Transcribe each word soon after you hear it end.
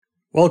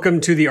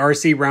Welcome to the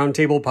RC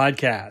Roundtable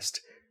Podcast.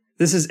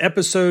 This is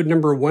episode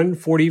number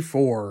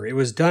 144. It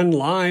was done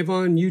live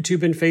on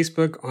YouTube and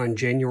Facebook on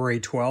January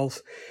 12th.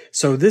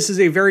 So this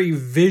is a very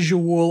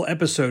visual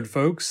episode,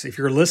 folks. If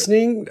you're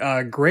listening,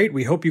 great.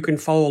 We hope you can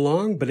follow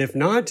along. But if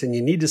not, and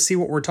you need to see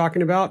what we're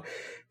talking about,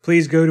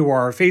 please go to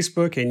our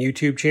Facebook and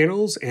YouTube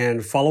channels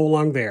and follow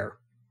along there.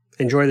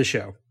 Enjoy the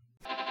show.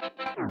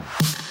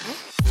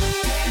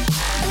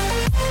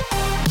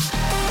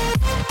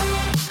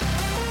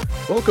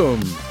 Welcome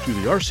to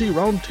the RC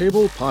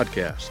Roundtable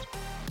Podcast,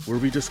 where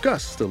we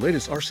discuss the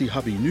latest RC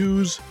hobby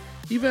news,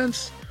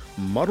 events,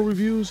 model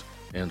reviews,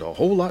 and a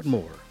whole lot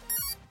more.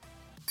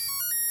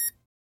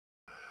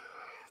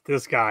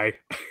 This guy,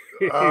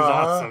 he's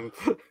awesome.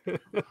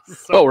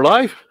 We're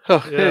live?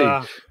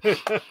 Yeah. Hey.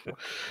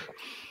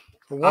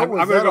 What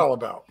was that all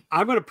about?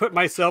 I'm going to put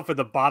myself at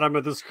the bottom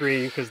of the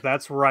screen because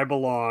that's where I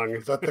belong.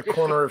 Is that the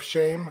corner of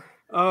shame?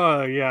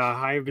 Oh, yeah.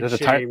 I've been Is that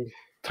shamed.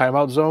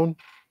 Timeout zone?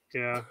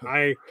 Yeah.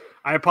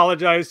 I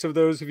apologize to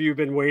those of you who've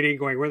been waiting,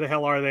 going, where the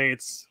hell are they?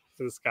 It's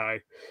this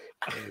guy.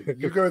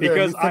 You go there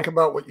and you think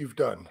about what you've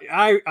done.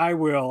 I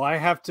will. I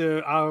have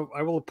to.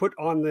 I will put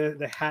on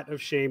the hat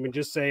of shame and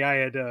just say I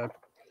had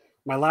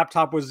my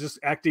laptop was just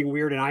acting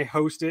weird and I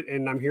host it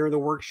and I'm here in the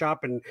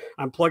workshop and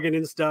I'm plugging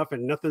in stuff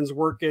and nothing's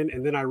working.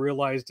 And then I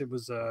realized it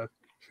was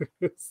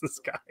it's this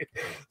guy.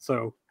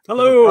 So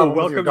hello,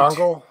 welcome.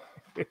 Dongle?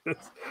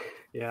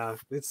 Yeah,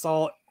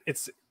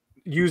 it's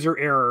user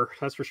error,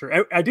 that's for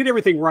sure. I did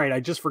everything right. I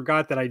just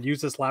forgot that I'd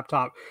use this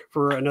laptop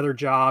for another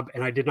job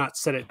and I did not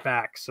set it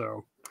back.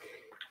 So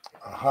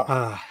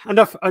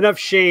enough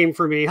shame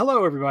for me.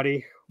 Hello,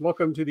 everybody.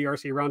 Welcome to the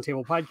RC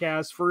Roundtable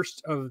Podcast,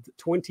 first of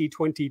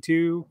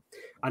 2022.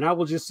 And I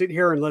will just sit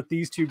here and let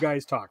these two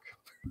guys talk.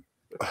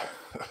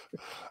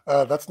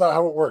 That's not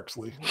how it works,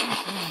 Lee.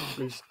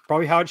 It's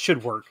probably how it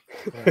should work.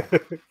 Yeah.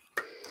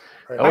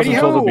 I wasn't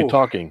told to be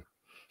talking.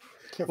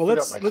 Well,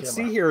 let's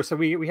see here. So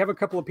we have a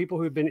couple of people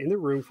who have been in the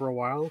room for a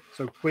while.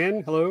 So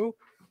Quinn, hello.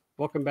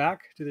 Welcome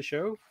back to the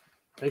show.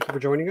 Thank you for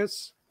joining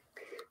us.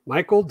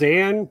 Michael,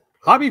 Dan,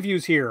 Hobby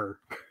Views here.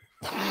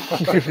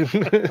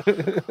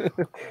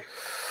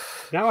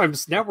 Now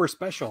we're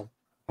special.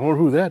 I wonder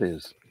who that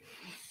is.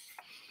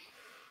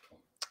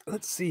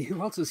 Let's see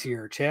who else is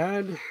here.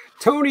 Chad,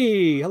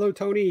 Tony. Hello,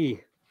 Tony.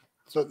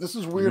 So this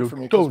is weird for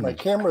me because my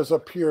camera's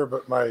up here,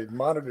 but my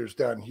monitor's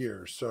down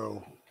here.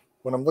 So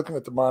when I'm looking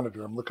at the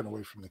monitor, I'm looking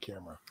away from the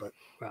camera. But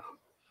well,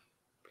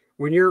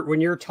 when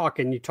you're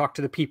talking, you talk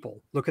to the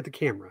people. Look at the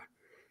camera.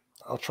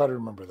 I'll try to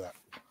remember that.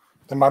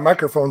 And my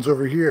microphone's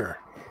over here.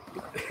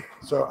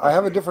 So I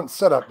have a different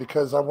setup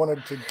because I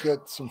wanted to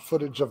get some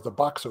footage of the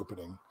box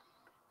opening.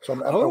 So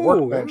I'm at my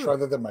workbench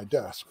rather than my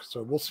desk.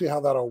 So we'll see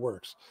how that all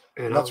works.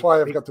 And that's why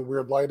I've got the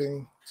weird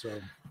lighting. So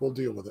we'll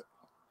deal with it.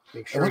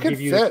 Make sure I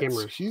give you the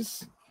camera.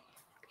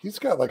 He's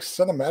got like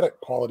cinematic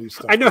quality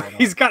stuff. I know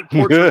he's got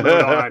portrait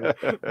mode on.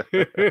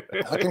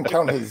 I can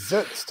count his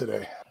zits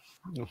today.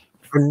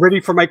 I'm ready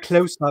for my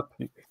close-up.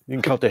 You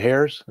can count the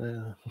hairs.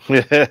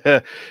 Yeah,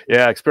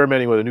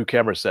 experimenting with a new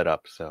camera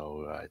setup.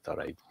 So I thought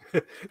I'd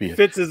be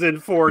Fitz is in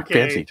 4K.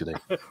 Fancy today.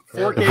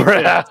 4K.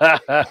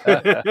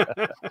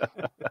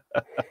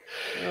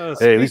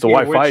 Hey, at least the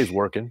Wi-Fi is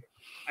working.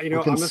 You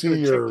know, I'm just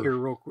going to check here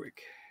real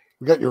quick.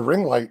 We got your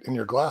ring light in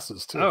your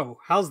glasses too. Oh,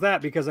 how's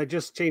that? Because I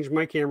just changed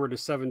my camera to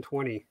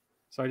 720.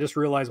 So I just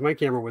realized my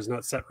camera was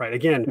not set right.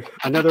 Again,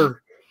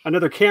 another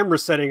camera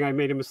setting. I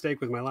made a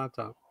mistake with my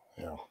laptop.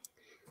 Yeah.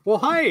 Well,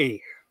 hi.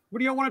 What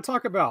do y'all want to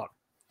talk about?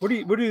 What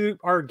do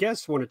our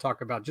guests want to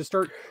talk about? Just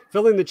start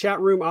filling the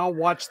chat room. I'll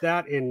watch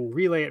that and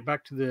relay it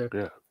back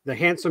to the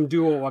handsome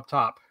duo up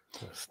top.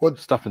 What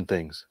stuff and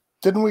things?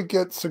 Didn't we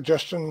get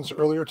suggestions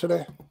earlier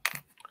today?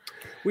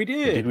 We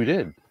did. We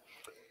did.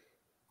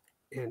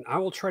 And I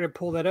will try to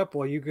pull that up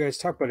while you guys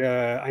talk. But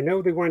I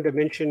know they wanted to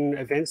mention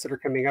events that are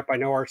coming up. I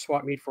know our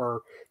swap meet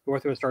for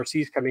Northwest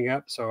RC is coming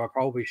up, so I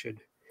probably should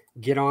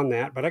get on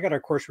that. But I got to,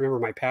 of course, remember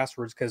my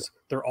passwords because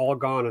they're all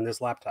gone on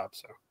this laptop.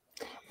 So,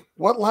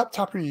 what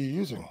laptop are you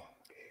using?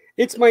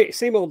 It's my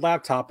same old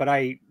laptop, but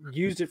I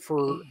used it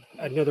for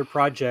another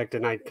project,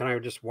 and I kind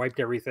of just wiped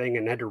everything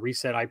and had to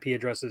reset IP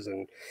addresses,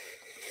 and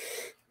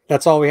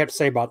that's all we have to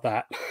say about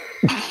that.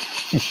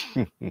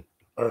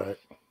 All right.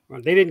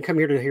 Well, they didn't come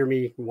here to hear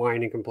me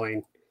whine and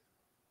complain.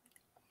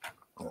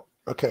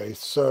 Okay,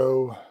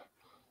 so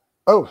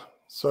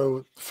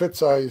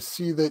Fitz, I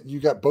see that you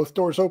got both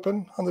doors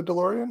open on the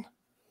DeLorean.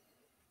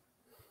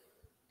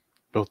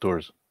 Both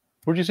doors.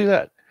 Where'd you see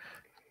that?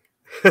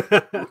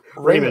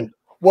 Raymond.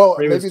 Well,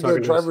 Raymond's maybe the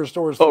driver's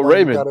doors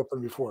Raymond got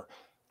open before.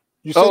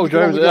 You said you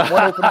could only get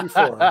one open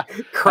before.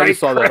 I just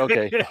saw that.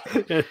 Okay.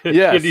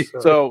 Yes.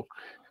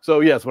 So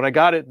yes, when I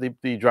got it,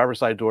 the driver's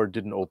side door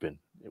didn't open.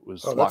 It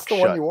was locked that's the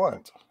shut. one you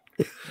want.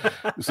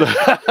 So,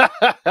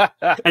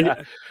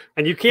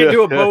 and you can't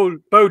do a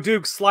Bo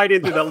Duke slide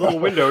into that little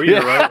window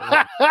either,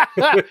 right?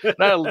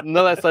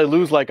 Unless I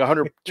lose like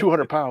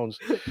 200 pounds.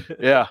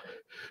 Yeah.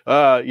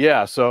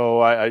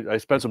 So I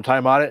spent some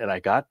time on it and I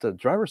got the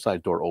driver's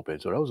side door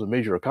open. So that was a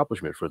major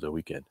accomplishment for the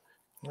weekend.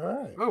 All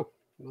right. Oh,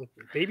 Well,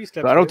 baby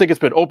steps. But I don't think it's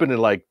been open in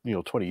like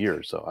 20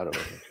 years, so I don't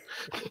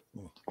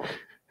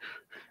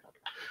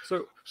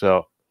know.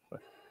 So,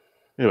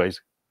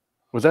 anyways,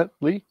 was that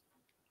Lee?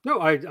 No,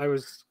 I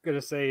was going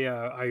to say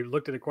I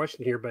looked at a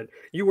question here, but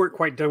you weren't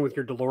quite done with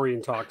your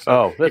DeLorean talk.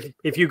 So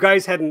if you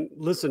guys hadn't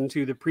listened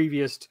to the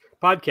previous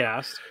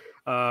podcast,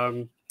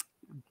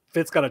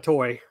 Fitz got a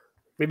toy.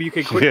 Maybe you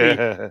could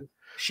quickly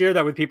share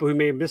that with people who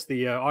may have missed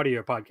the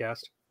audio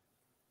podcast.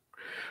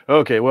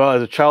 Okay, well,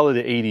 as a child of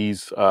the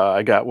 80s,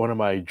 I got one of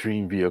my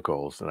dream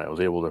vehicles, and I was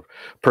able to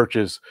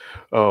purchase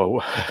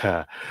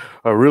a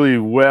really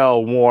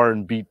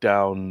well-worn,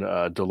 beat-down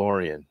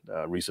DeLorean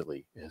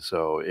recently. And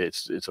so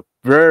it's a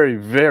very,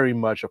 very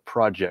much a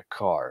project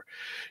car.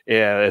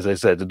 And as I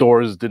said, the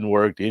doors didn't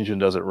work, the engine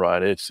doesn't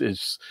run. It's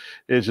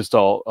just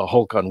all a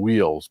Hulk on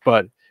wheels,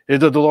 but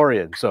it's a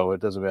DeLorean, so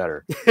it doesn't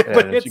matter.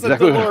 But it's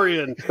exactly a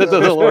DeLorean. It's a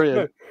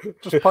DeLorean.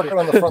 Just park it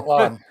on the front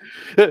lawn.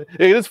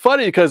 It's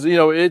funny because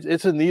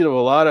it's in need of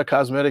a lot of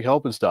cosmetic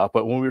help and stuff.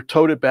 But when we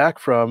towed it back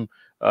from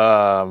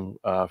I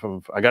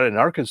got it in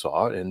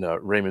Arkansas, and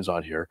Raymond's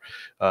on here,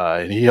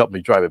 and he helped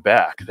me drive it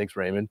back. Thanks,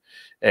 Raymond.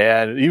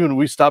 And even when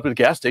we stopped at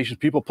gas stations,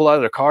 people pull out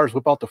of their cars,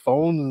 whip out the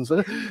phones,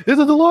 and say, "It's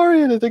a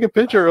DeLorean," and take a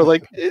picture.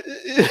 Like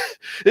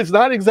it's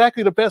not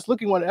exactly the best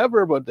looking one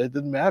ever, but it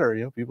didn't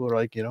matter. People are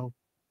like,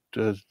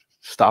 just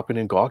stopping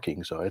and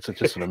gawking. So it's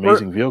just an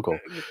amazing vehicle.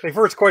 The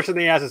first question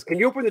they ask is, "Can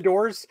you open the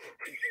doors?"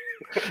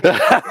 Can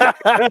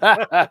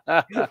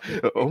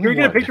we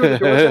get a picture of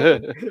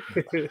the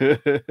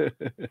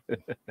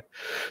doors?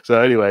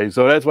 So anyway,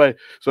 so that's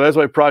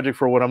my project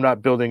for when I'm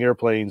not building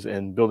airplanes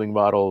and building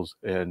models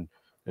and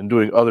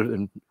doing other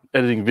and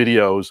editing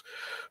videos.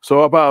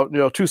 So about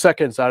 2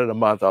 seconds out of the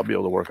month, I'll be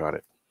able to work on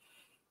it.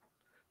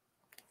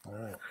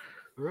 All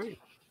right.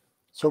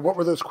 So what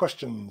were those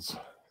questions,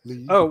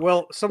 Lee? Oh,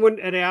 well, someone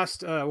had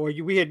asked,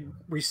 we had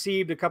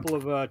received a couple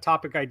of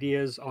topic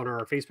ideas on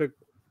our Facebook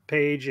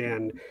page,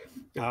 and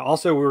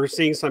also we were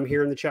seeing some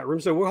here in the chat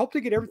room. So we'll hope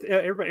to get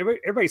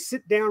everybody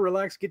sit down,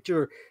 relax, get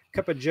your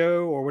cup of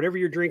Joe or whatever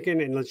you're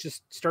drinking, and let's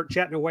just start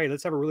chatting away.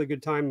 Let's have a really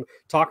good time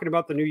talking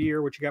about the new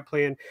year, what you got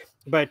planned.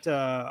 But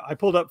I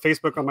pulled up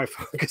Facebook on my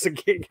phone because I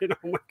can't get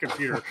on my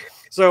computer.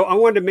 So I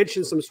wanted to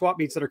mention some swap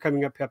meets that are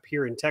coming up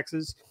here in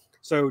Texas.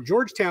 So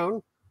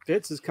Georgetown,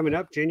 Fitz, is coming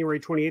up January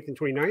 28th and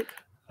 29th.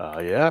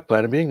 Yeah,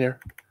 plan on being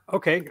there.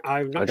 Okay,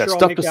 I'm not I got sure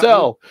stuff I'll to make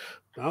sell.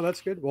 Oh, that's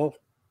good. Well,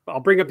 I'll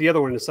bring up the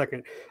other one in a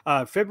second.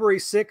 February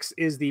 6th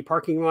is the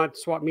parking lot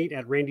swap meet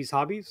at Randy's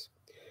Hobbies.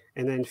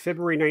 And then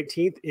February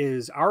 19th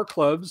is our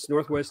club's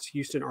Northwest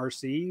Houston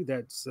RC.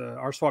 That's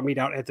our swap meet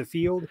out at the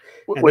field.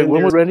 Wait,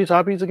 when was Randy's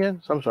Hobbies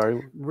again? I'm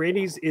sorry.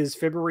 Randy's is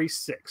February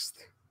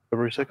 6th.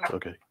 February 6th?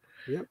 Okay.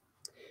 Yep.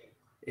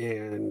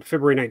 And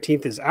February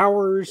 19th is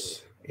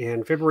ours.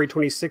 And February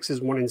 26th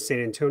is one in San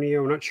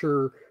Antonio. I'm not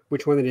sure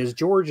which one it is.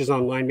 George is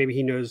online. Maybe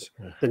he knows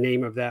the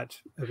name of that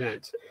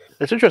event.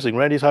 It's interesting.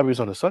 Randy's Hobbies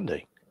on a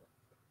Sunday.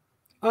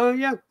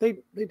 Yeah, they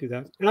do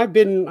that. And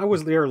I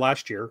was there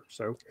last year.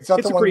 So is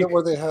that the one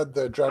where they had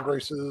the drag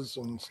races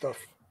and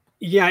stuff?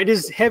 Yeah, it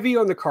is heavy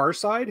on the car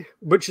side,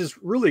 which is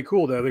really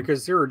cool though,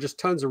 because there are just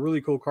tons of really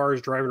cool cars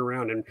driving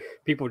around and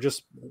people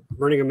just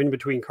running them in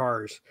between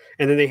cars.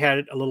 And then they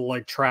had a little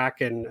like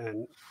track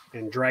and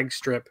drag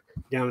strip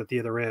down at the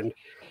other end.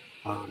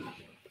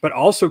 But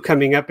also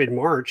coming up in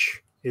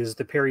March is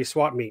the Perry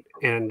Swap Meet.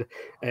 And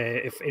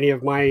if any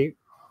of my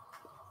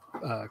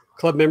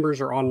club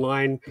members are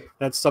online,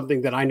 that's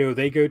something that I know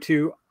they go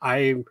to.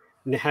 I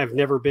have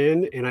never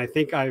been, and I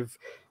think I've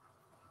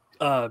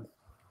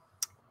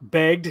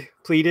begged,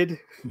 pleaded,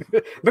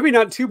 maybe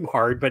not too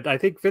hard, but I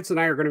think Fitz and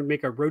I are going to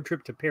make a road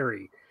trip to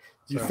Perry.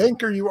 You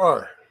think, or you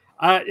are?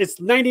 It's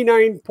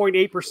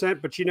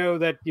 99.8%, but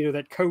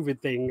that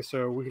COVID thing,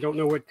 so we don't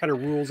know what kind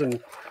of rules and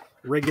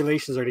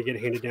regulations are to get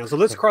handed down. So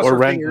let's cross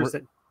our fingers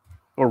that.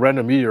 Or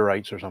random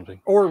meteorites or something.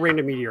 Or a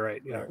random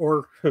meteorite, yeah.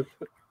 Or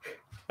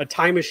a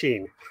time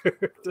machine.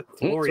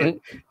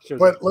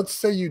 But let's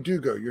say you do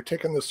go. You're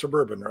taking the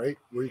Suburban, right?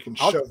 Where you can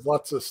shove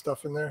lots of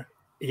stuff in there.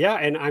 Yeah,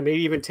 and I may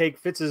even take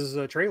Fitz's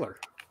trailer.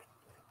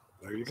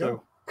 There you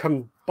go.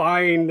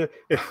 Combine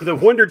the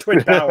Wonder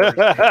Twin powers.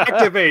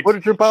 Activate. Wonder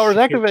Twin powers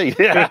activate.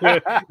 Yeah.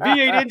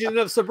 V8 engine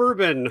of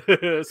Suburban.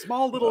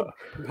 Small little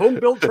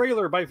home-built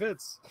trailer by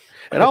Fitz.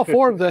 And I'll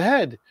form the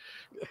head.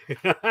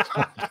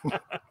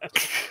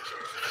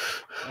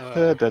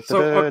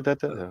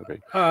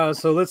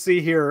 So let's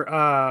see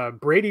here.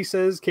 Brady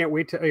says, can't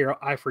wait to,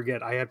 I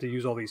forget. I have to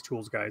use all these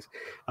tools, guys.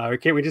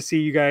 Can't wait to see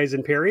you guys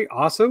in Perry.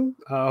 Awesome.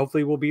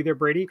 Hopefully we'll be there,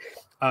 Brady.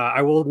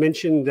 I will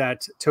mention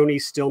that Tony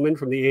Stillman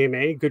from the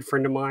AMA, good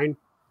friend of mine,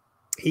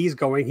 he's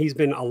going. He's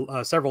been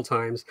several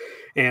times,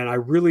 and I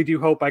really do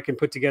hope I can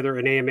put together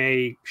an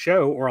AMA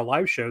show or a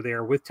live show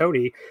there with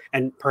Tony,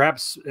 and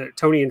perhaps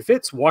Tony and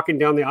Fitz walking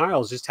down the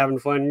aisles, just having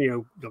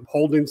fun,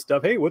 holding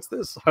stuff. Hey, what's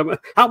this?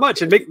 How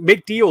much? And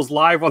make deals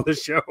live on the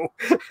show.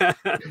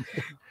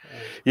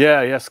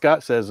 Yeah.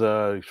 Scott says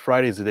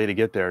Friday's the day to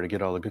get there to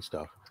get all the good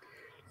stuff.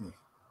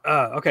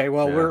 Okay.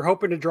 Well, we're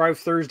hoping to drive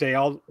Thursday.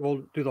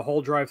 We'll do the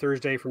whole drive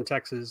Thursday from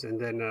Texas, and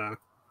then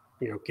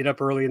get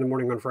up early in the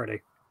morning on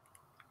Friday.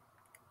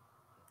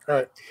 All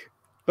right.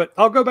 But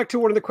I'll go back to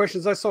one of the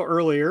questions I saw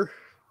earlier.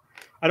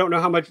 I don't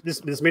know how much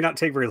this may not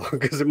take very long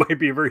because it might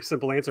be a very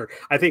simple answer.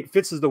 I think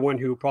Fitz is the one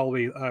who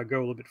probably go a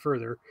little bit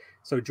further.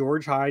 So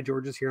George, hi,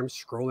 George is here. I'm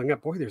scrolling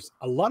up. Boy, there's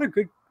a lot of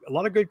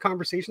good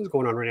conversations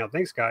going on right now.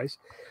 Thanks, guys.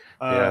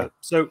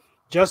 So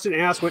Justin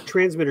asked, "What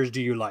transmitters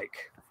do you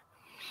like?"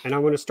 And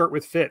I'm going to start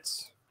with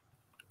Fitz.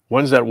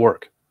 Ones that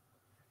work.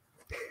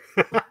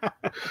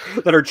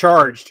 That are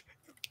charged.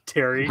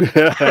 Terry.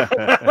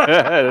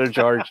 They're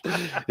charged.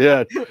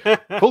 Yeah.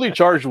 Fully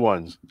charged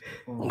ones.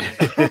 Well,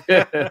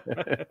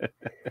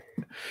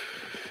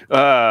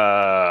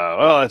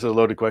 that's a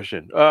loaded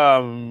question.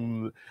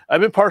 I've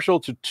been partial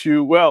to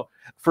two. Well,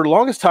 for the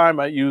longest time,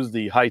 I used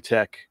the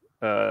high-tech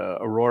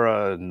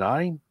Aurora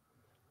 9,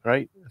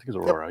 right? I think it's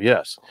Aurora. Yep.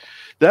 Yes.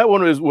 That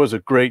one was a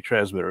great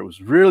transmitter. It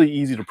was really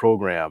easy to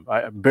program.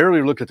 I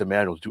barely looked at the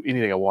manuals to do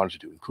anything I wanted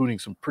to do, including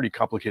some pretty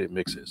complicated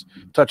mixes.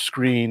 Touch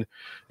screen,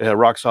 it had a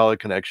rock-solid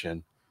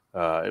connection.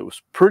 It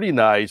was pretty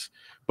nice,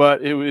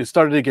 but it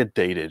started to get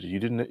dated.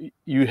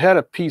 You had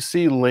a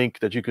PC link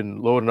that you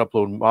can load and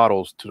upload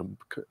models to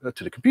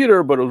the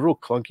computer, but it was real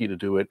clunky to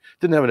do it.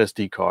 Didn't have an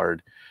SD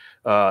card.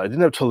 It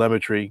didn't have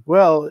telemetry.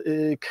 Well,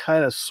 it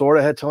kind of sort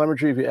of had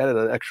telemetry if you added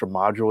an extra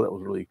module that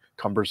was really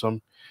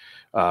cumbersome.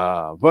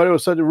 But it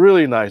was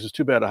really nice. It's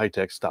too bad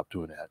High-Tech stopped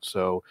doing that.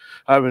 So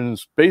I've been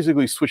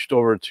basically switched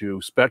over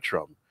to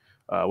Spectrum,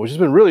 which has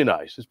been really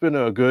nice. It's been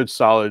a good,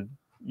 solid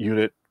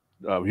units.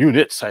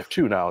 I have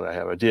two now. I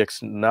have a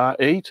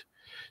DX8,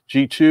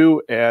 G2,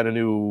 and a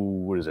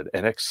new,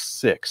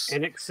 NX6.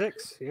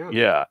 NX6, yeah.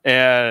 Yeah,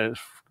 and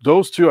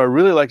those two, I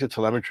really like the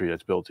telemetry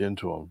that's built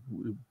into them.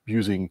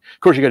 Of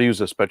course, you got to use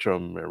the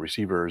Spectrum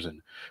receivers,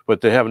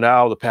 but they have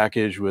now the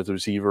package with the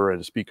receiver and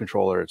the speed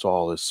controller. It's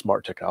all this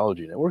smart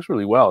technology, and it works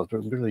really well. It's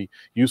been really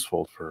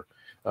useful for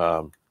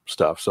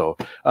stuff. So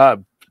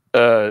now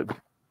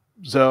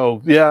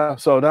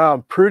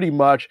I'm pretty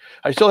much.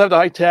 I still have the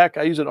high-tech.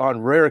 I use it on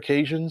rare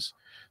occasions.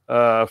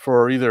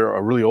 For either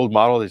a really old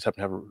model, they just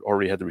happen to have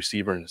already had the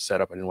receiver and the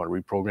setup I didn't want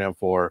to reprogram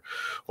for,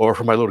 or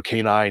for my little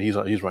K9,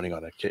 he's running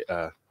on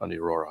the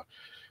Aurora.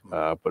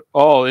 But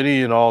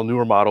any and all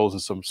newer models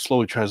and some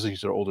slowly transitioning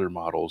to older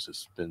models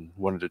has been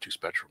one of the two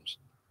Spectrums.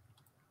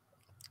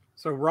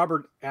 So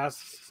Robert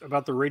asks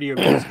about the Radio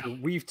Master.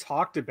 We've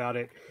talked about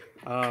it.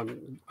 I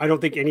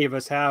don't think any of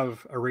us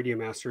have a Radio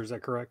Master. Is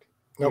that correct?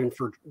 Nope. Even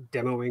for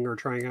demoing or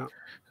trying out?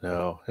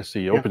 No, that's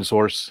the open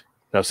source.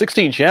 Now,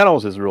 16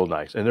 channels is real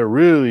nice, and they're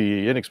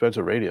really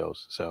inexpensive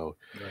radios. So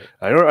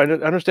right. I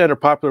understand they're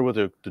popular with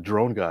the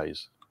drone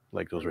guys,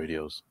 like those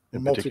radios.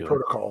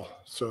 Multi-protocol,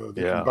 so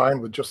they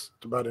combine with just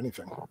about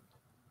anything.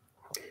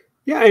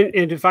 Yeah,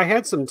 and if I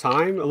had some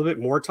time, a little bit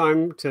more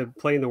time to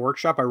play in the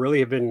workshop, I really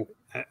have been.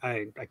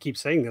 I keep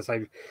saying this.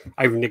 I've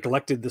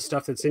neglected the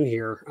stuff that's in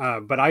here,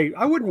 but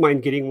I wouldn't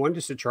mind getting one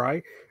just to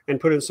try and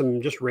put in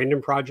some just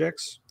random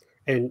projects,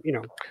 and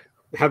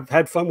have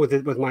had fun with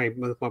it with my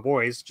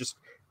boys. Just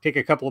take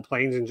a couple of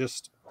planes and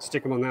just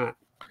stick them on that.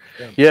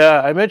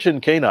 Yeah, I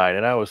mentioned K9,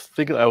 and I was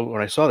thinking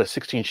when I saw the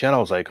 16 channel,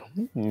 I was like,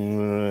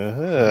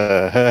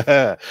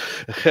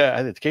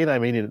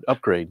 K9 may need an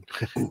upgrade.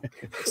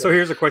 So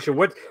here's a question: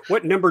 What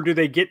number do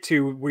they get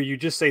to where you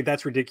just say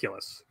that's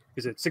ridiculous?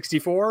 Is it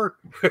 64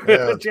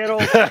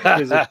 channels?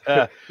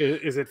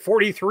 Is it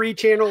 43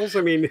 channels?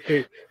 I mean,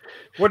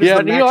 what is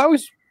the max? I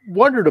always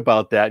wondered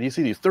about that. You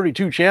see these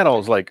 32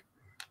 channels, like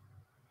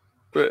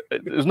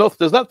there's not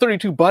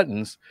 32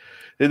 buttons.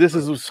 This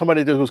is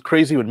somebody that was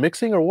crazy with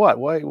mixing, or what?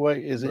 Why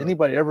is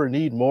anybody ever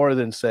need more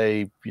than,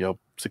 say,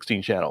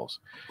 16 channels?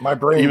 My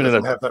brain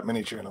doesn't have that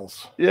many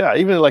channels. Yeah,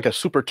 even like a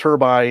super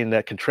turbine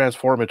that can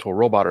transform into a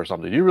robot or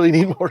something. You really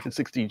need more than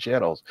 16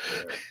 channels.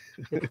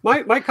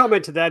 My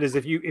comment to that is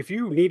if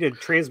you need a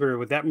transmitter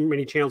with that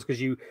many channels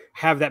because you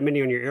have that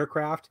many on your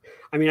aircraft,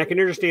 I mean, I can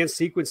understand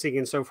sequencing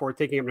and so forth,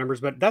 taking up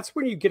numbers, but that's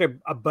when you get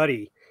a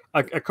buddy,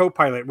 a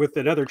co-pilot with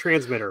another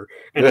transmitter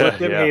and let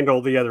them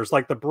handle the others,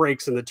 like the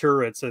brakes and the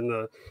turrets and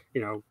the,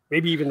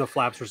 maybe even the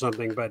flaps or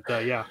something. But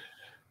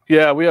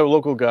Yeah, we have a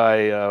local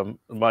guy,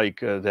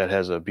 Mike, that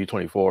has a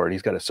B-24, and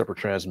he's got a separate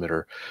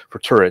transmitter for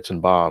turrets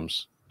and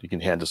bombs. You can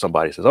hand to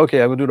somebody. He says,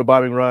 "Okay, I'm going to do the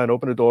bombing run.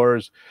 Open the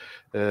doors,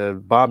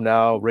 bomb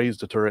now, raise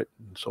the turret,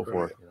 and so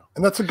forth."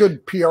 And that's a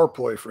good PR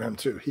ploy for him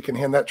too. He can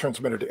hand that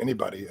transmitter to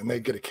anybody, and they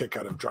get a kick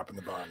out of dropping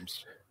the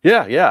bombs.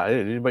 Yeah.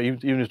 Anybody,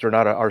 even if they're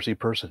not an RC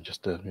person,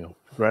 just a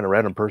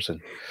random person.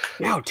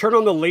 Now turn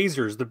on the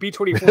lasers, the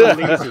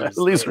B-24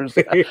 lasers.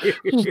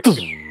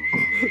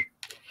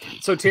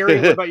 So Terry,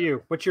 what about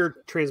you? What's your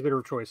transmitter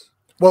of choice?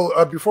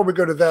 Well, before we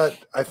go to that,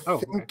 I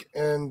think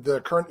in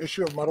the current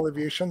issue of Model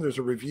Aviation, there's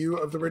a review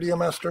of the Radio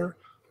Master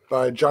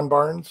by John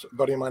Barnes, a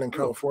buddy of mine in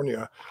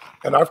California.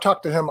 And I've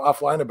talked to him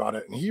offline about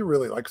it, and he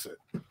really likes it.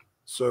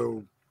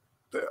 So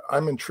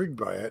I'm intrigued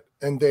by it.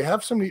 And they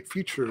have some neat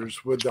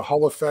features with the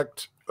Hall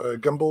effect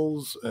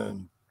gimbals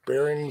and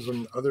bearings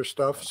and other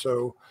stuff.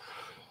 So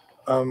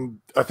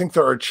I think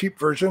there are cheap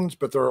versions,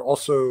 but there are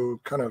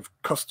also kind of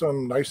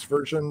custom nice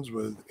versions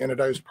with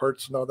anodized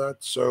parts and all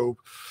that. So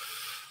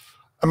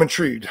I'm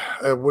intrigued.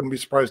 I wouldn't be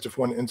surprised if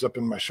one ends up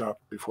in my shop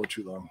before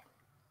too long.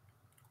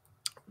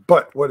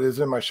 But what is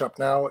in my shop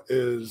now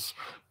is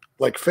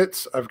like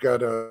fits. I've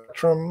got a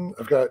Spectrum.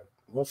 I've got,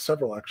 well,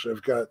 several actually.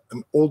 I've got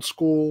an old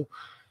school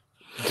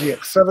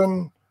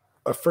DX7,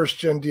 a first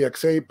gen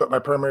DX8, but my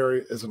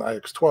primary is an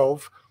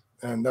IX12,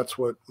 and that's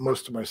what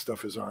most of my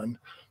stuff is on.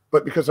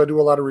 But because I do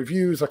a lot of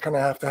reviews, I kind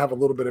of have to have a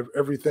little bit of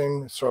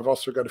everything. So I've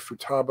also got a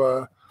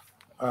Futaba.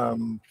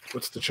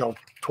 What's the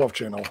 12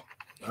 channel?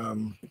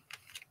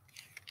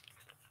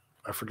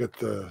 I forget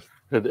the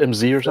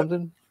MZ or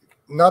something.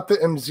 Not the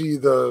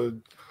MZ,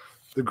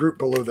 the group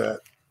below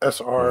that,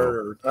 SR.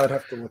 Or I'd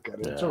have to look at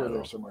it. It's over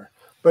there somewhere.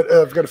 But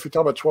I've got a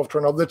Futaba 12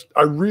 channel that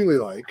I really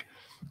like,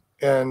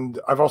 and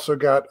I've also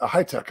got a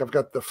high-tech. I've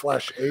got the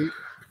Flash 8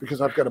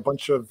 because I've got a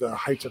bunch of the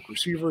high-tech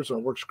receivers, and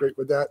it works great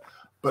with that.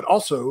 But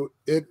also,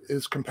 it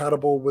is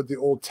compatible with the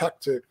old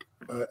Tactic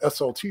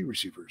SLT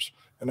receivers,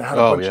 and I had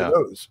a bunch of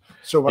those.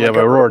 So when my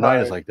Aurora 9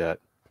 is like that.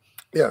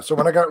 Yeah, so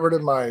when I got rid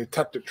of my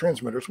Tactic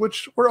transmitters,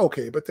 which were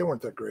okay, but they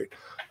weren't that great,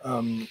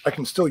 I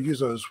can still use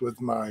those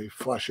with my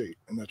Flash 8,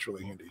 and that's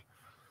really handy.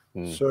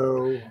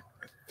 So I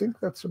think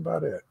that's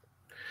about it.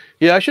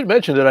 Yeah, I should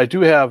mention that I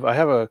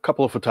have a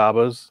couple of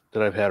Futabas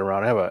that I've had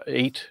around. I have a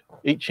eight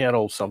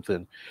channel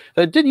something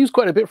that I did use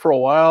quite a bit for a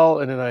while,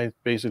 and then I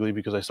basically,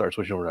 because I started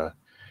switching over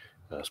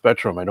to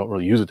Spectrum, I don't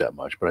really use it that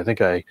much, but I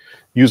think I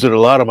use it a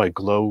lot on my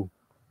glow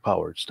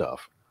powered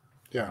stuff.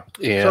 Yeah.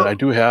 And I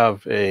do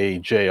have a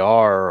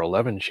JR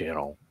 11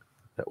 channel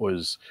that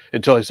was,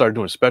 until I started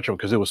doing Spectrum,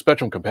 because it was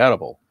Spectrum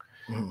compatible.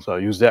 So I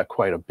used that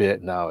quite a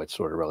bit. Now it's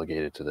sort of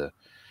relegated to the,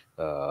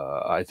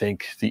 I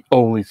think the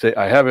only thing,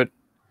 I have it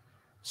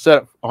set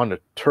up on the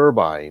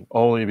turbine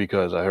only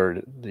because I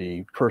heard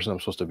the person I'm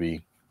supposed to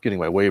be getting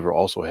my waiver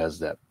also has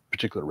that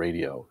particular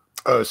radio.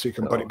 Oh, so you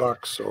can buddy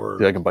box, or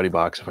yeah, I can buddy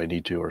box if I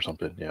need to or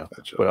something. Yeah,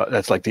 but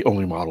that's like the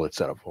only model it's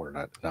set up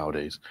for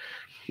nowadays.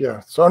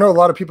 Yeah, so I know a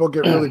lot of people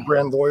get really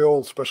brand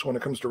loyal, especially when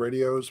it comes to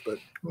radios. But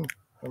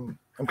I'm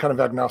kind of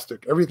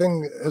agnostic.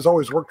 Everything has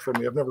always worked for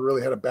me. I've never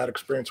really had a bad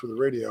experience with a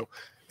radio,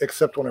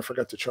 except when I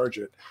forgot to charge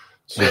it.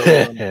 So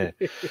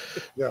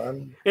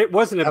yeah, it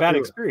wasn't a bad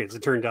experience.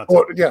 It turned out.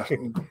 Well, yeah,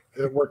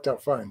 it worked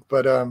out fine.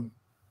 But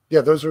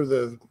yeah, those are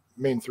the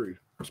main three: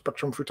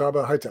 Spectrum,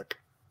 Futaba, high-tech.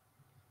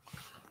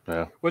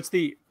 Yeah. What's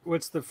the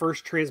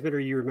first transmitter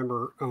you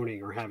remember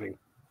owning or having?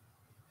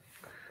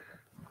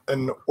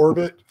 An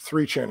Orbit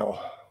 3-channel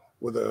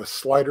with a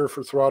slider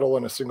for throttle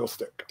and a single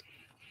stick.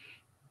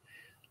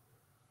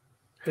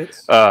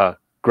 It's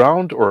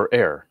ground or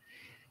air?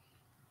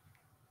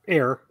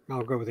 Air.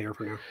 I'll go with air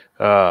for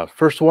now.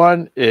 First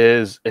one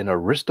is an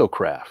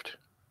Aristocraft.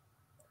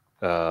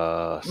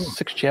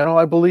 6-channel,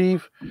 I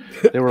believe.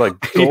 They were like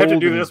you have to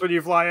do this when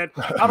you fly it.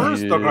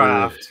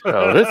 Aristocraft.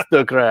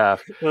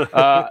 Aristocraft.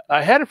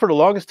 I had it for the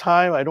longest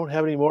time. I don't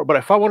have it anymore, but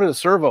I found one of the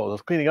servos. I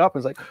was cleaning up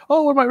and was like,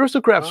 oh, one of my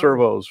Aristocraft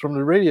servos from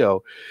the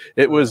radio.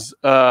 It was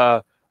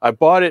I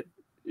bought it.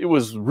 It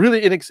was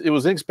really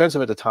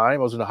inexpensive at the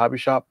time. I was in a hobby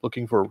shop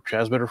looking for a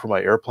transmitter for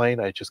my airplane.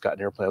 I just got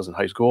an airplane. I was in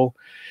high school,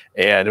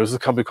 and it was a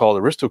company called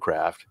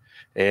Aristocraft,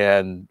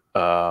 and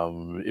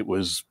it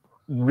was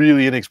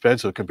really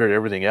inexpensive compared to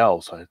everything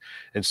else.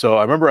 And so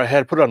I remember I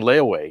had put it on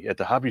layaway at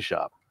the hobby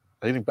shop.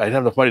 I didn't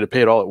have enough money to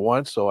pay it all at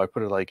once, so I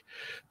put it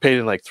paid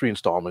in 3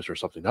 installments or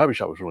something. The hobby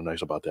shop was really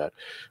nice about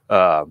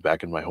that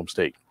back in my home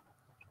state.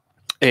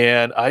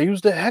 And I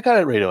used the heck out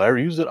of that radio. I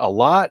used it a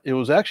lot. It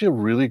was actually a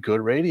really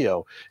good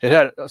radio. It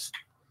had a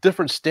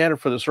different standard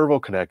for the servo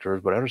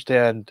connectors, but I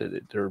understand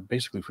that they're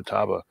basically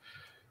Futaba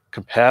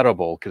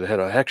compatible because it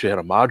actually had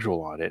a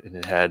module on it,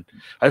 and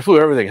I flew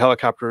everything,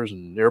 helicopters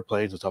and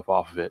airplanes and stuff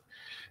off of it.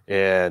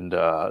 And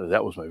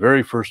that was my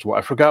very first one.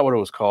 I forgot what it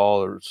was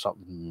called or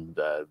something.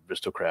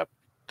 Aristocraft.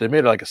 They made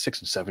it like a 6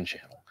 and 7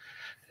 channel,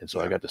 and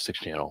so I got the 6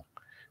 channel.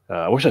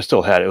 I wish I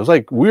still had it. It was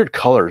like weird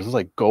colors. It was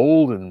like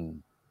gold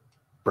and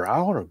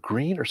brown or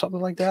green or something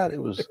like that. It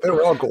was. They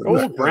were all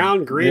gold,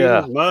 brown, green,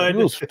 mud.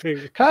 It was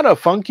kind of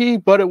funky,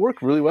 but it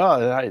worked really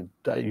well. And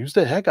I used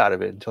the heck out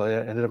of it until I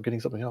ended up getting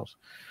something else.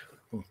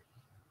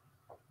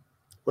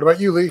 What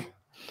about you, Lee?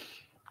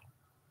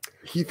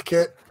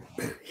 Heathkit,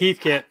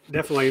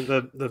 definitely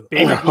the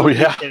baby. Oh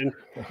yeah.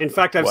 In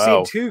fact, I've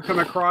seen 2 come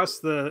across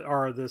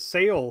the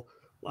sale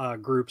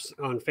groups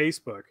on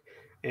Facebook,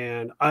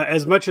 and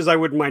as much as I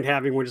wouldn't mind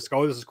having one, just go,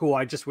 oh, this is cool.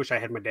 I just wish I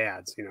had my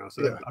dad's,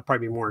 so I'd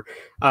probably be more.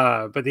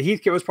 But the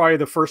Heathkit was probably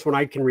the first one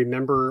I can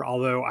remember.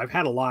 Although I've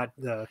had a lot.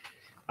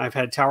 I've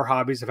had Tower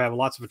Hobbies. I've had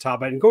lots of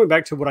Futaba, and going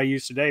back to what I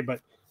use today. But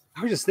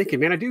I was just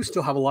thinking, man, I do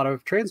still have a lot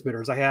of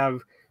transmitters. I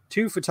have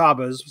 2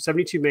 Futabas,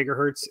 72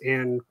 megahertz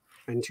and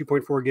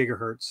 2.4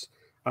 gigahertz,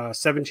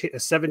 a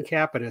 7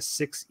 cap and a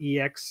 6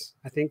 EX,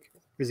 I think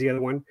is the other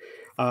one.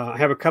 I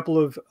have a couple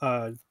of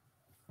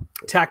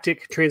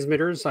Tactic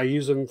transmitters. I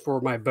use them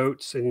for my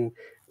boats and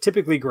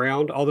typically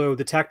ground, although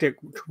the Tactic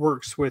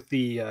works with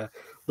the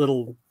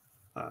little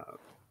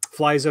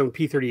Fly Zone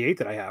P38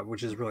 that I have,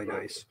 which is really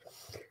nice.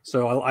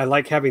 So I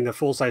like having the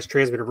full-size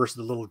transmitter versus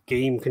the little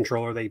game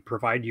controller they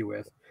provide you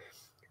with.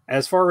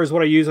 As far as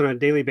what I use on a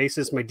daily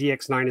basis, my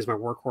DX9 is my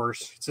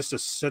workhorse. It's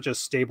just such a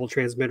stable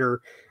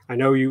transmitter. I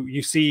know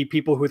you see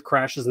people with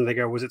crashes and they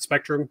go, "Was it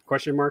Spectrum?" ?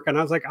 And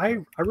I was like, I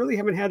really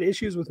haven't had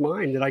issues with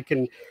mine that I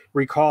can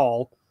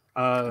recall.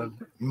 9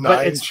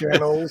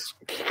 channels.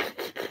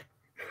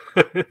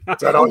 Is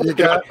that all you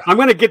got? I'm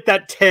going to get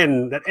that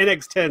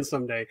NX10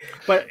 someday.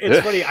 But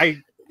it's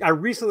funny. I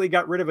recently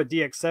got rid of a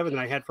DX7 that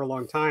I had for a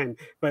long time,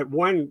 but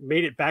one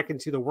made it back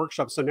into the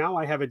workshop. So now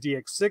I have a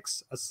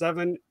DX6, a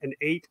 7, an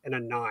 8, and a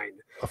 9.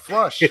 A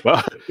flush.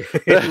 One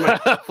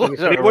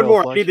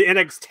more. I need the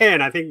NX10.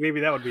 I think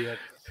maybe that would be it.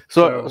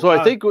 So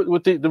I think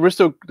with the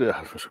Aristo, the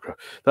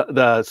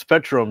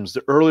Spectrums,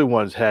 the early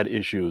ones had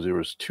issues. There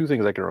was 2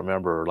 things I can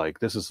remember. Like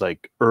this is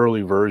like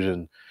early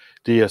version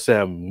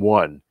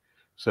DSM-1.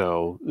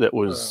 So that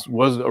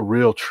wasn't a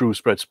real true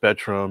spread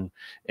Spectrum,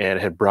 and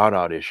it had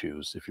brownout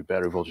issues if your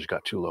battery voltage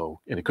got too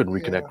low and it couldn't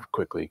reconnect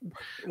quickly.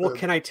 Well,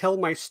 can I tell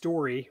my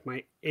story?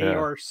 My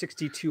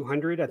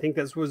AR6200, I think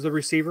that was the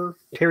receiver.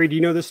 Terry, do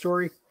you know this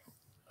story?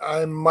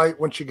 I might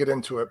once you get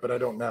into it, but I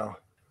don't know.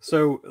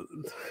 So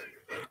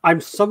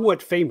I'm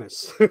somewhat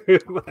famous,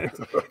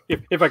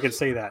 if I can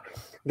say that.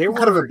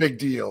 Kind of a big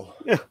deal.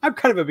 I'm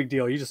kind of a big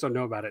deal. You just don't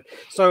know about it.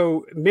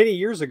 So many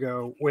years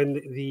ago, when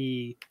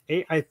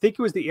I think it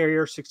was the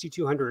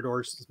AR6200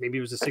 or maybe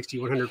it was the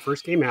 6100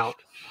 first came out,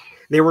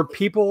 there were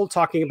people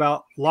talking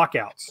about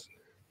lockouts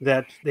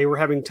that they were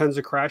having tons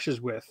of crashes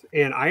with.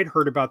 And I had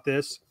heard about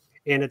this.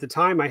 And at the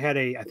time I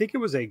think it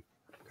was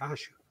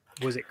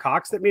was it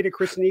Cox that made a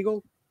Crystal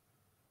Eagle?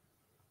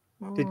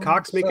 Did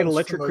Cox make an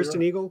electric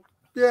Crystal Eagle?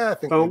 Yeah, I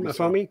think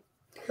foamy.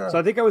 Yeah. So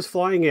I think I was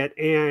flying it,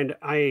 and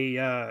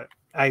I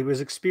was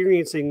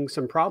experiencing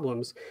some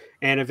problems,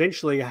 and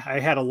eventually I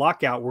had a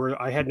lockout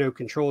where I had no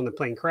control and the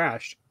plane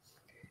crashed.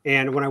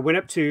 And when I went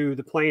up to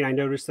the plane, I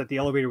noticed that the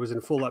elevator was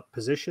in full up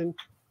position,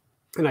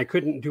 and I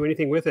couldn't do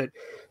anything with it.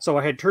 So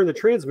I had turned the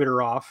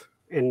transmitter off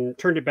and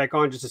turned it back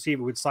on just to see if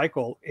it would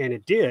cycle, and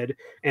it did.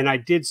 And I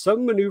did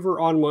some maneuver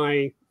on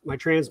my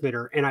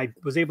transmitter, and I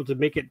was able to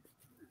make it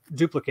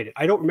duplicate it.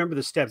 I don't remember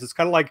the steps. It's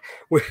kind of like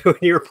when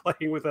you were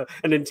playing with a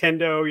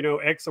Nintendo,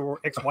 X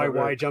or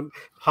XYY jump,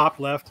 hop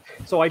left.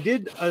 So I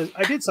did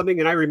something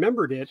and I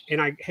remembered it,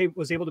 and I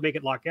was able to make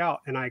it lock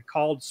out. And I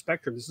called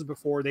Spectrum. This is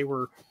before they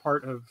were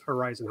part of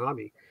Horizon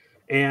Hobby,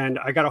 and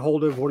I got a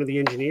hold of one of the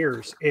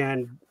engineers.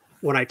 And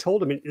when I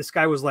told him, this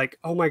guy was like,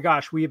 "Oh my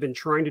gosh, we have been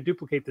trying to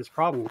duplicate this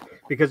problem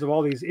because of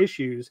all these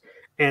issues."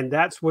 And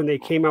that's when they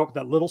came out with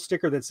that little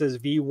sticker that says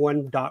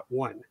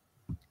V1.1.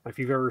 If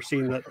you've ever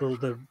seen that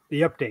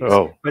the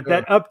updates, but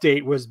that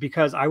update was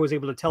because I was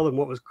able to tell him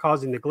what was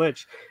causing the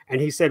glitch, and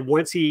he said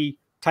once he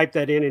typed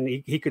that in and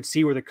he could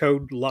see where the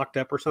code locked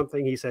up or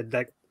something, he said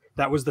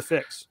that was the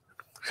fix.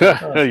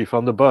 You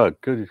found the bug.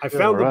 Good. I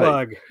found the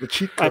bug. The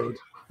cheat code.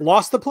 I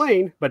lost the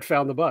plane, but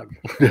found the bug.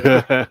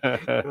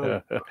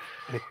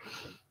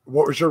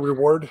 What was your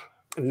reward?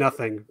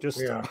 Nothing.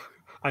 Just.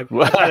 I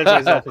added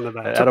myself in the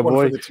back.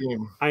 For the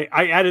team. I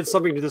added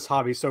something to this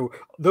hobby. So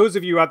those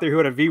of you out there who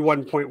had a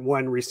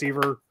V1.1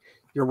 receiver,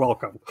 you're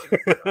welcome.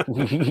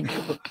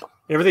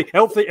 Everything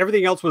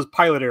else was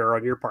pilot error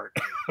on your part.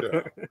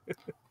 Yeah.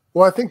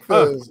 Well, I think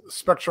the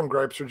Spectrum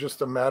gripes are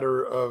just a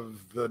matter of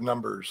the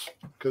numbers,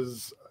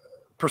 because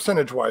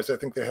percentage-wise, I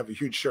think they have a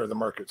huge share of the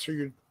market. So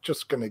you're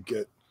just going to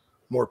get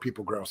more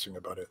people grousing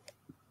about it.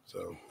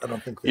 So I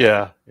don't think.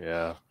 Yeah.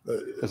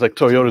 It's like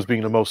Toyota's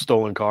being the most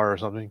stolen car or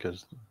something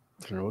because.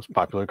 The most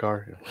popular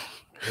car.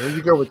 There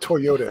you go with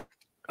Toyota.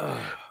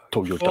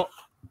 Toyota. Well,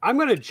 I'm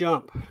going to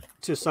jump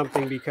to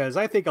something because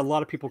I think a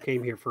lot of people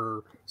came here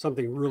for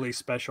something really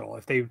special.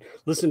 If they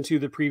listened to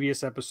the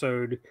previous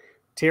episode,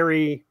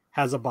 Terry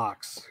has a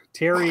box.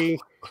 Terry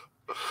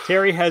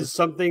has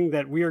something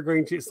that we are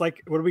going to. It's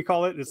like, what do we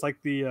call it? It's like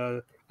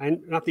the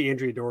not the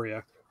Andrea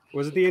Doria.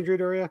 Was it the Andrea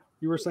Doria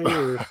you were saying?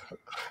 Or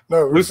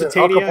no, it was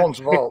Al Capone's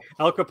vault.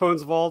 Al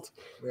Capone's vault.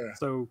 Yeah.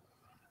 So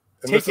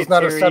this is not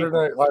Terry. A Saturday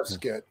Night Live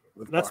skit.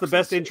 That's the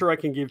best intro I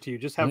can give to you.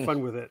 Just have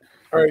fun with it.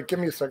 All right, give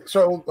me a second.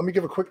 So let me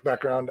give a quick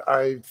background.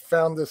 I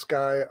found this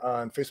guy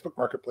on Facebook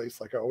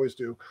Marketplace, like I always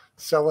do,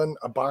 selling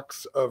a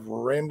box of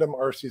random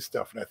RC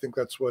stuff. And I think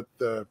that's what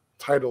the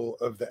title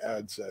of the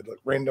ad said, like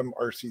random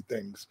RC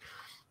things.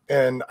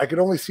 And I could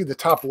only see the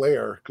top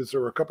layer because there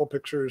were a couple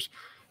pictures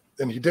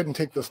and he didn't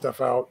take the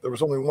stuff out. There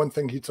was only one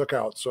thing he took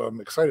out. So I'm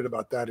excited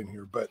about that in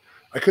here, but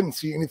I couldn't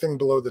see anything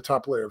below the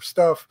top layer of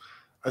stuff.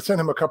 I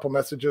sent him a couple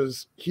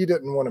messages. He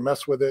didn't want to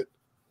mess with it.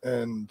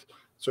 And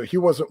so he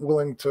wasn't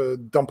willing to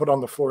dump it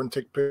on the floor and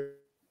take pictures.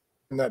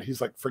 And that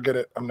he's like, forget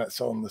it. I'm not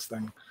selling this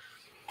thing.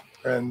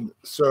 And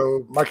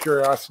so my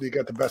curiosity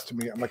got the best of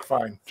me. I'm like,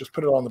 fine, just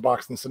put it on the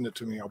box and send it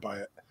to me. I'll buy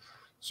it.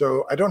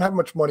 So I don't have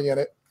much money in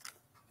it,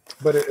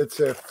 but it's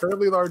a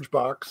fairly large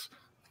box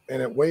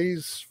and it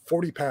weighs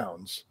 40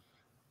 pounds.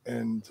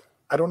 And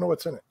I don't know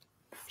what's in it.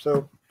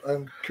 So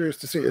I'm curious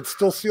to see. It's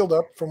still sealed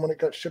up from when it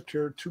got shipped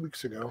here 2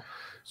 weeks ago.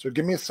 So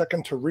give me a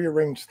second to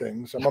rearrange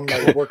things. I'm on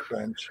my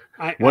workbench.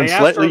 One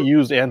slightly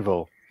used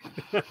anvil.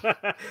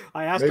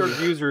 I asked our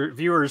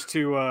viewers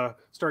to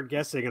start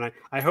guessing, and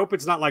I hope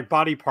it's not like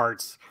body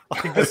parts.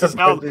 Like this is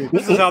how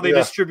they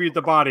distribute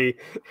the body.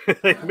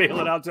 They mail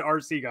it out to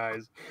RC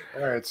guys.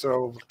 All right,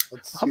 so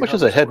let's see how much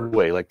does a head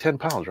weigh? Like 10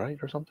 pounds, right,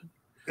 or something?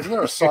 Isn't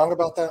there a song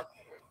about that?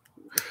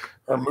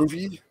 Or a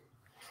movie?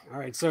 All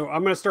right, so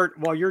I'm going to start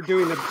while you're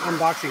doing the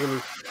unboxing,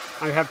 and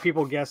I have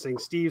people guessing.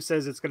 Steve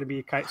says it's going to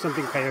be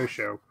something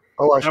Kyosho.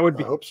 Oh, I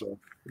hope so.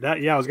 I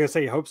was going to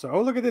say, I hope so.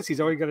 Oh, look at this. He's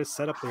already got it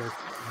set up there.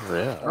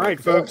 Yeah. All right,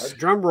 folks,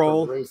 drum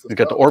roll. He's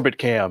got the orbit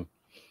cam.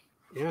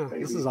 Yeah,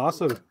 this is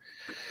awesome.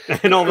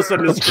 And all of a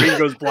sudden the screen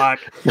goes black.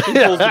 He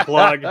pulls the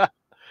plug.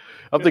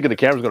 I'm thinking the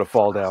camera's going to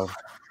fall down.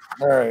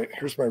 All right,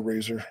 here's my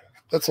razor.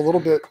 That's a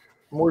little bit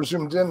more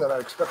zoomed in than I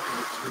expected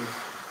it to be.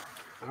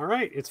 All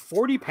right, it's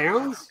 40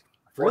 pounds?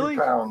 40 really?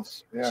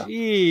 pounds, yeah.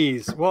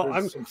 Jeez. Well,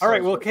 all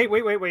right, well, Kate,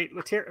 wait.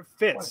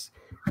 Fitz.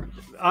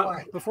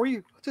 Before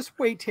you, just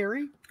wait,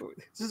 Terry.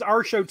 This is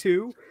our show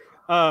too.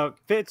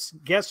 Fitz,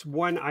 guess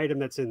one item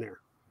that's in there.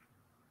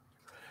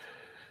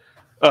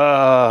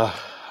 I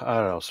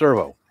don't know.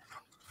 Servo.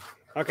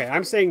 Okay,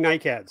 I'm saying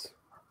NICADs.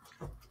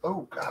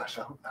 Oh gosh,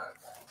 I hope not.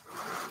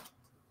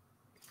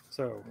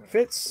 So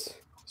Fitz,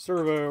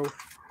 Servo,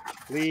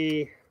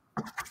 Lee,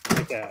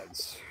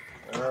 NICADs.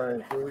 All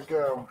right, here we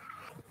go.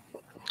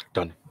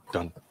 Dun.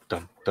 Drum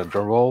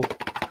roll.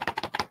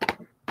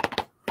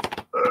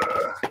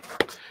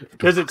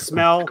 Does it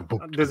smell?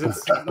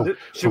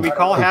 Should we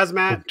call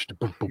hazmat?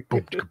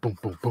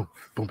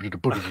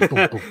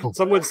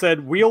 Someone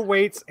said wheel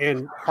weights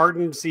and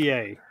hardened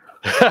CA.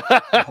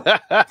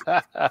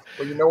 Well,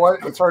 you know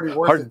what? It's already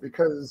worth it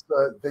because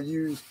they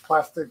use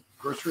plastic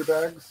grocery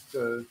bags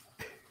to.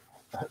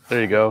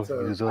 There you go.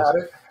 To add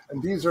it.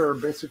 And these are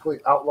basically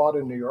outlawed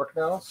in New York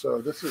now, so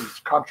this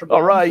is contraband.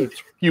 All right,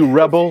 you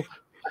rebel.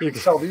 You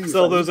can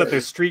sell those at the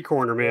street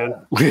corner,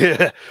 man.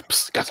 Yeah.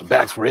 Psst, got some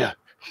bags for you.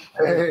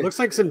 Hey, looks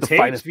like some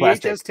tapes,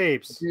 VHS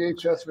tapes.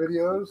 VHS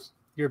videos.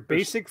 Your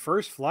basic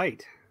first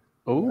flight.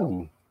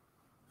 Oh,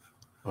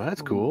 well,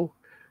 that's cool.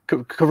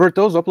 Convert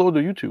those, upload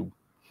to YouTube.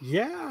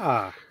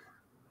 Yeah.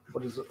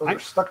 What is it? They're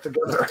stuck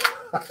together.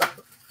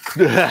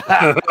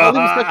 All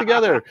these stuck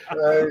together.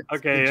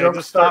 Okay,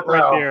 just stop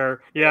right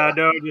there. Yeah,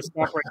 no, just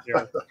stop right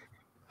there.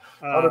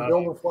 How to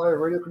build and fly a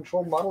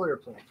radio-controlled model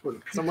airplane.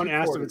 Someone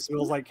asked if it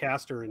smells like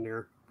castor in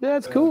there. Yeah,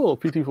 it's cool.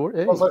 PT4.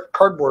 Hey. Smells like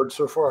cardboard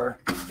so far.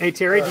 Hey,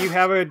 Terry, do you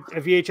have a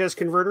VHS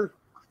converter?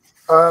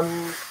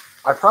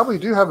 I probably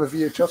do have a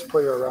VHS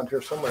player around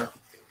here somewhere.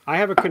 I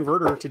have a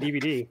converter to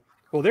DVD.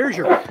 Well, there's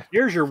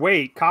your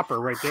weight,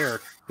 copper right there.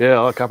 Yeah,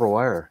 all that copper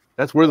wire.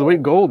 That's worth the weight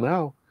in gold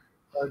now.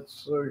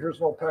 So here's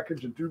an old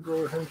package of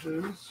Dubro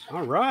hinges.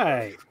 All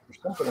right.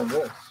 There's something in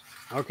this.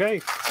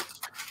 Okay.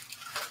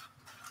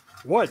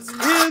 What's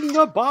in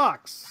the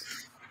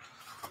box?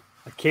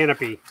 A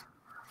canopy.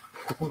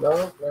 No,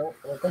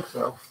 I don't think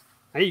so.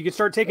 Hey, you can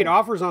start taking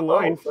offers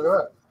online. Oh, look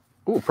at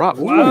that. Ooh, prop.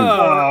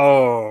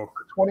 Wow.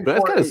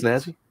 That's kind of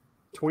snazzy.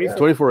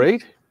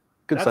 24.8.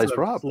 Good size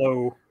prop.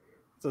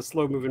 It's a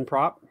slow moving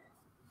prop.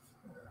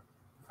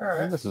 All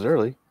right. This is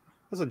early.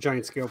 That's a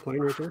giant scale plane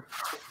right there.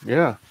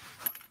 Yeah.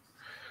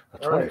 A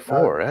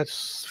 24. Right,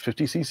 that's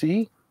 50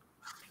 cc.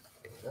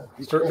 Yeah,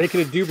 start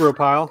making a Dubro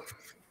pile.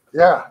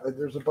 Yeah,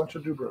 there's a bunch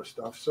of Dubro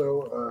stuff.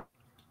 So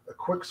a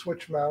quick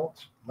switch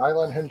mount,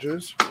 nylon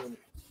hinges.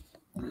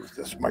 Use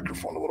this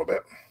microphone a little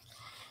bit.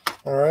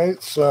 All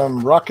right,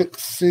 some Rocket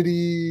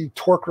City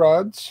torque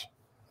rods.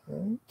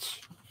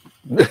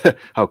 Right.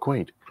 How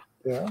quaint.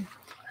 Yeah.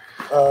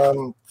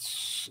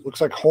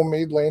 Looks like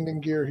homemade landing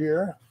gear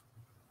here.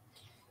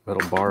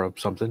 Metal bar of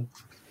something.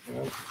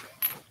 Yeah.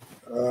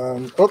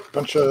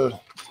 Bunch of,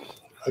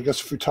 I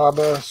guess,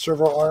 Futaba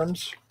servo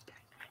arms.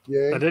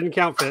 Yay. That didn't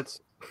count,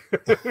 Fitz.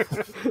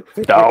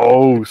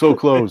 No, so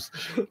close.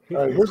 All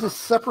right, here's a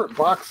separate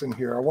box in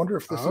here. I wonder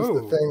if this is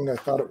the thing I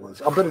thought it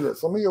was. I'll bet it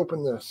is. Let me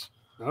open this.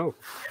 Oh,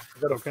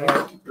 okay.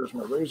 Here's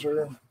my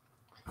razor.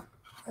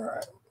 All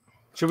right.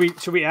 Should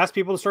we ask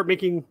people to start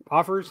making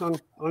offers on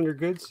your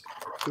goods?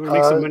 You want to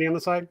make some money on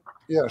the side?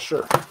 Yeah,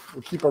 sure.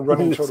 We'll keep a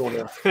running total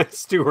there.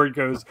 Stewart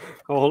goes,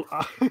 "Oh,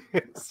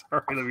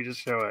 sorry. Let me just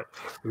show it."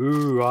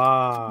 Ooh,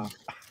 ah.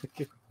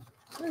 Hey,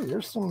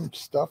 there's some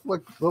stuff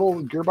like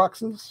little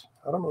gearboxes.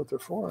 I don't know what they're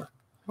for.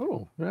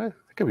 Oh, yeah,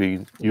 that could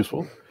be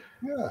useful.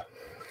 Yeah.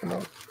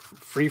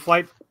 Free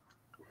flight.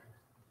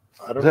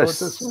 I don't know what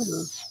this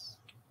is.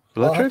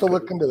 I'll have to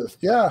look into this.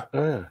 Yeah.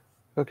 Oh, yeah.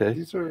 Okay.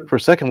 These are for a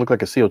second look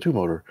like a CO2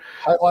 motor.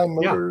 Highline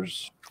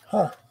motors.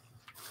 Yeah. Huh.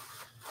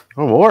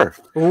 Oh, more.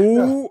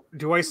 Ooh,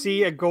 do I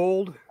see a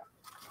gold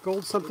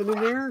something in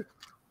there?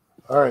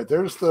 All right,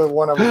 there's the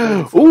one I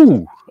was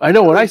Ooh, I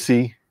know what I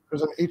see.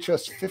 There's an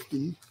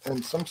HS50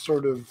 and some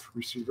sort of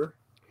receiver.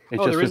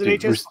 There is an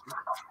HS.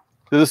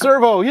 There's a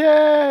servo.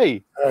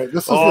 Yay! All right,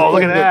 this is the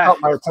thing that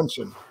caught my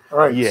attention. All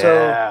right,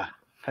 yeah.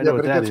 I know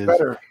what that is. It gets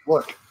better.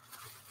 Look.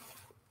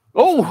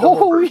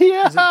 Oh,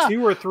 yeah. Is it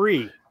 2 or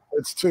 3?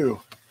 It's 2.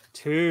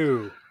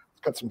 2.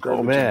 It's got some garbage.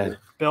 Oh man,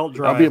 belt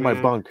drive. I'll be in my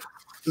bunk.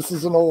 This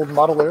is an old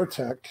Model Air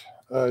Tech.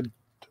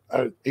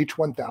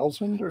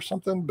 H1000 or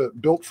something,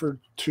 but built for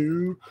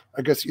two,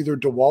 I guess either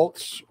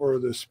DeWalt's or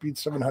the Speed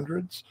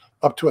 700s,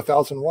 up to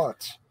 1,000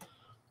 watts.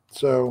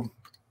 So,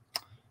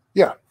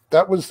 yeah,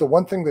 that was the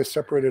one thing they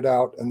separated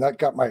out, and that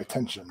got my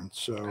attention.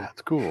 So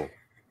that's cool.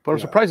 But I'm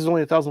surprised it's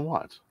only 1,000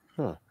 watts.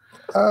 Huh.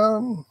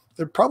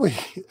 They're probably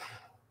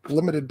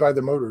limited by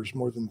the motors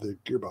more than the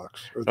gearbox.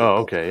 Or the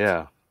okay,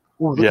 yeah.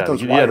 Ooh, yeah,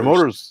 the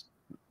motors.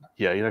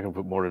 Yeah, you're not gonna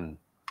put more than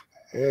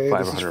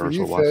 500 or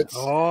so watts.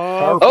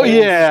 Oh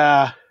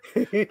yeah.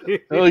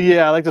 Oh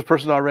yeah, I like this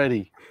person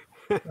already.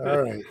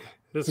 All right.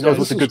 He knows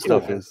what the good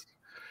stuff is.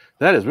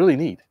 That is really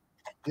neat.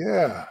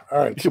 Yeah. All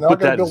right. You So now I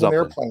got to build an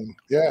airplane.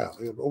 Yeah,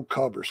 an old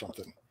Cub or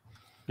something.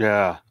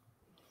 Yeah.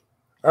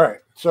 All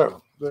right.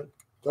 So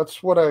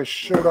that's what I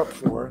showed up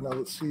for. Now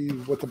let's see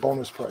what the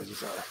bonus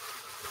prizes are.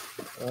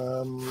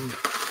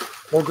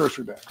 More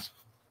grocery bags.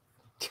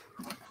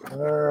 All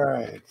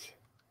right.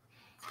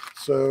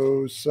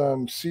 So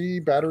some C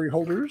battery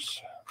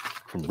holders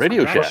from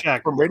Radio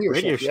Shack. From Radio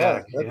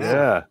Shack.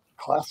 Yeah.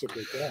 Classic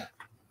right there.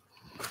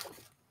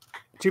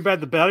 Too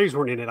bad the batteries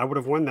weren't in it. I would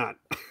have won that.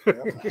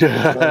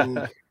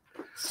 Yeah.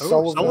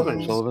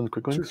 Sullivan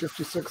quick ones.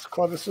 256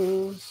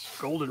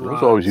 clevises. Golden rods.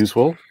 That's always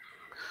useful.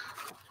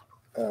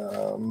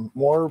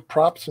 More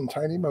props and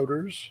tiny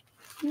motors.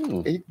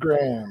 8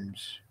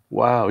 grams.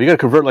 Wow. You got to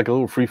convert like a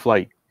little free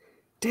flight.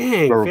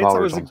 Dang, Fitz, I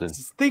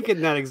was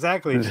thinking that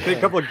exactly. Just take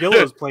a couple of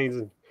Gillows planes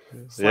and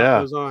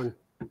slap those on.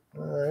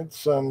 All right,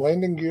 some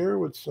landing gear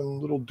with some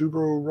little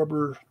Dubro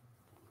rubber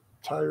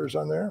tires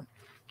on there.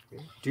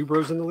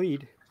 Dubro's in the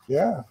lead.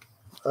 Yeah.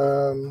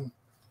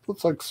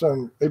 Looks like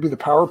maybe the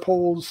power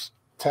poles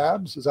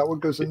tabs. Is that what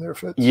goes in there,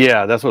 Fitz?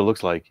 Yeah, that's what it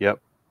looks like. Yep.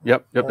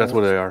 That's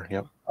what they are.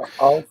 Yep.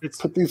 I'll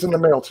put these in the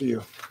mail to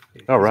you.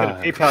 All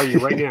right. PayPal you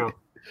right now.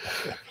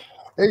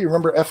 Hey, you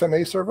remember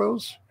FMA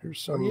servos?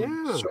 Here's some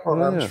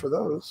servo arms for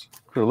those.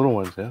 For the little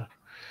ones, yeah.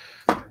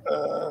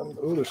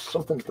 There's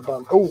something at the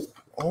bottom.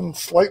 On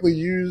slightly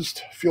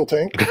used fuel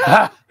tank.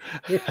 So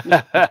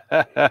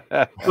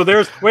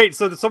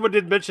someone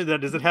did mention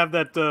that. Does it have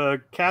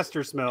that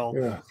caster smell?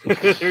 Yeah.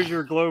 Here's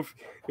your glow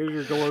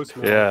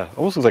smell. Yeah,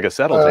 almost looks like a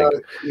saddle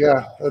tank.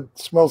 Yeah, it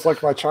smells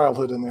like my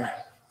childhood in there.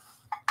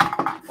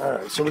 All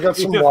right, so we got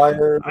some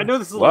wire. I know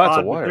this is lots odd,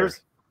 of wire.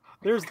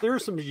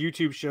 There's some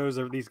YouTube shows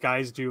of these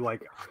guys do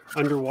like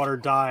underwater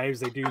dives.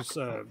 They do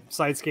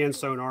side scan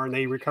sonar and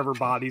they recover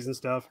bodies and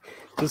stuff.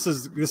 This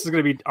is going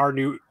to be our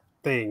new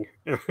thing.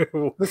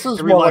 This is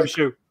every live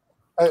show.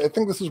 I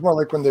think this is more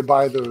like when they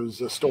buy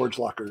those storage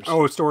lockers.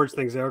 Oh, storage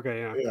things.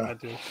 Okay, yeah.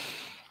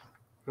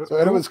 So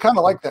and it was kind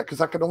of like that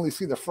because I could only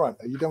see the front.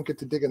 You don't get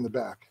to dig in the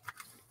back.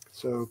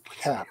 So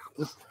cap.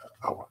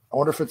 I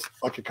wonder if it's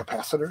like a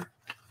capacitor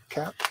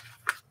cap.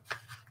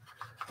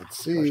 Let's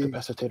see.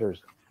 Capacitors.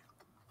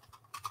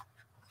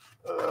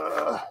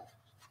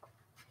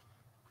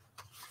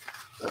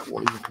 That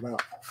won't even come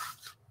out.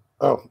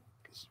 Oh,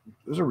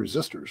 those are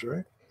resistors,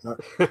 right?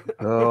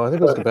 No, I think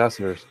those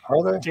capacitors.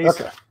 Are they?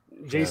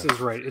 Jason's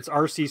right. It's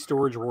RC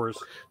Storage Wars.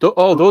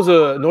 Those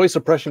are noise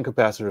suppression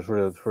capacitors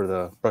for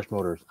the brush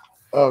motors.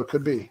 Oh, it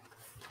could be.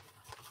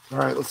 All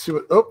right, let's see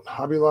what. Oh,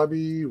 Hobby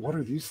Lobby. What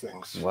are these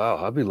things? Wow,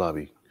 Hobby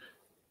Lobby.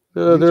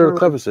 They're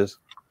clevises.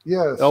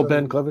 Yeah.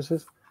 L-bend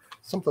clevises.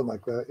 Something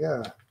like that.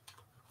 Yeah.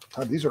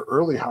 These are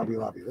early Hobby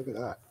Lobby. Look at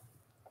that.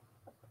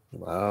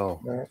 Wow.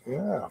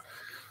 Yeah.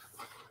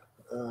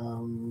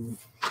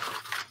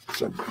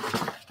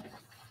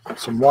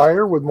 Some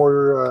wire with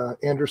more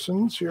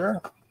Andersons here.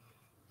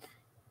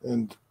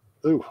 And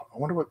I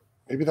wonder what,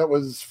 maybe that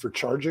was for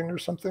charging or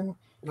something.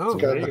 Oh,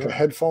 it's got like a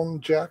headphone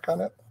jack on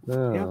it.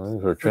 Yeah.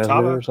 Or a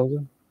transmitter or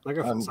something. Like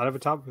a side of a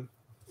top.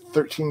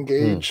 13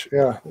 gauge.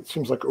 Yeah, it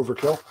seems like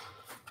overkill.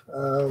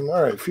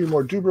 All right, a few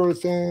more Dubro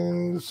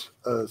things.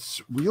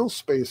 Wheel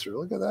spacer.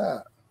 Look at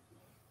that.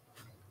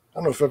 I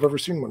don't know if I've ever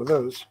seen one of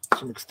those.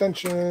 Some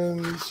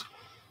extensions,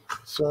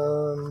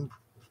 some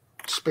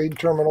spade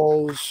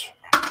terminals.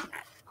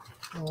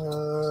 I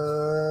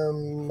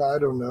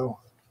don't know.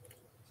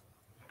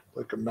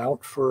 Like a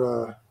mount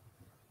for a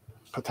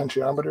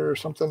potentiometer or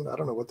something. I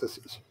don't know what this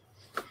is.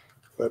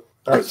 But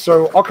all right,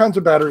 so all kinds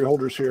of battery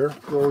holders here.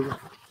 We'll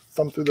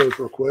thumb through those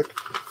real quick.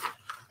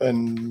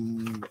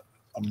 And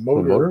a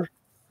motor.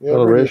 Yeah,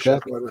 Radio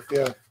Shack motor.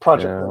 Yeah,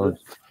 project motor.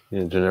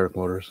 Yeah, generic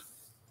motors.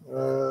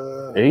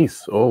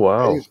 Ace. Oh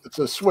wow. Ace. It's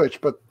a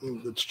switch, but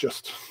it's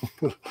just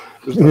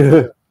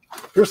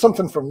here's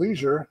something from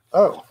Leisure.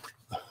 Oh,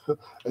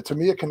 a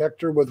Tamiya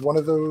connector with one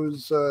of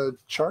those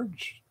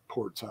charge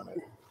ports on it.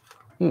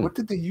 What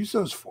did they use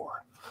those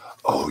for?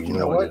 Oh, you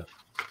know what?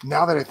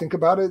 Now that I think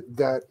about it,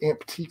 that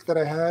Amptique that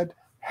I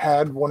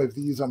had one of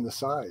these on the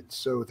side.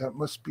 So that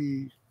must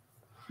be,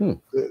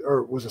 or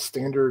it was a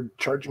standard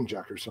charging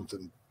jack or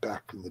something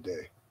back in the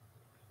day.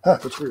 Huh,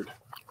 that's weird.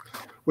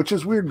 Which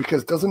is weird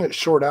because doesn't it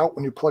short out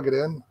when you plug it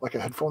in like a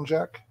headphone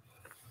jack?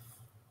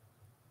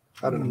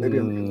 I don't know. Maybe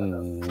I'm making that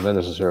up. Not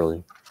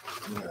necessarily.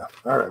 Yeah.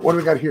 All right. What do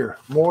we got here?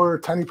 More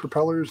tiny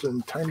propellers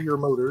and tinier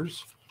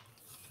motors.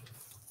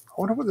 I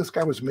wonder what this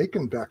guy was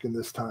making back in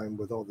this time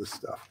with all this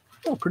stuff.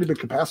 Oh, pretty big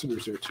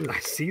capacitors there too. I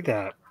see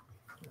that.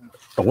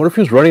 I wonder if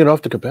he was running it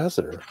off the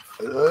capacitor.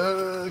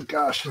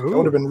 Gosh, Ooh. that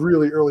would have been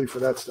really early for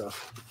that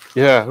stuff.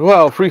 Yeah,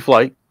 well, free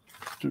flight,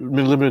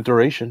 limited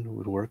duration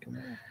would work.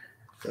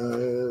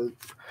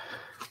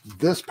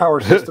 This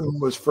power system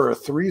was for a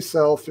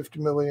 3-cell 50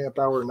 milliamp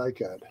hour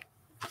NiCad.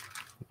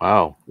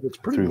 Wow, It's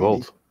pretty 3 neat.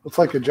 volts. Looks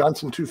like a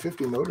Johnson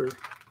 250 motor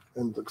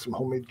and like some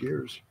homemade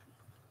gears.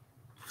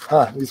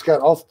 He's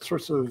got all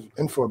sorts of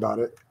info about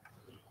it.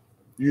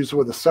 Used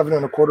with a 7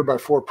 1/4 by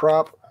 4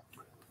 prop.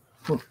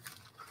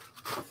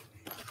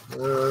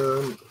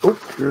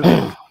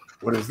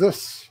 What is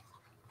this?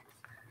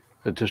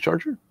 A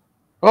discharger?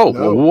 Oh,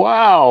 No.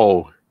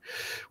 wow.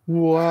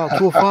 Wow,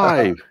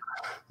 205.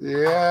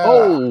 Yeah.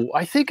 Oh,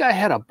 I think I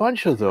had a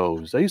bunch of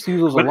those. I used to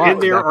use those a But lot. in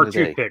there back are the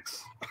day.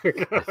 toothpicks.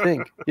 I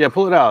think. Yeah,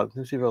 pull it out.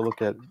 Let's see if I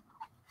look at it.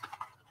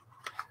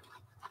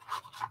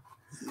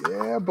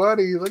 Yeah,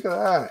 buddy. Look at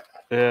that.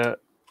 Yeah.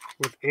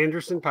 With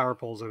Anderson power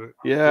poles in it.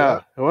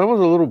 Yeah. Well, it was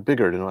a little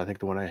bigger than I think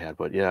the one I had,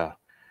 but yeah.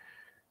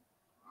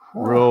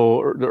 Huh.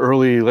 The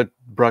early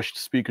brushed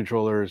speed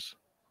controllers.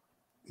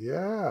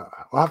 Yeah.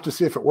 I'll have to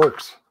see if it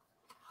works.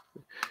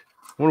 I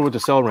wonder what the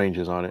cell range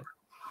is on it.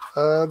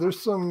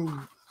 There's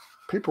some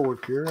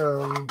paperwork here.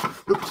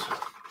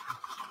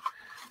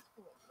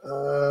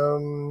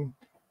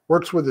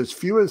 Works with as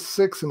few as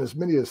 6 and as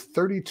many as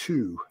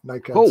 32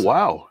 NiCad. Oh,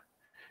 wow.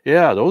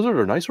 Yeah, those are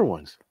the nicer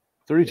ones.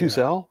 32 Yeah.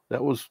 cell.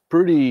 That was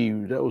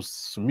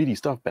some meaty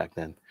stuff back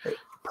then.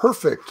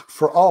 Perfect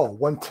for all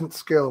 1/10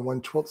 scale and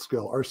 1/12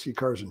 scale RC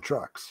cars and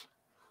trucks.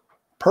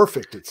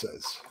 Perfect, it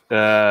says.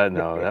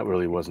 No, that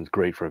really wasn't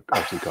great for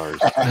RC cars.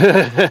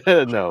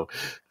 No.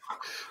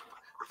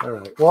 All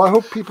right. Well, I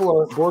hope people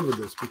aren't bored with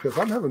this because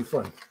I'm having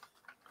fun.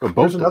 Both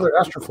There's of another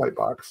them. Astroflight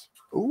box.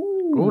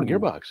 Ooh. Oh, the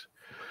gearbox.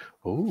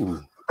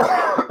 Oh,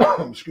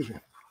 Excuse me.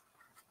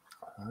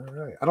 All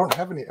right. I don't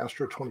have any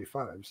Astro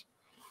 25s,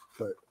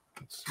 but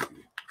let's see.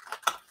 in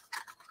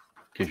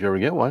case you ever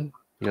get one.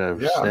 Yeah, I'm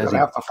gonna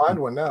have to find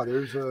one now.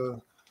 There's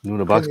a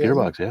Luna box Opinion.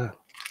 gearbox, yeah.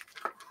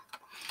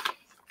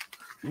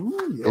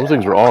 ooh, yeah. Those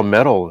things are all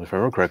metal, if I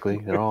remember correctly.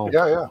 They're all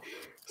Yeah.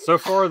 So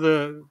far,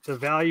 the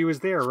value is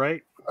there,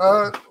 right?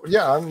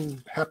 Yeah,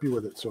 I'm happy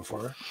with it so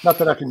far. Not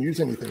that I can use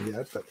anything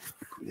yet, but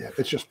yeah,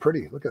 it's just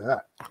pretty. Look at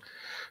that.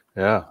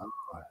 yeah.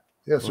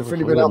 Yeah, so Well, if it's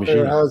anybody a out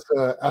there machine.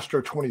 has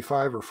Astro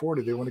 25 or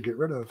 40 they want to get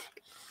rid of,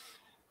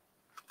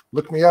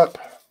 look me up.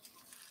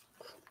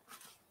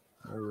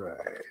 All right.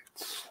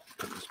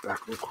 Put this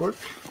back real quick.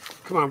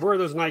 Come on, where are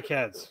those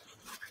NiCads?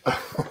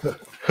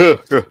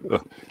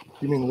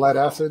 You mean lead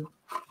acid?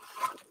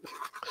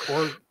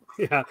 Or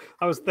yeah,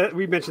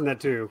 we mentioned that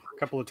too. A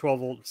couple of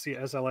 12-volt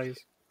SLAs.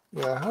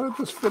 Yeah, how did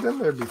this fit in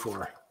there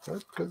before?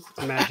 Because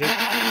Magic.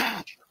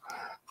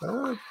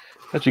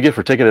 That's you get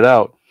for taking it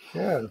out.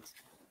 yeah.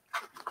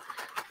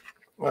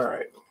 All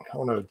right. I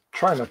want to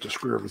try not to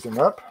screw everything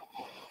up.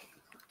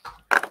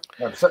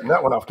 I'm setting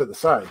that one off to the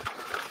side.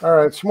 All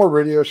right, some more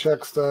Radio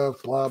Shack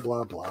stuff. Blah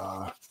blah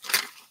blah.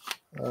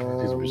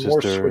 More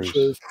resistors.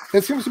 switches.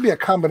 It seems to be a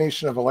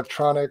combination of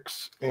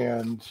electronics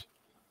and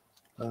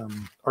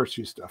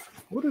RC stuff.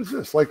 What is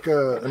this? Like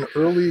an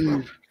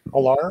early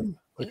alarm?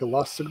 Like a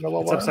lost signal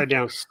alarm? It's upside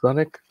down.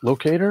 Sonic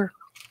locator?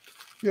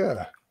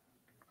 Yeah.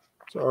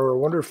 So I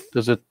wonder if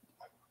Does it?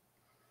 I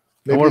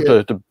maybe wonder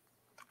if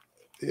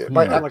it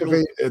might Yeah.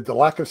 activate the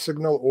lack of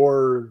signal,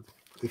 or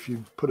if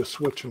you put a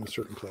switch in a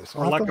certain place.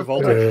 Or I'll lack have of to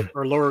look at it.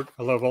 voltage,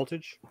 or low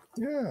voltage.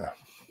 Yeah.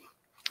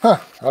 Huh.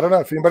 I don't know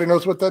if anybody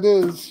knows what that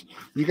is.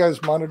 You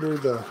guys monitor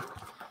the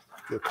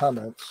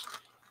comments.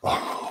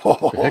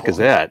 what the heck is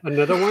that?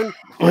 Another one?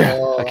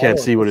 I can't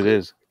see what it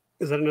is.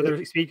 Is that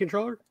another speed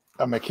controller?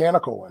 A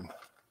mechanical one.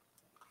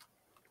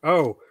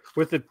 Oh,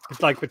 with the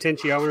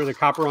potentiometer, the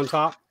copper on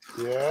top.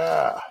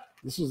 Yeah.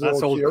 This is the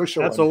That's old old.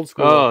 Kyosho That's one. old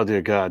school. Oh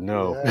dear God,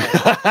 no,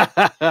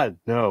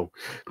 no.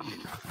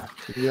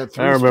 You had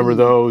I remember speed.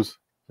 those.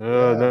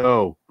 Yeah.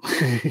 No.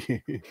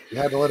 You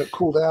had to let it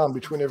cool down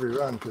between every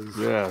run because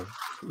Yeah.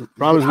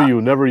 Promise me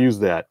you'll never use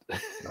that.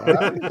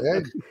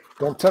 hey,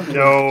 don't tempt me.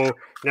 No,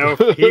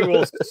 he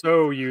will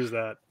so use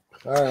that.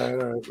 All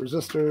right.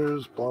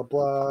 Resistors, blah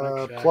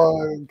blah. Black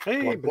Plug,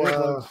 Hey, blah banana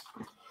blah. plugs.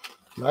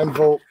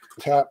 9-volt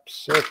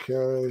taps.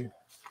 Okay.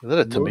 Is that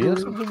a Tamiya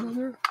Motor. something in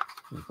there?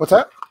 What's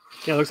that?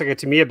 Yeah, it looks like a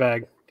Tamiya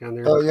bag down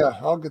there. Oh yeah,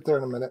 I'll get there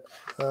in a minute.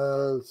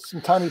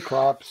 Some tiny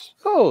props.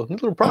 Oh,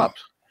 little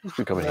props. This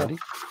could come in Yeah. handy.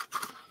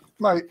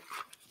 Might.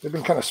 They've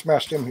been kind of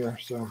smashed in here,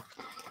 so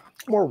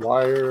more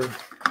wire.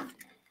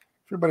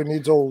 Everybody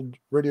needs old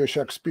Radio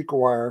Shack speaker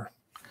wire.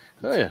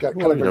 Oh yeah. Got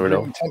Well, kind you of a never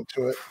green know. tint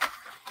to it.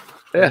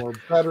 Yeah. More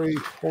battery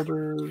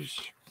holders.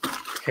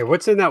 Okay,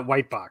 what's in that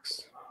white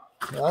box?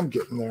 I'm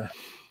getting there.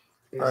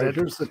 Is All right, that-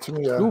 here's the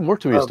Tamiya Ooh, more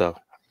Tamiya uh, stuff.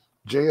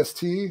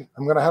 JST.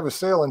 I'm going to have a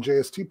sale on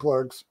JST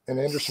plugs and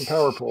Anderson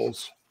power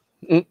poles.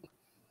 Some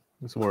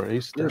more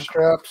Ace Ear stuff.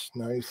 straps,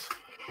 nice.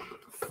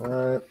 All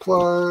right,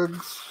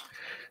 plugs.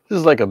 This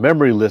is like a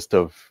memory list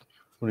of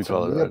what do you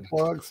call Tamiya it?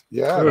 plugs.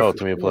 Yeah. Oh,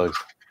 Tamiya plugs.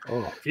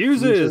 Oh,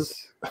 Fuses.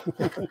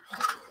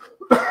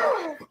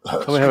 I'm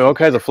having all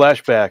kinds of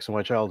flashbacks of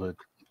my childhood.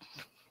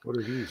 what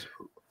are these?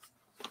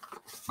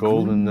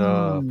 Golden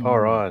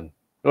Power On.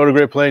 Oh, the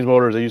Great Plains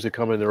motors, they used to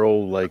come in their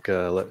old like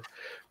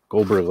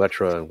Goldberg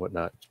Electra and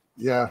whatnot.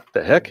 Yeah.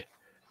 The heck?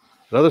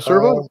 Another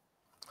servo?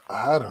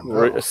 I don't know.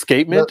 Or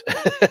escapement?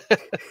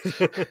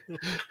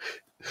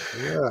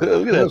 Yeah.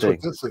 Look at that thing.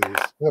 What this is.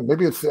 Yeah,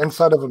 maybe it's the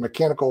inside of a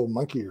mechanical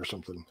monkey or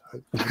something.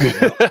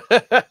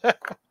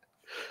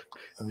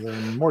 And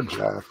then more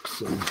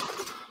jacks and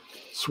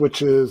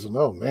switches, and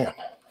oh man.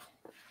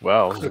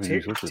 Wow. So,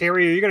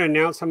 Terry, are you going to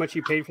announce how much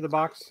you paid for the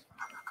box?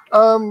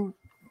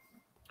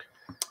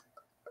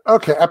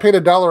 Okay, I paid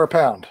 $1 a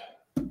pound.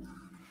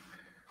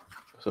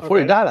 So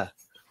 $40.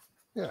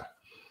 Yeah.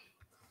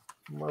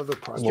 Mother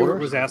Stuart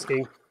was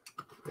asking.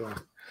 Yeah.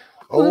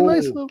 Oh,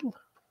 nice little.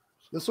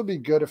 This will be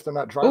good if they're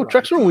not dry. Oh,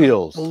 Trexler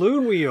wheels.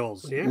 Balloon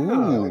wheels. Yeah.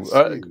 Ooh,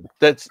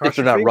 that's if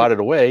they're not rotted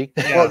away.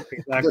 Yeah, well,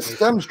 exactly. the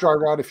stems dry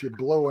rot if you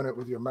blow in it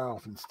with your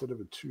mouth instead of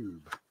a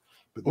tube.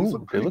 But these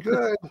look pretty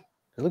good.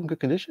 They look in good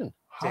condition.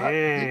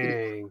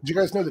 Dang. Did you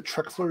guys know that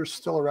Trexler is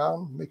still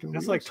around making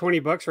That's wheels?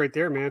 like $20 right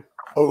there, man.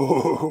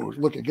 Oh,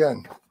 look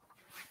again.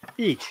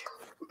 Each.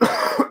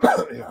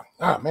 Yeah.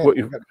 Ah, man,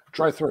 you got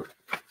dry throat.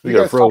 You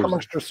guys talk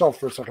amongst yourself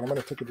for a second. I'm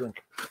going to take a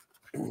drink.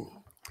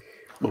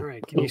 All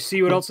right. Can you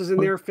see what else is in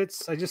there,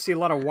 Fitz? I just see a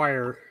lot of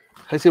wire.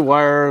 I see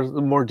wire,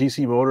 more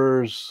DC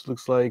motors,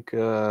 looks like,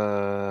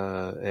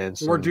 and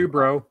some, more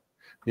Dubro.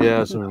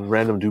 Yeah, some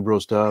random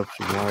Dubro stuff,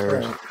 some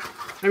wires. Right.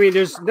 I mean,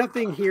 there's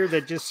nothing here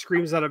that just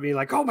screams out at me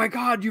like, "Oh my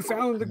God, you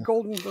found the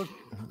golden."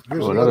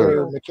 Here's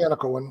another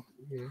mechanical one.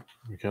 Yeah.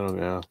 Mechanical,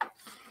 yeah.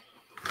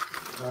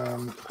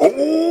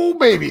 Oh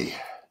baby.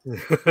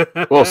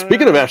 Well,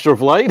 speaking of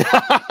Astroflight.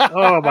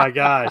 Oh my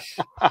gosh.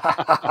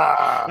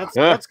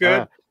 That's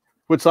good.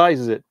 What size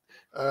is it?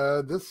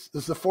 This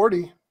is a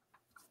 40.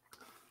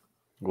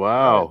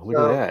 Wow, look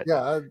at that.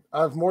 Yeah,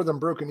 I've more than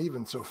broken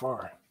even so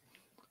far.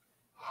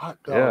 Hot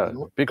Yeah,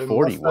 dog. big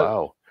 40.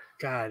 Wow.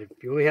 God,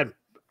 if you only had.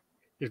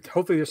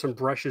 Hopefully, there's some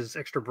brushes,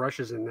 extra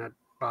brushes in that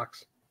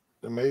box.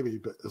 Maybe,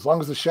 but as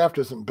long as the shaft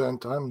isn't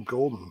bent, I'm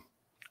golden.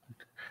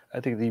 I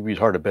think it'd be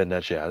hard to bend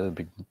that shaft. It'd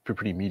be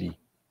pretty meaty.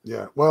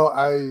 Yeah. Well,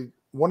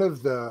 one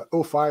of the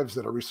 05s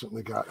that I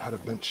recently got had a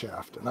bent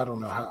shaft, and I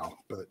don't know how,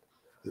 but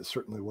it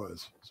certainly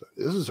was. So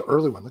this is an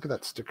early one. Look at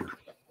that sticker.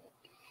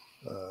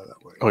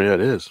 That way. Oh yeah,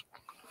 it is.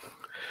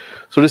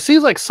 So this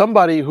seems like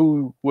somebody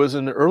who was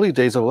in the early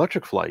days of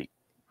Electric Flight.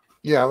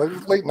 Yeah,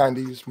 like late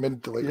 90s,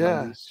 mid to late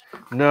 90s.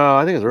 No,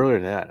 I think it's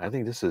earlier than that. I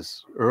think this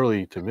is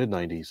early to mid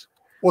 90s.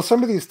 Well,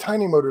 some of these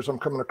tiny motors I'm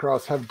coming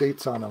across have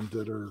dates on them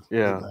that are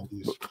mid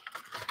 90s.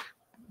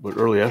 But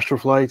early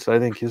Astroflights, I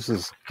think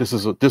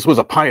this was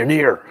a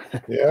pioneer.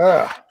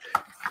 Yeah.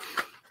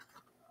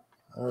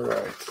 All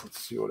right, let's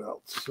see what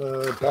else.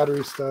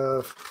 Battery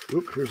stuff.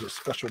 Oop, here's a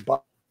special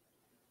box.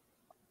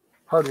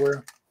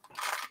 Hardware.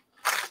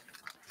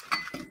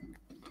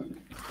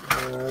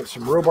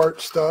 Some Robart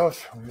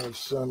stuff. We have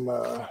some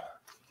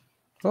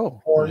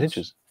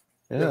hinges.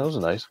 Yeah, those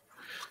are nice.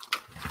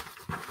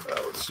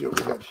 Let's see what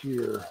we got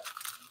here.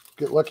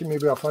 Get lucky,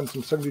 maybe I'll find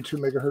some 72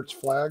 megahertz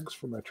flags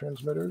for my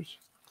transmitters.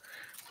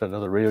 Is that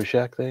another Radio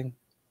Shack thing?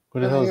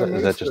 What the hell is that?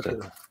 Is that just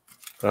a...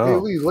 Oh. Hey,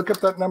 Lee, look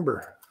up that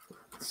number.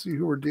 Let's see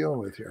who we're dealing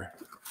with here.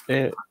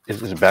 Is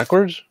it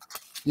backwards?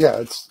 Yeah,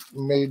 it's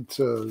made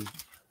to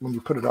when you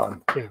put it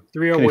on. Yeah,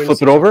 301. Can you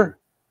flip it over?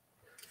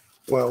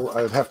 Well,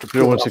 I'd have to put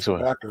it off the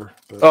backer.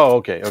 Oh,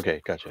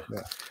 okay, gotcha.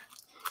 Yeah.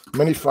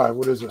 Mini 5,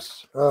 what is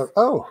this?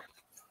 A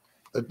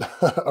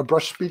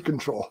brush speed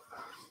control.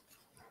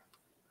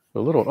 A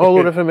little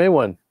FMA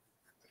one.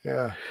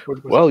 Yeah.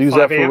 Well, use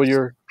that for when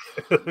you're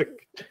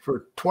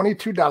for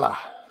 $22.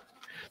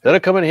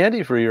 That'll come in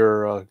handy for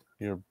your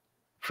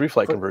free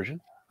flight conversion.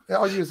 Yeah,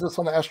 I'll use this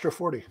on the Astro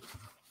 40.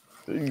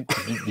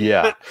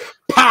 Yeah.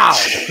 Pow!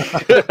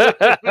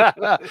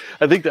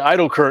 I think the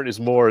idle current is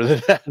more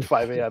than that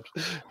 5 amps.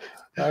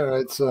 All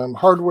right, some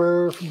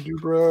hardware from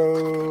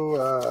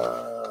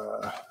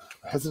Dubro.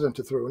 Hesitant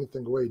to throw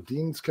anything away.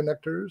 Dean's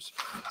connectors.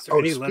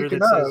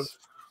 Speaking of,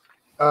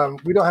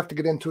 we don't have to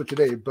get into it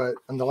today, but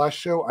on the last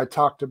show, I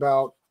talked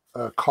about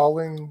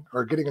calling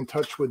or getting in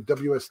touch with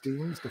WS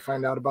Dean's to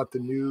find out about the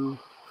new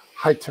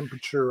high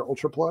temperature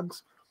ultra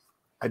plugs.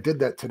 I did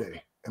that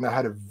today, and I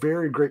had a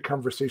very great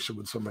conversation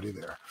with somebody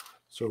there.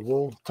 So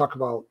we'll talk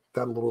about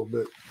that a little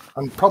bit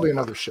on probably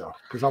another show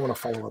because I want to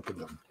follow up with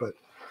them. But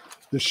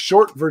the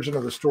short version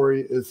of the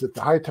story is that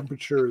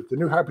the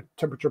new high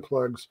temperature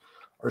plugs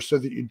are so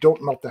that you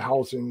don't melt the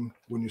housing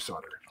when you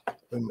solder.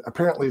 And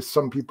apparently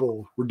some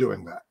people were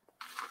doing that.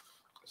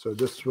 So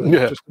this was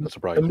just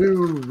a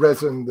new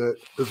resin that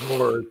is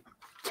more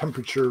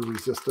temperature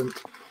resistant.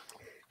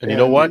 And you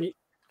know what?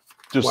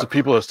 The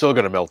people are still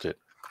going to melt it.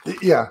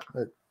 Yeah.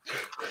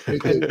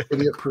 Make it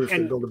idiot proof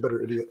and build a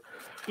better idiot.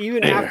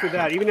 Even after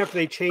that, even after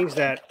they changed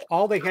that,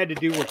 all they had to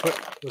do was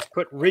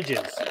put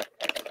ridges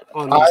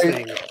on these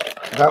things.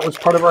 That was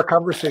part of our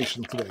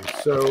conversation today.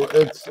 So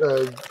it's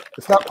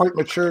not quite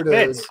mature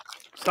to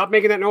stop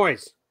making that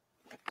noise.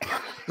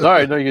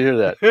 Sorry, no, you can hear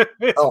that.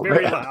 It's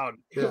very loud.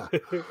 Yeah.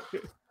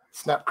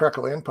 Snap,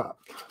 crackle, and pop.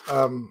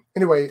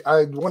 Anyway,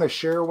 I want to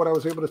share what I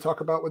was able to talk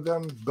about with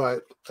them,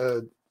 but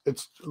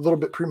it's a little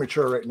bit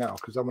premature right now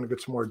because I want to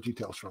get some more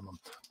details from them.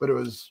 But it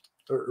was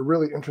a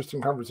really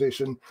interesting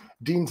conversation.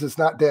 Dean's is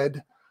not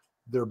dead.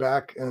 They're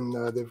back,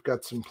 and they've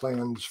got some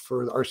plans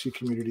for the RC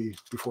community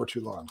before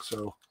too long.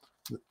 So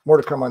more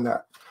to come on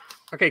that.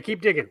 Okay,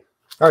 keep digging.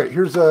 All right,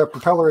 here's a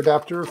propeller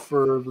adapter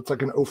for, looks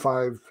like an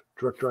 05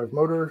 direct drive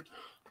motor.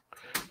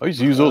 I used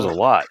to use those a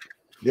lot.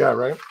 Yeah,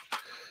 right.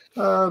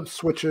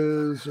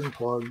 Switches and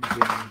plugs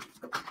and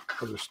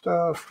other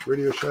stuff.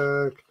 Radio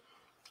Shack.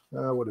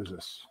 What is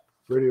this?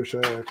 Radio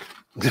Shack.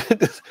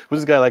 Was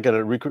this guy like at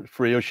a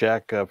Radio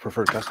Shack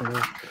preferred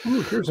customer?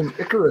 Ooh, here's an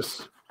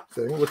Icarus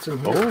thing. What's in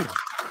here?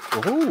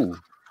 Oh.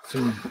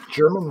 Some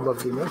German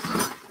loveliness.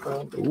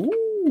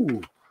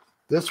 Ooh.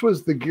 This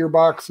was the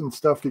gearbox and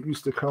stuff that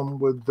used to come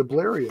with the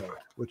Blériot,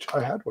 which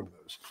I had one of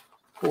those.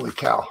 Holy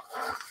cow.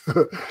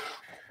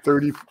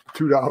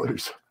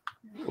 $32.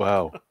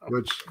 Wow.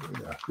 Which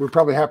we're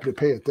probably happy to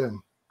pay it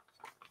then.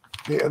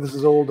 Yeah, this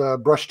is old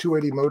Brush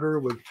 280 motor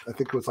with, I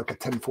think it was like a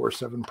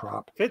 1047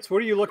 prop. Fitz, what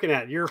are you looking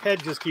at? Your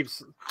head just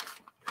keeps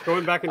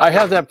going back and I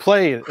have that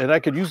playing, and I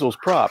could use those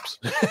props.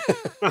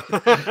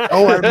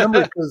 Oh, I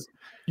remember, because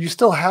you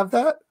still have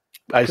that?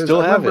 I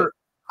still have it.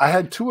 I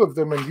had two of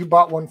them, and you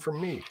bought one from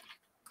me.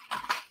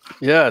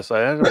 Yes, I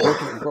had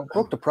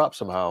broke the prop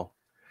somehow.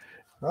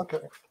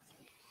 Okay.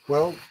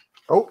 Well,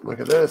 oh,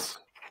 look at this.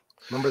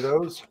 Remember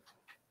those?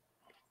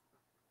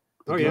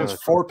 Oh, yeah.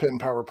 4-pin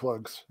power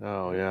plugs.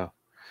 Oh, yeah.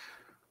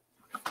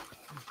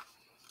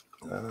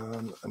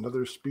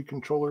 Another speed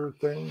controller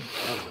thing.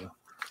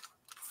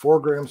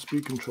 4-gram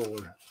speed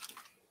controller.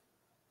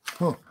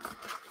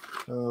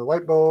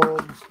 Light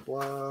bulbs.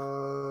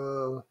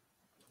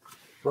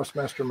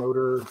 Thrustmaster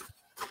motor.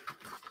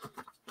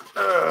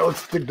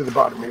 Let's dig to the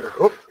bottom here.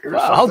 Oh,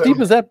 wow, how deep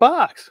is that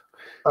box?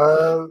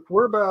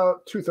 We're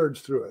about 2/3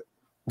 through it.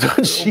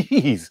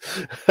 Jeez.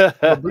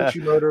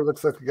 Mabuchi motor,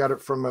 looks like we got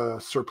it from a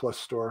surplus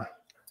store.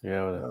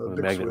 Yeah, with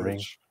a magnet ring.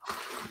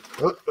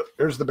 Oh,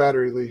 there's the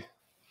battery, Lee.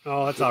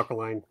 Oh, that's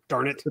alkaline.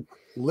 Darn it.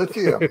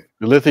 Lithium.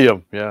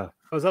 Lithium, yeah.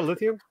 Oh, is that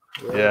lithium?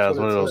 Yeah, it's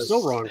one of those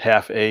still wrong.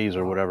 half A's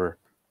or whatever.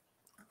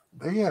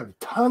 They have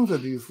tons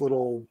of these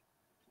little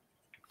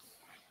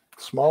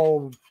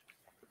small,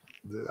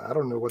 I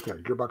don't know what they are,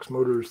 gearbox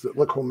motors that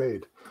look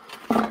homemade.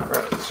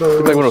 Right, so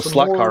look like one of those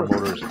slot car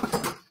motors.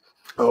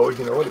 Oh,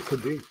 you know what? It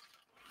could be.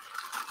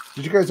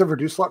 Did you guys ever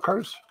do slot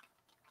cars?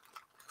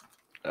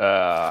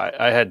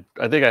 I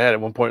think I had at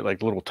one point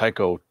like little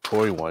Tyco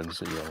toy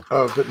ones.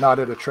 Oh, but not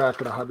at a track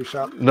at a hobby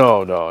shop?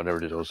 No, I never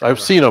did those. I've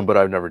seen them, but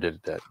I've never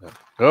did that. No.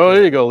 Oh,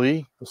 there you go,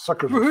 Lee. The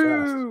suckers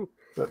are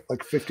fast.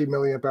 Like 50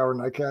 milliamp hour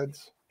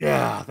NiCads.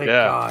 Yeah, thank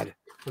God.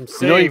 I'm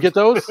saved. You know, you get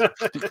those? Do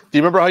you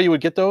remember how you would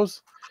get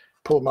those?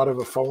 Pull them out of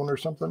a phone or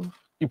something?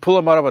 You pull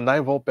them out of a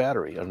 9-volt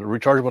battery, a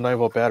rechargeable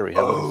 9-volt battery,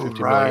 having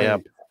 50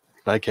 milliamp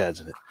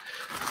NiCads in it.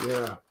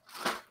 Yeah.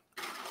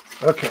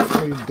 Okay,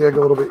 let me dig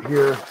a little bit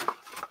here.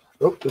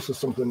 Oh, this is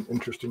something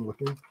interesting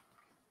looking.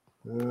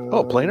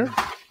 Planer?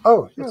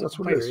 Oh, yeah, that's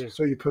what planer, it is. yeah.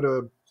 So you put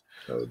a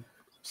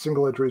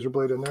single edge razor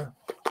blade in there.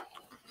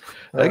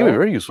 That can be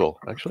very useful,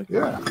 actually.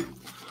 Yeah.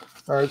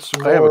 All right,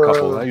 I have a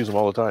couple. I use them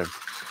all the time.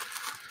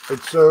 Right,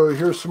 so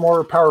here's some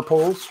more power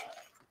poles.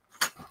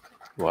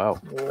 Wow.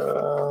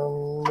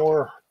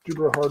 More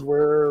Jupiter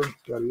hardware,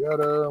 yada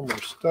yada,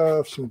 more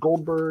stuff. Some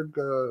Goldberg,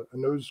 a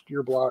nose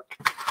gear block.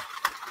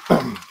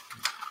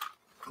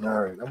 All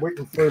right, I'm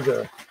waiting for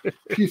the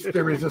piece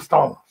de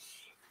resistance.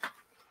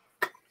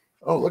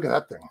 Oh, look at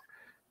that thing.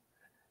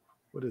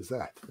 What is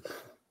that?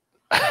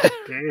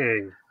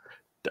 Dang.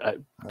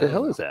 The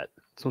hell is that?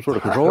 Some sort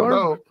of I don't controller?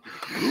 know.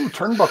 Ooh,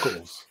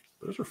 turnbuckles.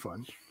 Those are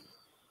fun.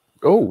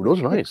 Oh, those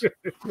are nice.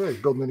 Yeah, you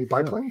build mini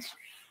biplanes.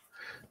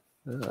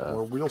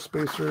 More wheel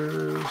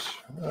spacers.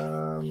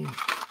 Little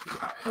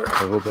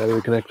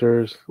battery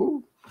connectors.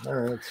 Ooh, all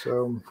right,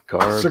 so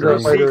Car cigarette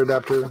things. lighter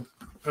adapter.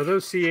 Are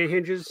those CA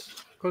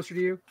hinges closer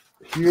to you?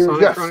 Here,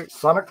 yes, Sonictronic?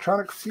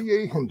 Sonictronic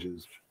CA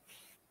hinges.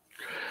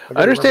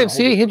 I understand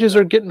CA hinges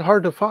are getting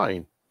hard to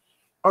find.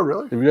 Oh,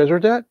 really? Have you guys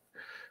heard that?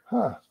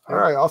 Huh. All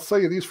right, I'll sell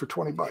you these for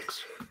 $20.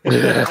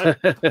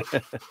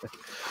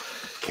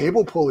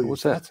 Cable pulleys.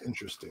 What's that? That's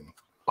interesting.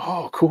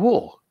 Oh,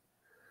 cool.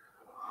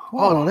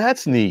 Oh, no,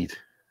 that's neat.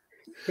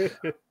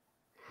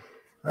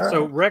 All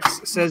So right.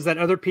 Rex says that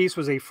other piece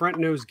was a front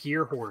nose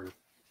gear horn.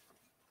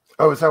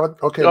 Oh, is that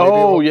what? Okay.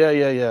 Oh, maybe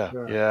yeah.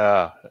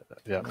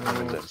 That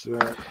makes sense.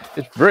 yeah.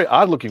 It's a very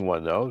odd looking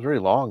one, though. It's very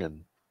long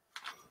and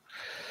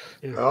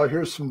Oh,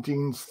 here's some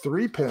Dean's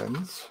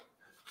 3-pins,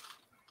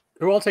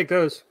 Oh, I'll take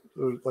those.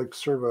 like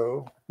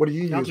servo. What do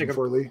you I'll use take them 'em.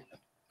 for, Lee?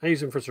 I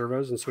use them for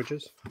servos and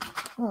switches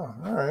Oh,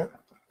 all right.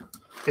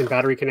 and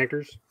battery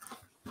connectors.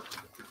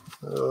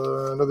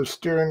 Another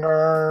steering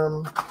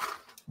arm.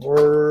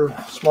 More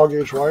small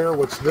gauge wire.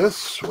 What's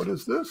this? What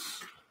is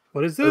this?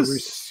 What is A this?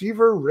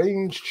 receiver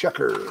range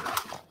checker.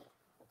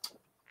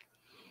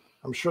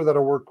 I'm sure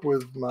that'll work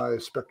with my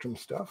Spectrum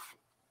stuff.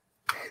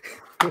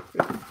 All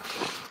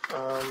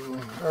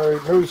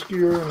right, nose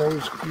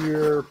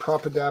gear,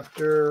 prop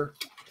adapter,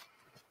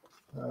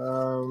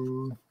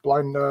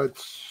 blind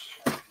nuts.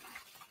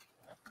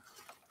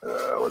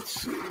 Let's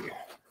see.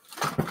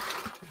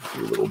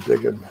 Do a little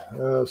digging.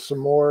 Some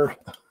more.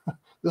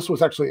 This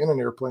was actually in an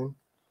airplane.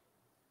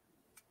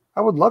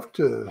 I would love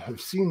to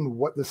have seen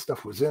what this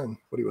stuff was in,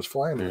 what he was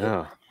flying with.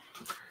 Yeah.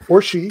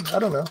 Or she. I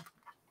don't know.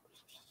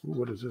 Ooh,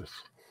 what is this?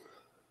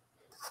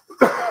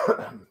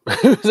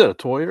 Is that a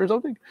toy or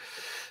something?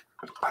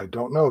 I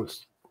don't know. It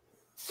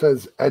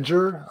says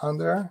Edger on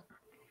there.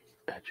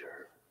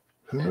 Edger.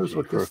 Who knows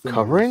what this thing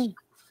covering? is?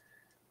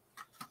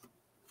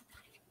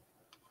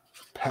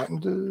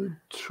 Patented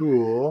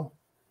tool.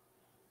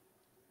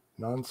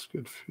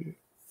 Non-skid feet.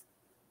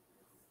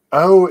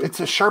 Oh, it's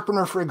a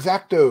sharpener for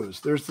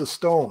X-Actos. There's the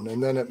stone,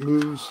 and then it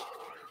moves.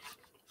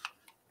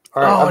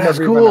 All right, Oh, that's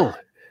cool.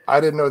 I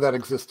didn't know that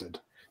existed.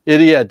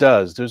 It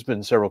does. There's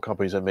been several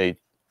companies that made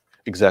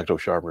X-Acto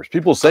sharpeners.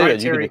 People say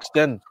that you can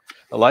extend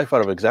the life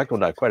out of X-Acto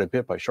knife quite a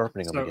bit by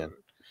sharpening them again.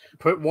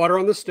 Put water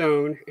on the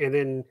stone and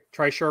then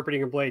try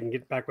sharpening a blade and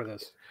get back with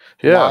us.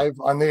 Yeah. Live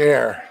on the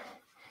air.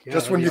 Yeah,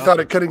 just when you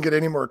thought it couldn't get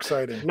any more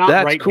exciting. Not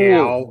That's right cool.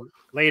 now.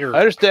 Later. I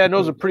understand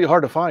those are pretty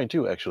hard to find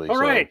too, actually. All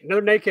right. No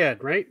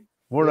naked, right?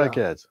 More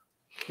nakeds.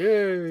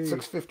 Yay.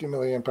 650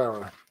 milliamp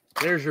hour.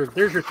 There's your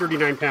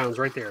 39 pounds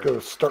right there. Go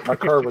start my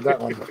car with that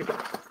one.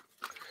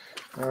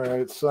 All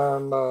right,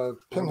 some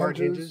pin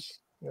hinges.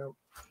 Yep.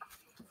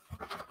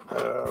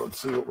 Let's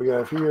see what we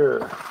have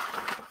here.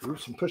 Ooh,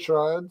 some push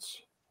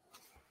rods.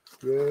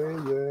 Yay.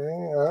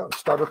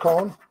 Starter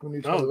cone. Who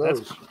needs one of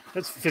those?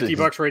 That's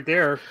 $50 right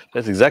there.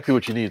 That's exactly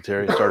what you need,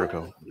 Terry. Starter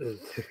cone.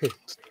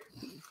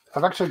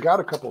 I've actually got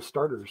a couple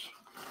starters.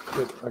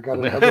 I got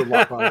another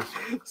lot box.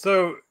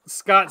 So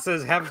Scott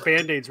says have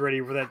Band-Aids ready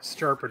for that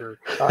sharpener.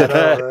 I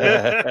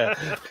know,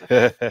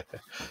 right?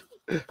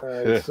 All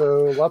right,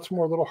 so lots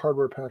more little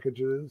hardware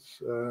packages.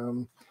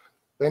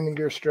 Landing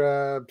gear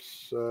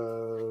straps,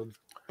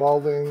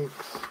 ball links.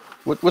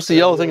 What's the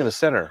yellow thing in the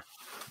center?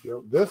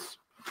 This?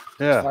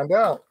 Yeah. Let's find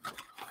out.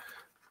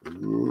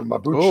 Ooh,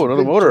 Mabuchi. Oh,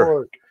 another motor.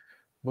 Torque.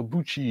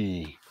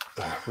 Mabuchi.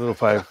 Little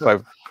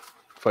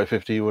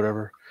 550,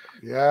 whatever.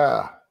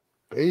 Yeah.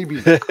 Baby.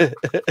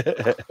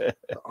 The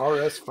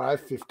RS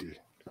 550.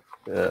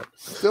 Yeah.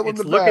 Still in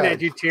It's the looking bag.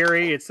 at you,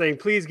 Terry. It's saying,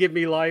 please give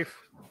me life.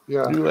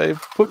 Yeah.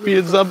 Put me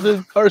in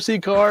something.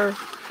 RC car.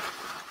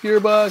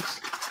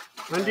 Gearbox.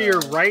 Under your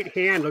right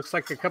hand, looks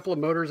like a couple of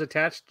motors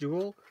attached,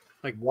 dual.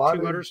 Like Wattage,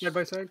 two motors side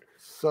by side.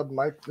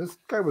 This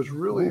guy was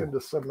really into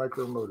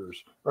sub-micro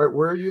motors. All right,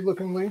 where are you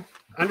looking, Lee?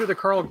 Under the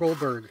Carl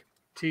Goldberg,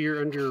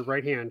 under your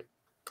right hand.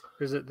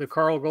 Is it the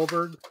Carl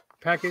Goldberg I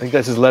package? think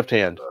that's his left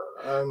hand.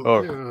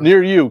 Yeah.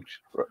 Near you.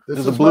 This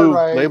There's a is blue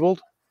my right.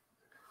 labeled.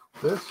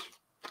 This?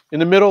 In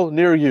the middle,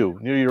 near you,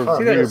 near your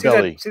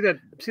belly. See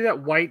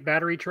that white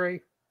battery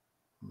tray?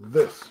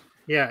 This.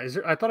 Yeah,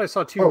 I thought I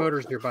saw two Oh.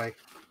 motors nearby.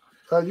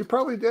 You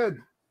probably did.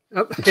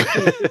 Oh.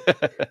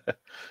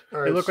 All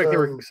right, They look like they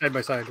were side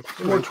by side.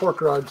 more torque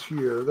rods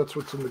here. That's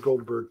what's in the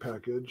Goldberg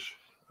package.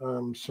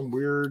 Some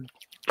weird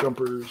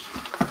jumpers.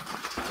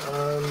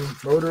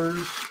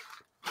 Motors.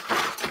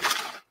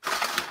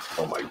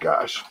 Oh my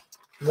gosh.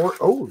 More.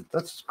 Oh,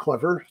 that's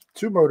clever.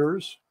 2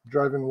 motors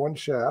driving 1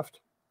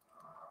 shaft,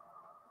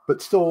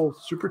 but still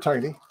super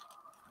tiny.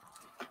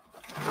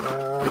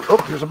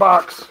 Here's a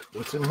box.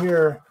 What's in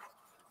here?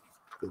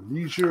 The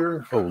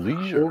Leisure. Oh,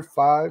 Leisure.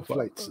 05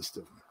 flight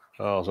system.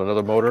 Oh, so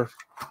another motor.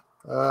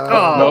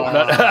 Oh. Nope,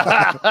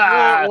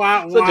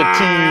 not. Such a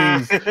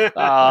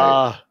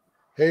tease.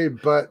 Hey,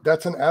 but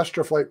that's an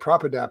Astroflight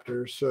prop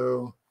adapter,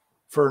 so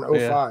for an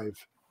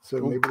 05. So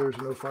maybe there's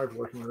an 05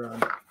 lurking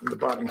around in the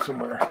bottom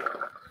somewhere.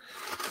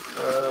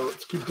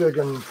 Let's keep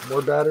digging.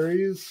 More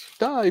batteries.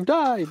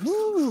 Dive.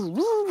 Woo,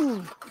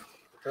 woo.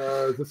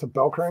 Is this a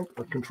bell crank?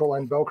 A control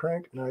line bell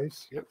crank?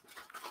 Nice. Yep.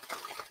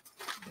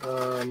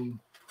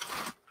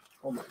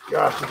 Oh my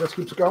gosh, it just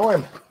keeps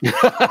going.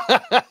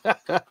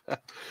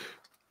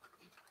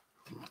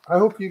 I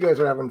hope you guys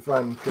are having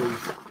fun because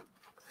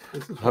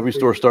this is Hobby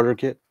store starter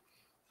kit.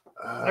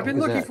 I've been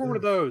looking for one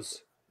of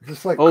those.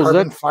 Just like is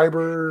carbon that-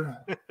 fiber,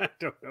 I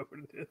don't know what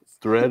it is.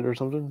 Thread or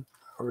something.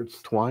 or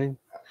it's Twine.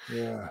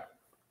 yeah.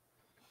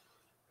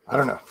 I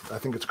don't know. I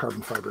think it's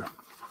carbon fiber.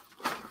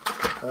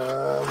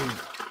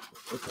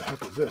 What the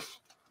heck is this?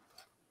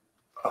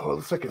 Oh, it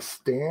looks like a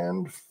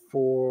stand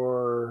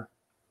for.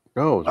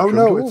 Oh, Oh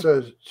no, it's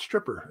a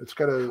stripper. It's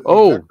got a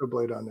X-Acto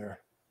blade on there.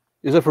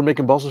 Is that for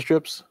making balsa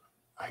strips?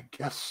 I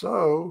guess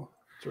so.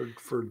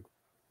 For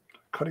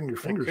cutting your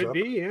fingers Could up.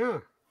 be, yeah.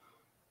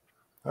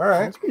 All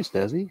right. That's pretty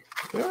snazzy.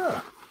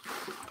 Yeah.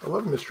 I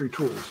love mystery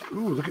tools.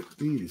 Ooh, look at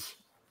these.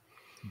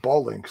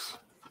 Ball links.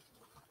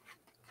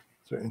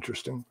 They're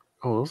interesting.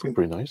 Oh, those look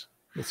pretty nice.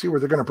 Let's see where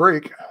they're going to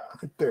break.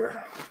 Right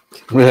there.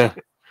 Yeah.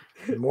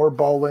 More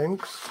ball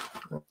links.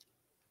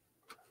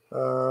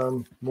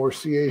 More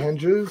CA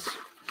hinges.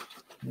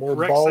 More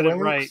Rex ball said it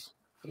links. right.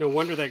 No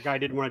wonder that guy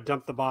didn't want to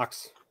dump the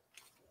box.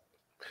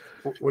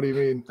 What do you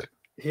mean?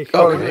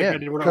 Oh, That yeah. guy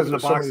didn't want to open the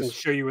Because there's so box many- and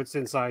show you what's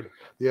inside.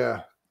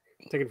 Yeah.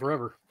 Taking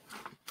forever.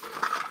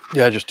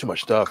 Yeah, just too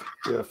much stuff.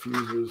 Yeah,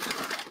 fuses.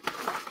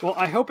 Well,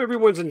 I hope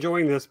everyone's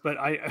enjoying this, but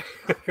I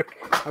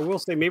will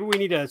say maybe we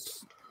need to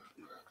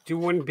do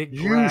one big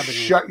You grab.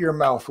 shut your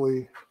mouth,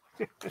 Lee.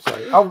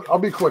 Sorry, I'll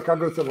be quick. I'll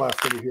go through the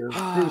last over here.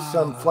 Here's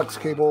some flex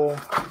cable.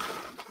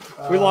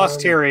 We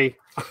lost Terry.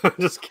 I'm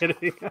just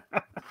kidding.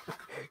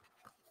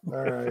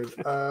 All right.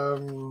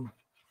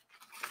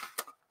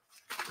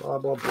 Blah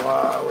blah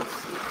blah. Let's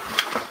see.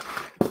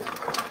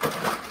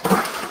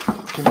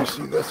 Can you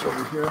see this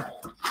over here?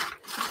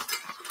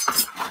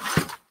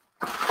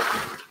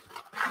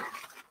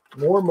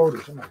 More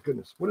motors. Oh my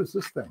goodness. What is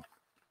this thing?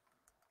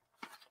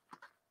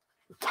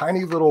 A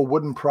tiny little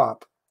wooden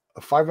prop.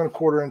 A 5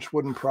 1/4 inch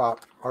wooden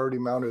prop already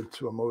mounted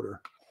to a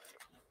motor.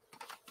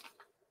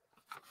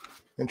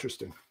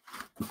 Interesting.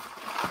 All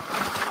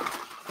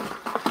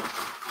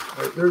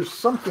right, there's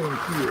something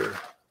here.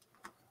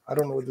 I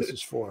don't know what this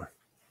is for.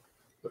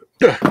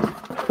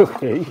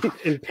 Okay.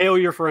 Impale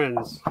your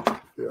friends.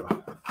 Yeah.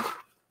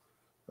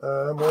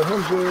 More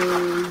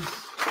hinges.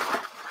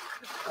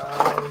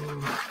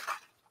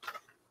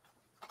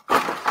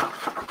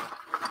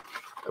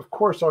 Of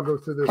course, I'll go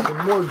through this in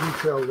more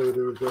detail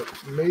later, but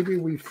maybe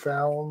we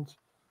found,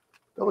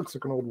 that looks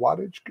like an old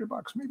wattage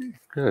gearbox, maybe?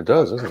 Yeah, it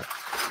does, doesn't it?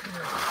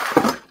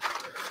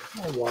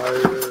 More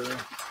wire.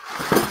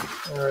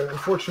 All right,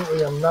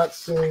 unfortunately, I'm not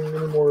seeing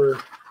any more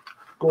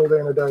gold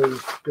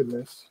anodized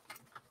goodness,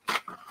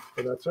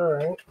 but that's all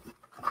right.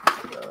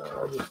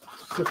 I'll just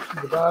sift to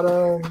the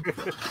bottom.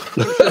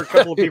 I'm sure a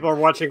couple of people are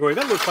watching going,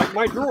 that looks like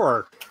my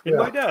drawer in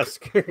my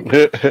desk. I'm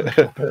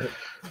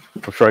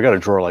sure I got a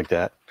drawer like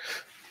that.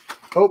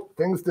 Oh,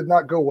 things did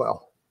not go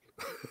well.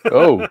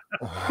 Oh,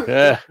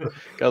 yeah.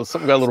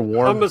 Something got a little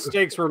warm. Some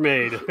mistakes were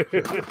made.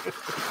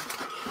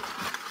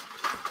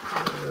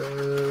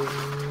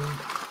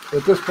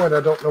 At this point, I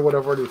don't know what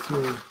I've already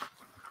seen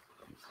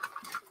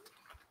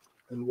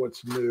and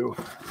what's new.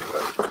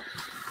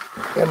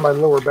 And my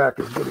lower back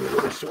is getting a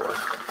little sore.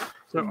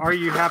 So are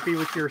you happy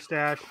with your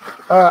stash?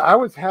 I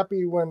was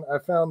happy when I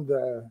found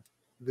the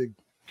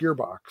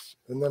gearbox,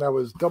 and then I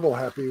was double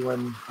happy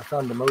when I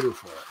found the motor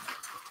for it.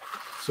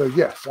 So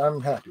yes,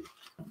 I'm happy.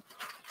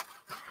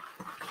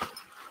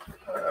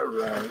 All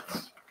right.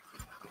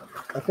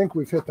 I think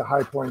we've hit the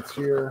high points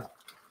here.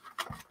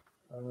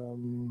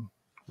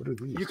 What are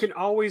these? You can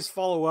always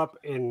follow up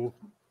and,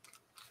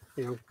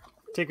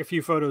 take a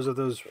few photos of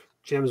those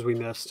gems we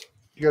missed.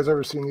 You guys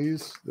ever seen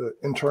these? The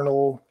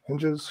internal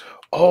hinges?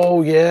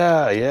 Oh,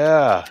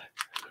 yeah.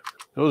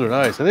 Those are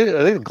nice. I think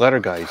the glider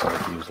guys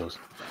like to use those.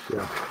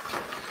 Yeah.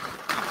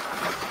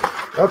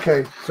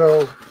 Okay,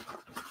 so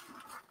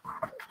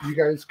you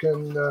guys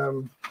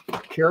can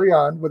carry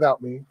on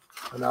without me,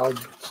 and I'll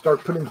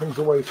start putting things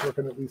away so I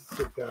can at least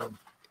sit down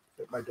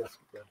at my desk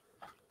again.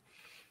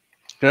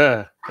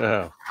 Yeah.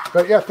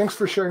 But yeah, thanks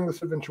for sharing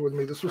this adventure with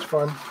me. This was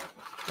fun.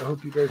 I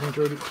hope you guys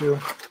enjoyed it too.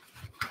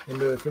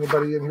 And if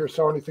anybody in here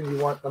saw anything you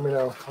want, let me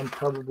know. I'm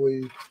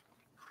probably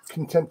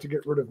content to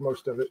get rid of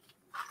most of it.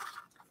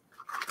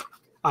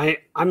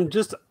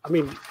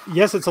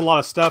 Yes, it's a lot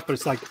of stuff, but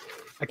it's like,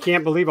 I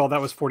can't believe all that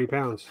was 40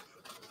 pounds.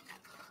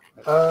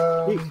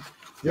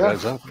 Yeah.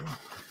 Adds up.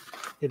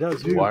 It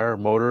does. Wire,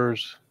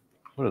 motors.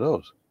 What are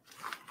those?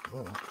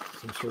 Oh,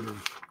 some sort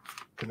of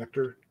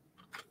connector.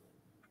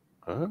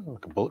 Oh,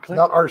 like a bullet connector?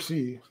 Not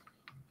RC.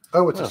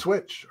 Oh, it's a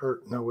switch.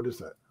 Or no, what is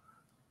that?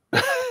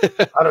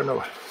 I don't know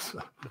what it is.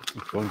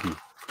 Funky.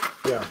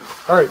 Yeah.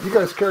 All right, you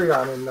guys carry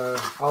on, and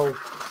I'll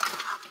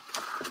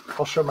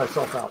show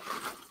myself out.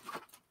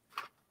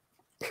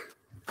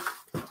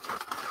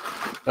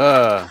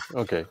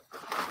 Okay.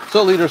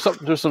 So, Lee,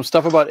 there's some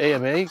stuff about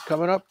AMA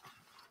coming up?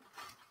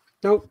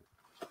 Nope.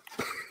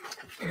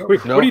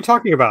 Wait, No. What are you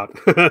talking about?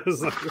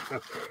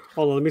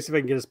 Hold on, let me see if I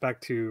can get us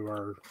back to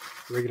our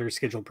regular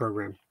scheduled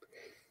program.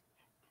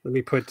 Let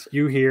me put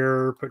you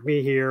here, put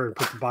me here, and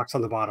put the box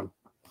on the bottom.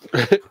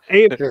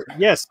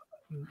 Yes,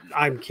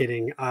 I'm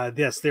kidding.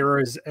 Yes, there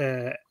is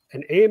an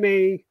AMA.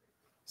 It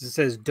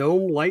says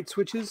dome light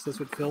switches. That's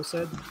what Phil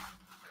said.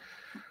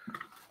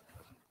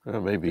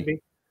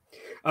 Maybe.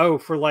 Oh,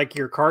 for like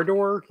your car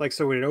door, like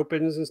so when it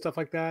opens and stuff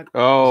like that.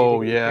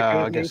 Oh, that yeah. kind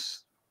of I thing?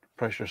 guess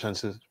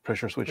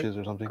pressure switches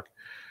or something.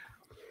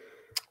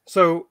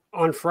 So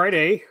on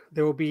Friday,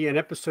 there will be an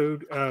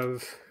episode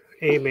of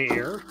AMA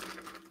Air.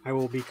 I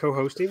will be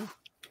co-hosting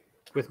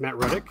with Matt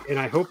Ruddick, and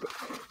I hope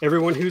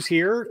everyone who's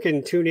here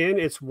can tune in.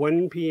 It's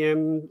 1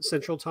 p.m.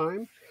 Central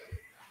Time,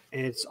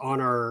 and it's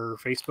on our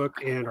Facebook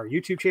and our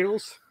YouTube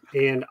channels.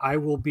 And I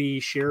will be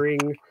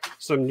sharing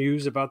some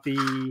news about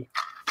the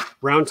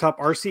Round Top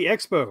RC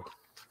Expo.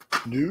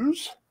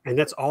 News? And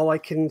that's all I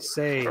can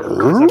say.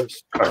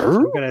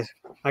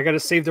 I gotta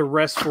save the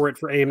rest for it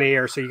for AMA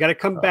Air. So you got to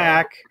come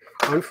back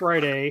on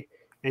Friday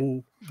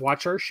and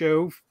watch our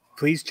show.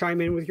 Please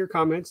chime in with your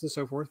comments and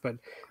so forth. But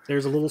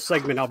there's a little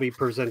segment I'll be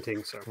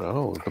presenting. So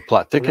the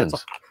plot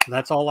thickens.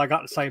 That's all I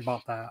got to say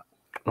about that.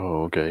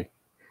 Oh, okay.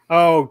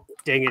 Oh,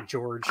 dang it,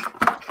 George.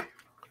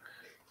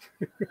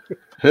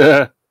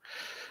 I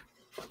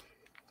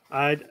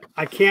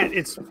can't.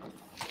 It's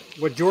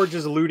what George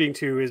is alluding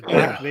to is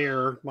back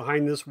there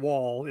behind this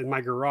wall in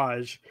my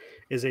garage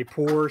is a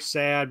poor,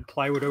 sad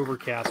plywood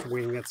overcast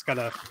wing that's got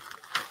a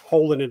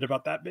hole in it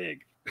about that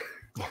big.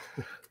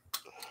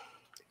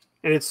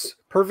 and it's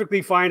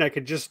perfectly fine. I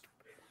could just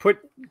put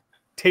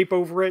tape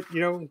over it,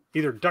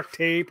 either duct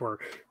tape or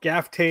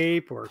gaff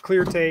tape or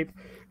clear tape,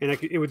 and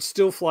it would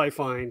still fly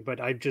fine.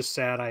 But I'm just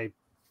sad I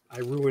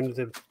ruined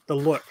the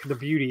look, the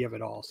beauty of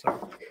it all.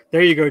 So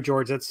there you go,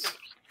 George.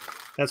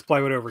 That's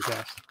Plywood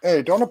Overcast.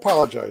 Hey, don't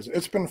apologize.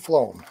 It's been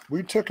flown.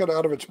 We took it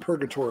out of its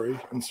purgatory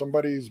in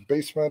somebody's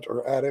basement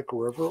or attic, or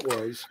wherever it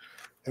was,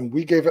 and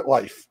we gave it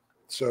life.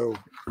 So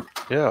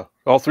yeah,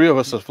 all three of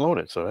us have flown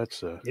it. So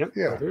that's yeah.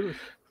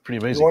 Pretty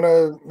amazing. You want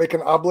to make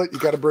an omelet, you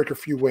got to break a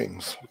few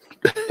wings.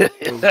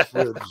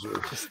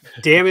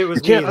 Damn, it was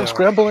you can't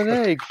unscramble an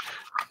egg.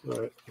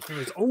 Right. If it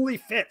was only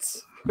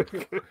Fitz.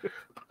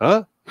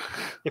 Huh?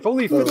 If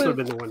only Fitz would have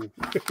been the one.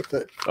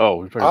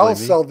 I'll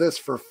sell this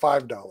for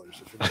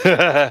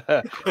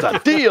 $5. It's a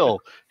deal.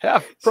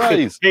 Half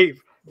price. Hey,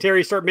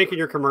 Terry, start making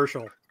your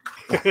commercial.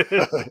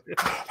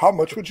 How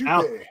much would you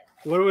pay?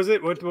 What was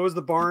it? What was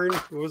the barn?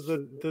 What was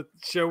the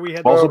show we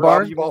had? Balsa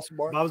Barn? Balsa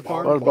Barn. Bob's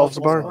Barn. Oh,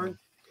 Balsa Barn.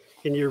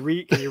 Can you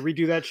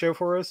redo that show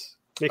for us?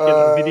 Make it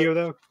a video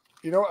though.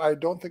 I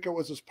don't think it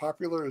was as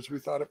popular as we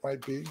thought it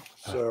might be.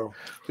 So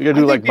we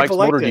gotta do like Mike's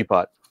Motor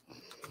Depot.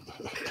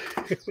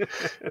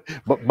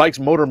 Mike's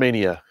Motor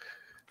Mania.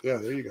 Yeah,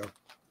 there you go.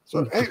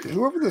 So hey,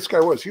 whoever this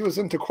guy was, he was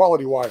into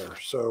quality wire.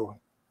 So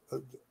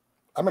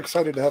I'm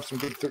excited to have some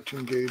good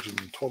 13 gauge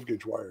and 12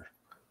 gauge wire,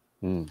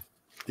 even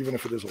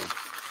if it is old.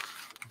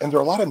 And there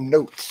are a lot of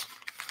notes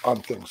on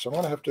things, so I'm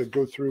gonna have to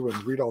go through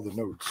and read all the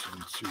notes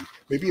and see.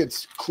 Maybe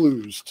it's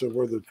clues to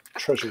where the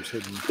treasure's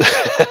hidden.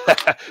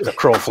 The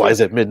crow flies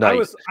at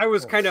midnight. I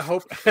was kind of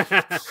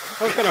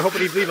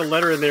hoping he'd leave a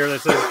letter in there that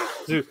says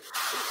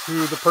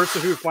to the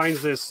person who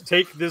finds this,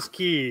 take this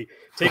key,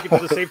 take it to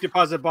the safe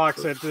deposit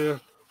box at the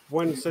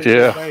 1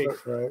 Central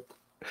Bank. Right.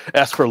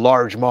 Ask for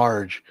large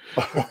Marge.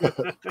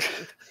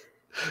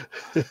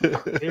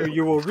 Here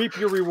you will reap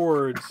your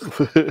rewards.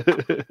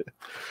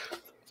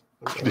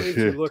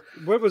 Look,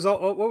 what was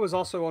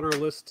also on our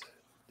list?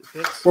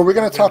 Well, we're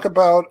going to talk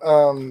about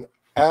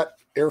at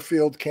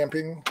airfield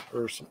camping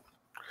or some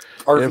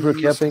RV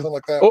camping, something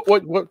like that. Oh,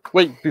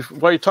 wait!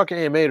 While you're talking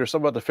AMA, or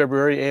something about the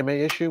February AMA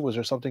issue, was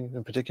there something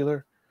in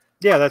particular?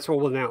 Yeah, that's what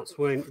we'll announce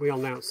when we'll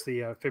announce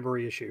the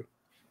February issue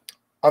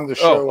on the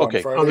show. Okay.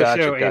 On Friday. On the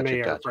show,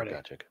 AMA Friday.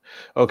 Gotcha.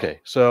 Okay,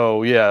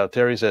 so yeah,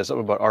 Terry says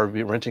something about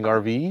renting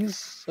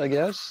RVs. I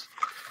guess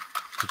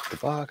the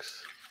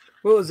box.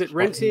 Well, is it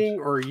renting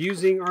or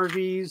using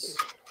RVs?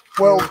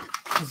 Well,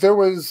 there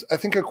was, I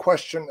think, a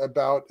question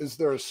about, is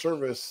there a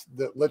service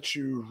that lets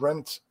you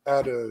rent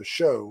at a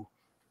show,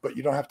 but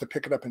you don't have to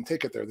pick it up and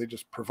take it there? They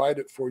just provide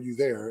it for you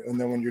there. And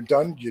then when you're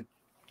done,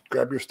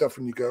 grab your stuff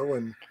when you go,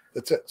 and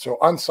that's it. So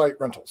on-site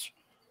rentals.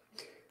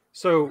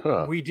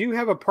 So we do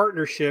have a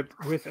partnership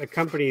with a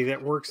company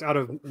that works out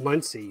of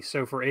Muncie.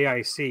 So for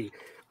AIC,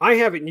 I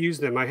haven't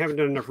used them. I haven't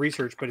done enough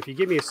research, but if you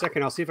give me a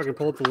second, I'll see if I can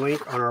pull up the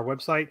link on our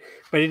website.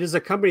 But it is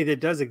a company that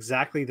does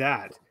exactly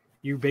that.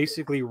 You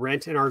basically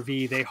rent an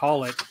RV, they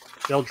haul it,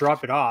 they'll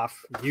drop it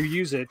off, you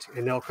use it,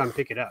 and they'll come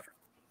pick it up.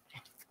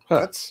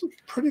 That's a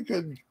pretty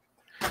good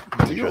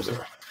deal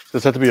there.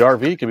 Does it have to be an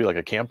RV? It could be like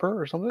a camper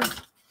or something?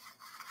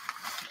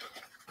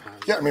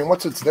 Yeah, I mean,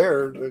 once it's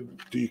there,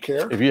 do you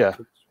care? If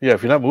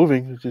you're not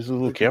moving, it's just a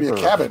little camper.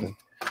 Be a cabin.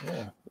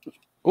 Yeah.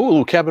 Oh, a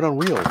little cabin on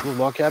wheels, a little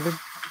log cabin,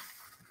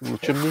 a little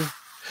chimney.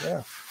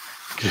 Yeah.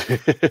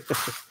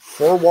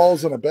 4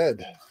 walls and a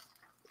bed.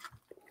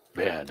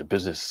 Man, the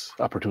business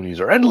opportunities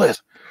are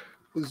endless.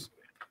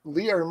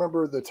 Lee, I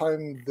remember the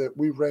time that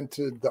we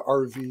rented the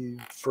RV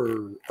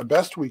for a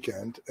best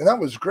weekend, and that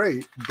was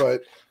great,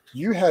 but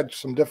you had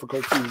some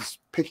difficulties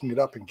picking it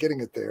up and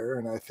getting it there,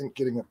 and I think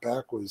getting it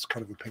back was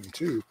kind of a pain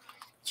too.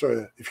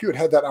 So if you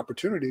had that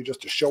opportunity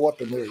just to show up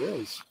and there it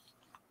is,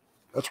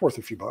 that's worth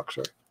a few bucks,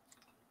 right?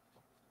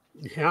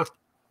 Yeah.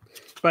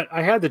 But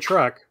I had the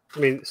truck. I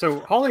mean,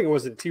 so hauling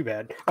wasn't too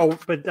bad. Oh,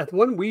 but the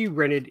one we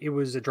rented, it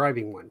was a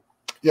driving one.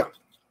 Yeah.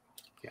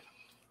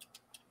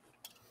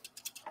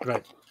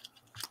 But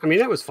I mean,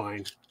 that was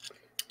fine.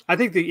 I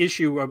think the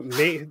issue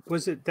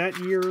was it that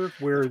year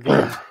where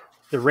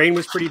the rain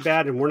was pretty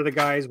bad, and one of the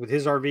guys with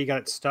his RV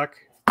got stuck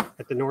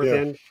at the north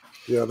end.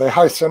 Yeah, they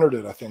high centered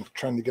it, I think,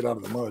 trying to get out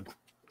of the mud.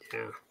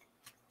 Yeah.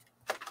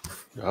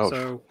 Ouch.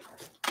 So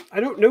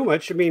I don't know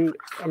much. I mean,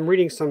 I'm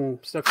reading some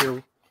stuff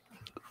here.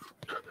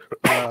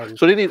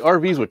 So they need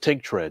RVs with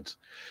tank treads.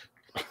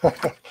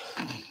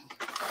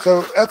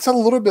 So that's a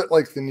little bit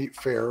like the Neat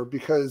Fair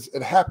because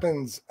it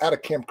happens at a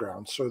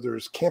campground. So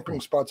there's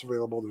camping spots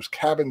available. There's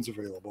cabins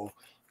available.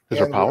 Is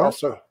there power?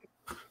 Also,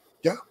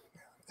 yeah,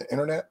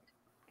 internet.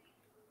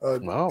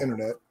 Wow.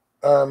 Internet.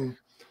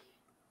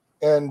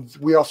 And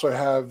we also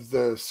have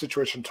the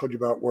situation I told you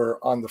about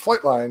where on the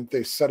flight line,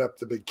 they set up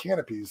the big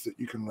canopies that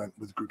you can rent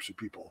with groups of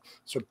people.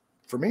 So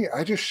for me,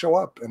 I just show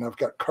up and I've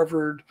got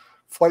covered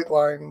flight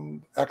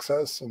line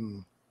access,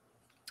 and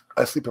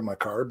I sleep in my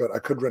car, but I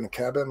could rent a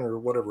cabin or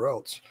whatever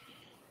else.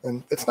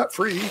 And it's not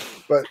free,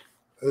 but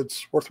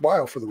it's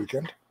worthwhile for the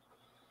weekend.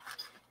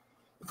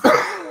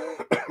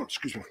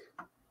 Excuse me.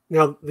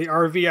 Now, the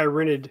RV I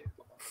rented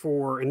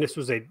for, and this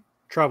was a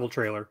travel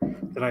trailer,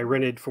 that I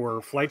rented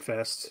for Flight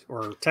Fest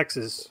or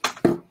Texas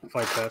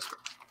Flight Fest.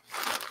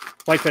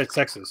 Flight Fest,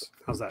 Texas.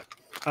 How's that?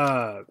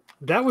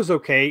 That was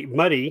okay.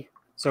 Muddy.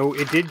 So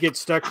it did get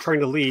stuck trying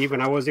to leave,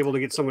 and I was able to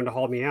get someone to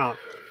haul me out.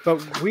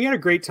 But we had a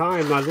great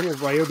time. My little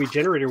Ryobi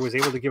generator was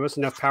able to give us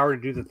enough power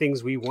to do the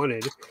things we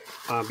wanted.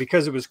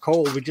 Because it was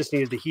cold, we just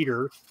needed the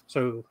heater.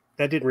 So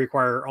that didn't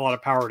require a lot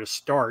of power to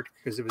start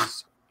because it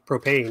was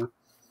propane.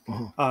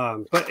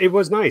 But it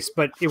was nice,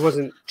 but it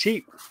wasn't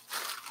cheap,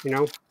 you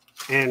know.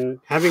 And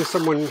having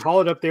someone haul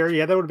it up there,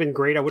 yeah, that would have been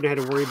great. I wouldn't have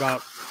had to worry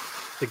about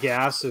the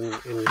gas and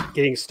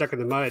getting stuck in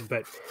the mud.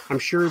 But I'm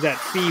sure that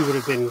fee would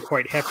have been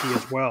quite hefty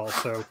as well.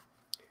 So,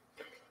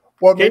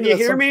 well, can you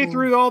hear me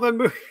through all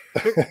the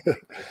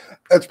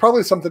It's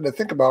probably something to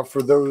think about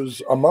for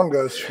those among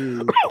us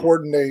who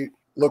coordinate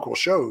local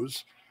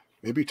shows.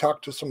 Maybe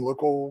talk to some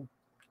local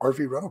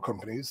RV rental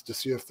companies to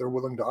see if they're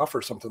willing to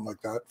offer something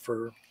like that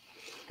for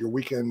your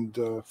weekend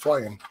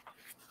flying.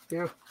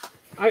 Yeah,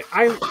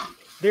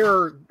 there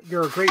are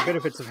great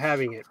benefits of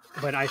having it,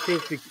 but I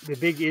think the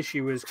big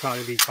issue is going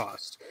to be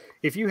cost.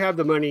 If you have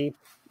the money,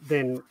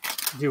 then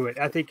do it.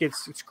 I think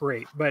it's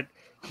great, but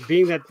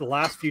being that the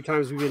last few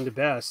times we've been to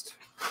Best,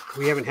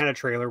 we haven't had a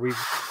trailer. We've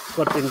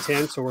slept in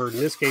tents, or in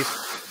this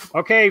case,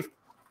 okay,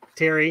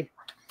 Terry,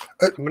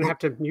 I'm going to have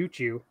to mute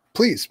you.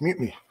 Please mute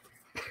me.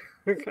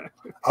 Okay.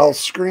 I'll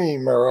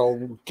scream, or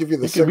I'll give you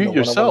the signal. You can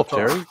mute yourself,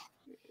 Terry.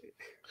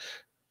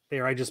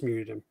 There, I just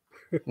muted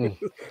him.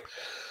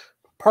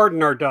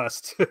 Pardon our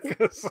dust.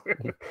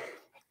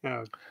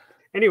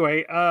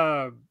 Anyway,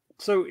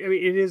 so I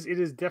mean, it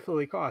is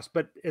definitely cost,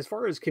 but as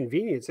far as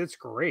convenience, it's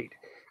great.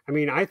 I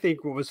mean, I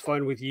think what was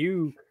fun with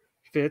you,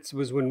 Fitz,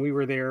 was when we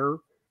were there.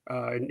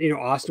 And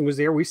Austin was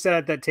there. We sat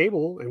at that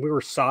table and we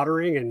were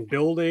soldering and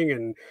building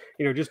and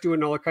just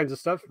doing all kinds of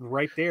stuff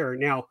right there.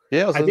 Now,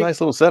 yeah, it was a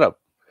nice little setup.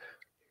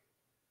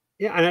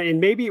 Yeah, and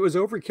maybe it was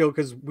overkill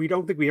because we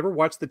don't think we ever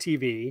watched the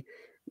TV.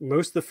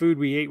 Most of the food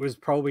we ate was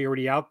probably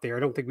already out there. I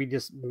don't think we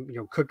just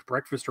cooked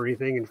breakfast or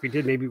anything. And if we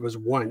did, maybe it was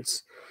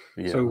once.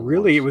 Yeah, so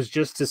really, it was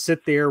just to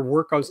sit there,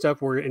 work on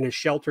stuff. We're in a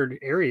sheltered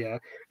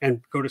area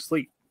and go to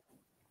sleep.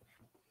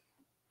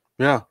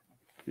 Yeah.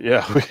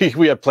 Yeah,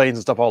 we had planes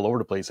and stuff all over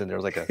the place, and there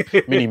was like a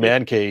mini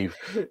man cave.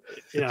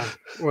 Yeah.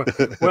 Well,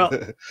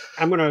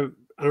 I don't know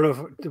if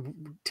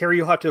Terry,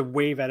 you'll have to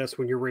wave at us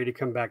when you're ready to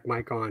come back,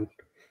 mic on.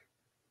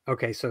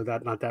 Okay, so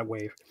not that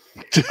wave.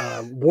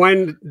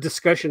 One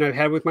discussion I've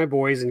had with my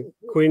boys, and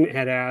Quinn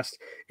had asked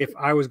if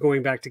I was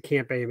going back to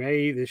Camp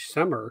AMA this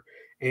summer,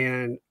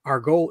 and our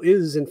goal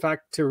is, in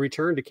fact, to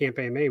return to Camp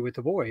AMA with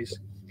the boys.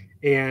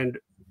 And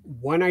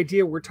one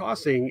idea we're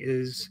tossing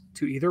is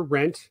to either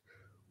rent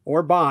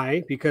or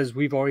buy, because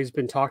we've always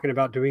been talking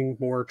about doing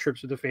more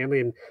trips with the family,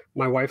 and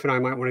my wife and I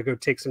might want to go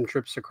take some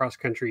trips across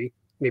country,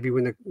 maybe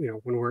when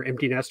we're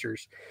empty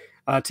nesters,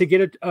 to get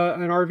an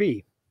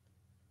RV.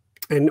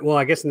 And well,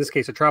 I guess in this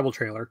case, a travel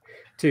trailer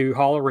to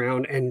haul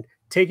around and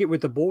take it with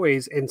the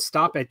boys and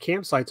stop at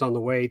campsites on the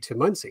way to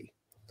Muncie.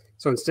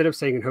 So instead of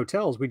staying in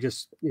hotels, we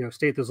just,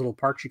 stay at those little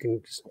parks. You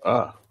can just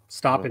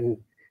stop and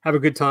have a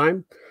good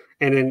time.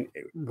 And then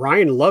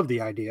Ryan loved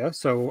the idea.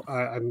 So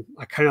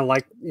I kind of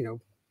like,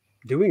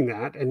 doing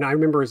that. And I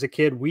remember as a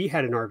kid, we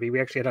had an RV. We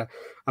actually had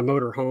a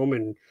motor home,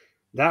 and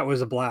that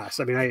was a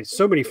blast. I mean, I had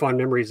so many fond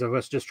memories of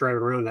us just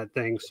driving around that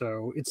thing.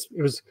 So it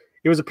was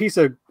a piece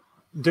of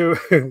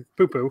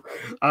poo-poo.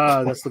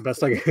 That's the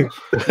best I can.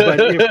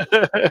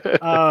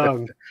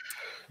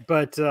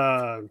 But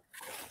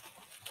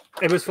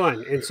it was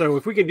fun. And so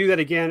if we can do that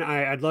again,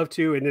 I'd love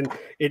to. And then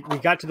we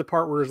got to the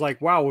part where it's like,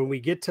 wow, when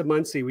we get to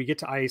Muncie, we get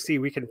to IAC,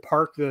 we can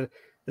park the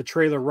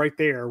trailer right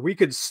there. We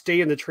could stay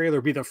in the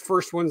trailer, be the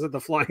first ones at the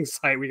flying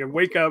site. We can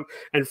wake up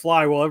and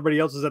fly while everybody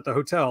else is at the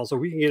hotel, so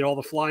we can get all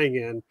the flying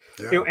in.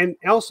 Yeah. And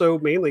also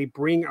mainly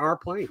bring our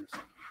planes.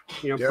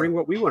 Bring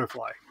what we want to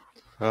fly.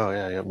 Oh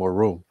yeah, you have more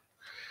room.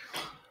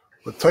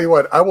 I'll tell you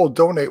what, I will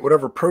donate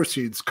whatever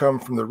proceeds come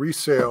from the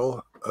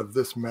resale of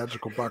this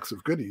magical box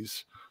of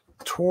goodies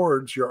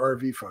towards your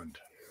RV fund.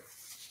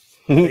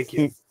 Thank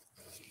you.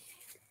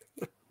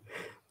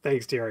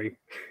 Thanks, Terry.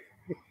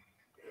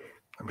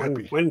 I'm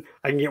happy. When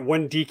I can get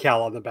one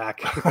decal on the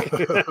back.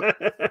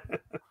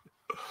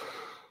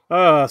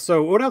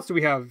 So what else do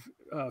we have,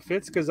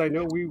 Fitz? Because I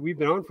know we've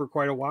been on for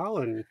quite a while,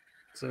 and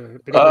it's a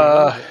bit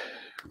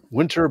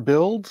winter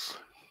builds.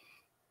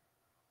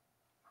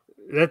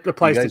 That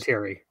applies to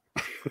Terry.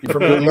 You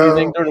building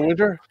anything during the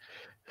winter?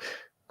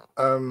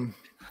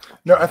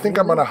 No, I think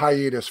I'm on a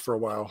hiatus for a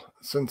while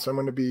since I'm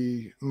going to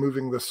be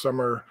moving this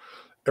summer.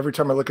 Every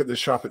time I look at this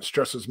shop, it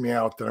stresses me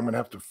out that I'm going to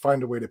have to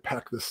find a way to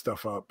pack this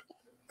stuff up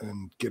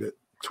and get it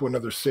to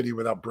another city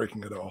without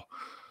breaking it all.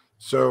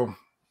 So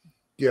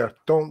yeah,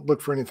 don't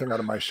look for anything out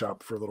of my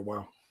shop for a little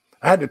while.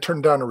 I had to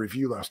turn down a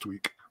review last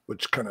week,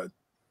 which kind of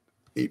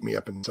ate me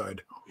up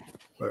inside,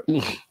 but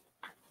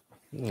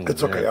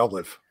it's okay. I'll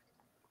live.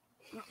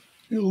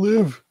 You'll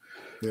live.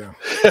 Yeah.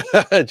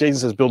 Jason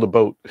says, build a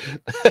boat.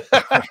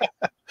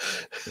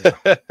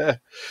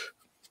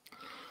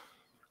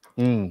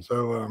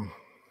 So,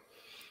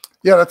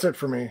 yeah, that's it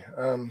for me.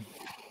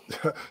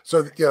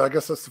 So yeah, I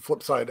guess that's the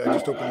flip side. I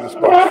just opened this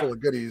box full of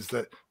goodies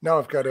that now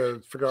I've got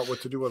to figure out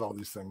what to do with all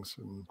these things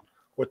and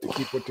what to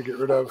keep, what to get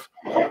rid of.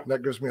 And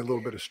that gives me a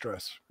little bit of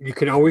stress. You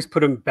can always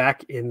put them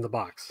back in the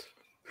box.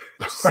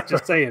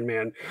 Just saying,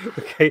 man.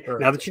 Okay. Right.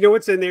 Now that you know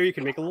what's in there, you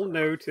can make a little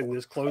note and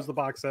just close the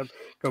box up,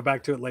 go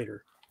back to it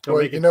later. Don't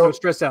Well, make it, don't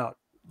stress out.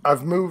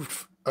 I've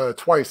moved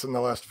twice in the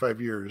last 5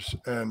 years,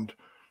 and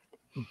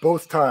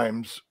both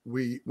times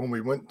when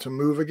we went to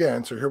move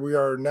again, so here we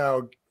are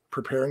now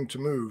preparing to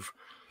move,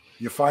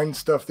 you find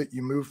stuff that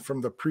you moved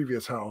from the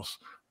previous house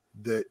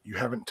that you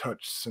haven't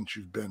touched since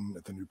you've been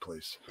at the new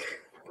place.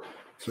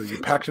 So you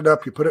packed it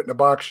up, you put it in a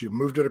box, you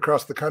moved it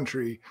across the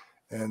country,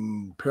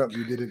 and apparently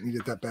you didn't need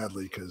it that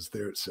badly because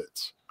there it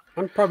sits.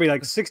 I'm probably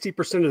like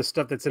 60% of the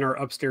stuff that's in our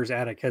upstairs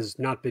attic has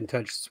not been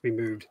touched since we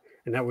moved,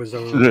 and that was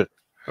over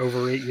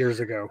 8 years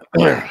ago.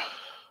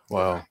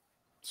 Wow.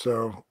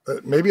 So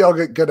maybe I'll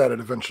get good at it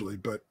eventually,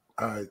 but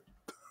I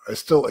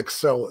still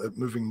excel at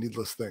moving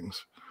needless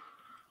things.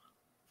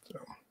 So,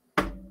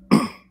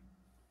 how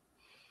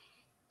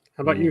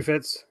about you,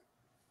 Fitz?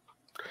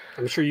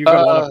 I'm sure you've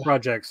got a lot of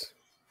projects.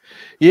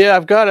 Yeah,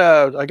 I've got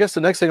I guess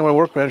the next thing on my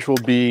workbench will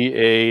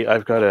be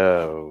I've got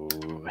a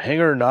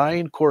Hangar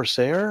 9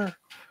 Corsair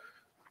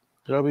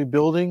that I'll be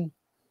building.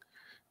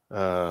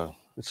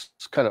 It's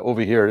kind of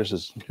over here.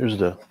 Here's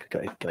the,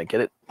 can I get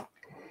it?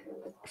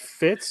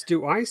 Fitz,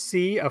 do I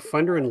see a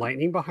Thunder and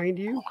Lightning behind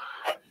you?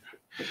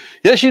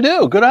 Yes, you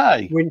do. Good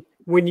eye.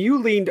 When you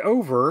leaned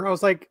over, I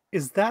was like,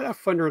 is that a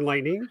Thunder and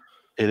Lightning?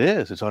 It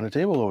is. It's on the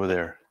table over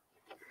there.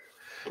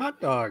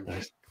 Hot dog.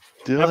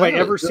 Have I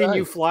ever seen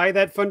you fly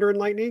that Thunder and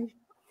Lightning?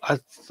 I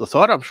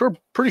thought,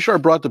 pretty sure I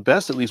brought the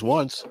best at least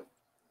once.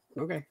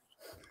 Okay.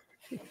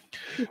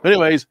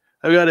 Anyways,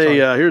 I've got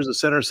here's the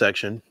center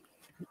section.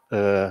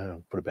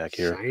 Put it back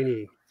here.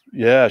 Shiny.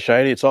 Yeah,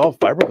 shiny. It's all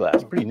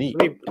fiberglass. Pretty neat.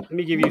 Let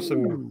me give you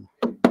some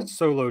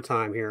solo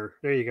time here.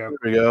 There you go.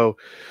 There we go.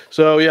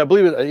 So yeah, I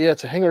believe it. Yeah,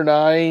 it's a Hangar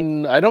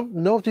 9. I don't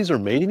know if these are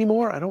made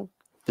anymore.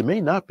 They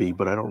may not be,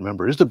 but I don't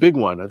remember. It's the big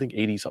one. I think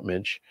 80-something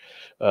inch.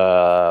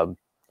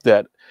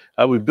 That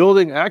I was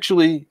building.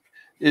 Actually,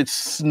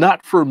 it's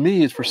not for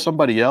me. It's for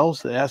somebody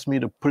else. They asked me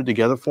to put it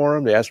together for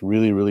them. They asked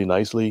really, really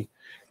nicely.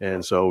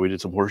 And so we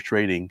did some horse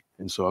trading.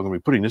 And so I'm going to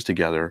be putting this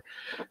together.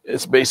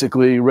 It's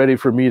basically ready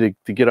for me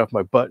to get off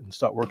my butt and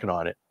start working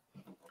on it.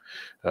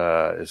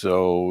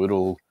 So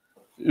it'll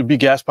be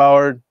gas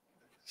powered.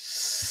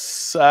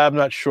 I'm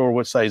not sure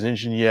what size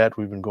engine yet.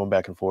 We've been going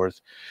back and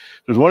forth.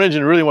 There's one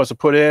engine really wants to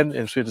put in,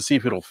 and so we have to see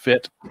if it'll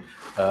fit.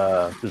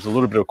 There's a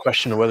little bit of a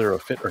question of whether it'll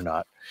fit or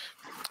not.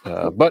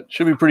 But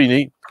should be pretty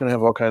neat. It's going to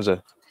have all kinds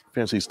of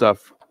fancy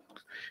stuff.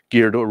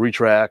 Gear door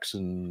retracts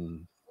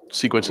and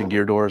sequencing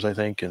gear doors, I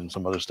think, and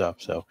some other stuff.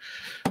 So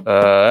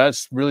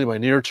that's really my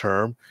near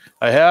term.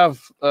 I have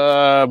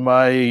a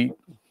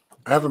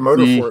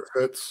motor for it,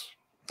 Fitz.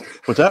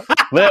 What's that?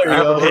 There we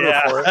go.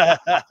 Yeah.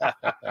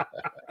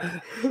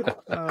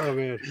 Oh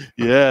man.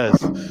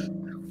 Yes.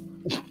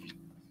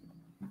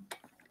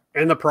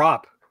 And the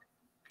prop.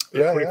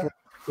 Yeah,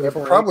 it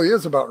probably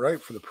is about right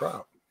for the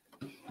prop.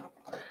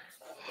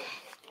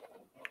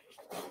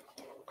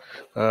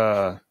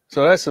 So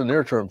that's the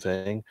near term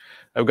thing.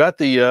 I've got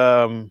the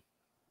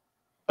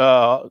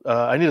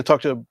I need to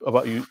talk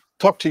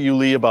to you,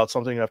 Lee, about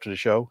something after the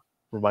show.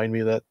 Remind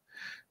me of that.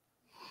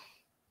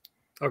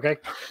 Okay.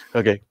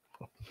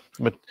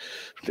 But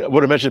I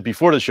would have mentioned it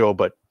before the show,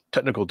 but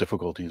technical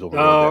difficulties over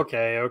there. Oh,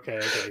 okay.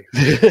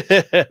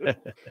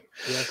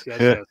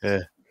 Yes.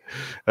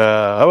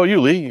 How about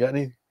you, Lee? You got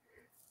any?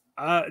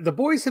 The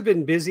boys have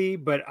been busy,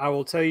 but I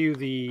will tell you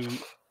the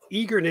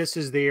eagerness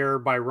is there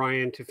by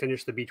Ryan to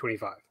finish the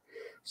B25.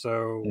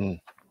 So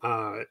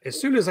as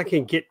soon as I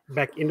can get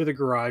back into the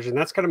garage, and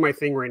that's kind of my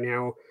thing right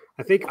now.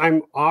 I think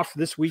I'm off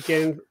this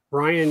weekend.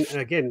 Ryan,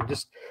 again,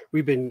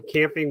 we've been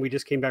camping. We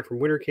just came back from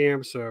winter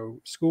camp, so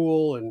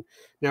school, and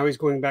now he's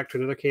going back to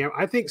another camp.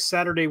 I think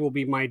Saturday will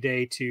be my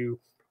day to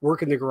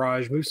work in the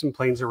garage, move some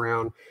planes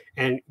around,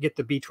 and get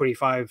the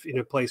B25 in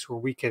a place where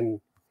we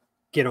can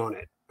get on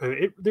it.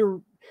 There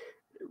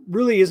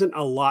really isn't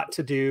a lot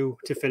to do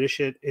to finish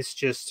it. It's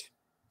just,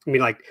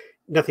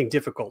 nothing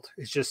difficult.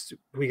 It's just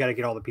we got to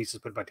get all the pieces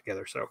put back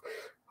together. So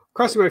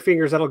crossing my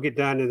fingers, that'll get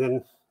done.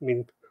 And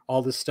then,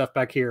 all this stuff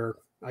back here,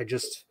 I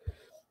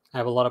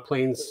have a lot of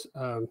planes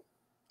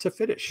to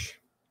finish.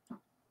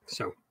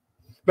 So,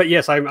 but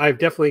yes, I've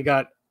definitely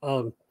got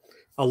a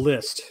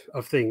list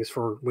of things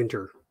for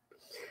winter.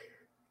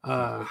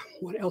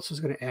 What else was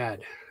going to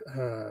add?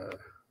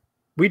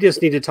 We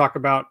just need to talk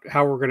about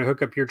how we're going to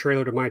hook up your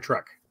trailer to my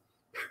truck.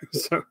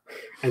 So,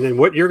 and then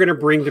what you're going to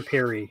bring to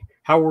Perry,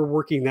 how we're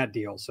working that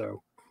deal.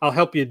 So I'll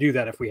help you do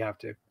that if we have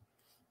to.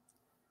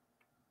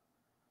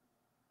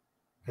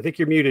 I think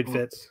you're muted,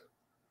 Fitz.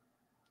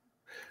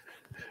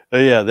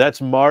 Yeah,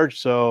 that's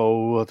March,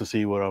 so we'll have to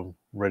see what I'm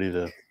ready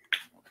to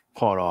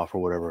pawn off or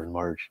whatever in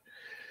March.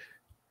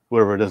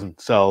 Whatever it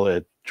doesn't sell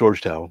at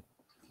Georgetown.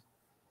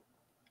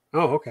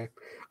 Oh, okay.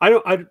 I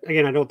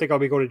don't think I'll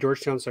be going to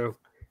Georgetown, so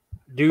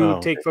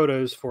take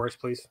photos for us,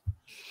 please.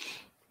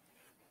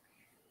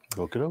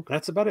 Okay.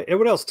 That's about it. And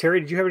what else, Terry?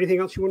 Did you have anything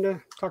else you wanted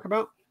to talk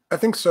about? I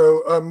think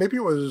so. Maybe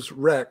it was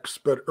Rex,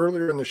 but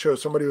earlier in the show,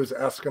 somebody was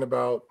asking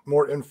about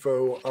more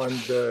info on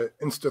the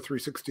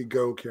Insta360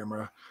 Go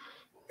camera.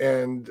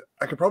 And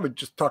I could probably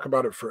just talk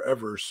about it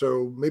forever.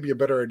 So maybe a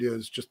better idea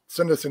is just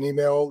send us an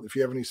email if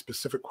you have any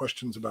specific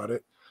questions about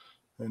it.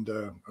 And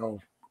I'll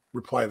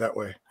reply that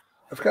way.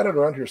 I've got it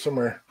around here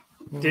somewhere.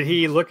 Did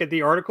he look at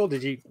the article?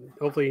 Did he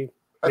hopefully?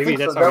 Maybe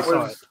that's so. how That he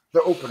saw was it.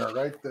 the opener,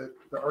 right? The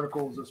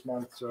articles this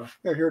month. So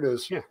yeah, here it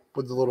is. Yeah.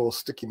 With the little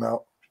sticky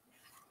mount.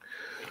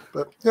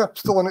 But yeah,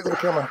 still a neat little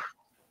camera.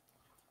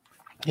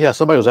 Yeah,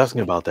 somebody was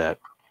asking about that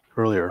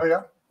earlier. Oh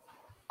yeah.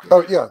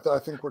 Oh yeah, I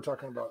think we're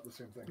talking about the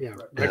same thing. Yeah,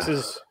 Right. Rex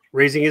is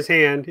raising his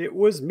hand. It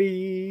was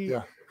me.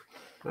 Yeah.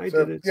 I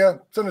So, did it. yeah,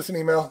 send us an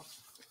email.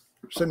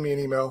 Send me an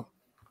email.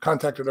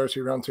 Contact at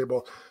RC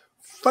Roundtable.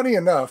 Funny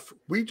enough,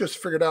 we just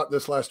figured out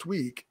this last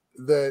week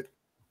that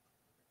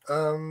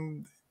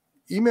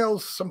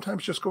emails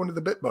sometimes just go into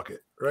the bit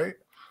bucket, right?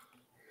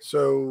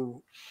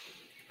 So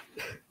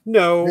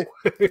No,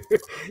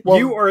 Well-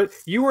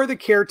 you are the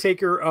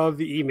caretaker of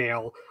the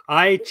email.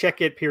 I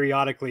check it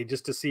periodically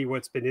just to see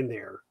what's been in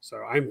there. So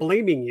I'm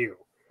blaming you.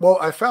 well,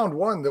 I found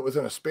one that was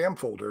in a spam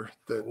folder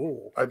that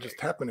Ooh, I just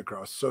happened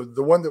across. So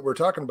the one that we're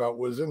talking about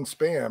was in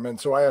spam. And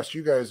so I asked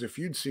you guys if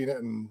you'd seen it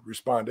and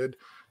responded.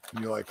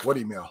 And you're like, what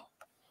email?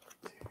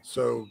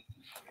 So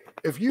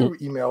if you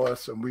email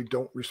us and we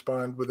don't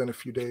respond within a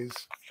few days,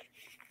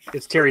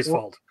 it's Terry's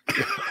fault.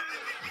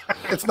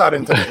 it's not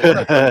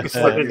intentional. It's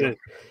not you,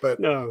 but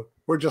No.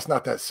 we're just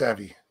not that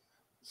savvy.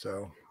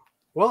 So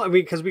Well, I mean,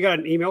 because we got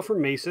an email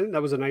from Mason.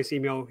 That was a nice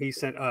email he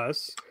sent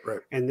us. right.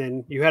 And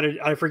then you had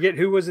I forget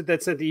who was it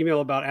that sent the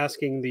email about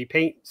asking the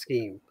paint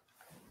scheme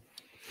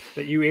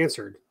that you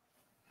answered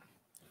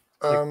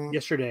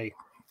yesterday.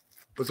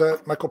 Was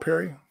that Michael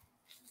Perry? I'll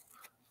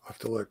have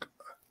to look.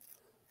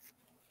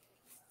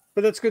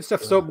 But that's good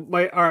stuff. So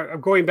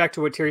going back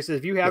to what Terry says,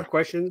 if you have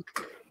questions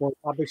or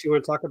topics you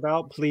want to talk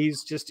about,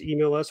 please just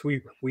email us.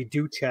 We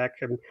do check,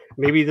 and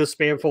maybe the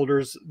spam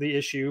folder's the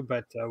issue,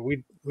 but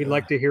we'd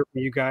like to hear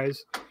from you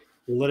guys.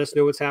 Let us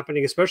know what's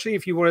happening, especially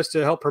if you want us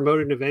to help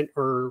promote an event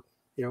or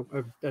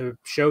a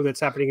show that's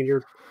happening in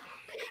your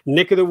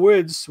neck of the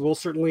woods. We'll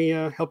certainly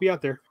help you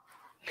out there.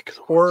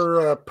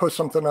 Or post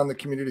something on the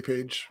community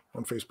page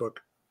on Facebook,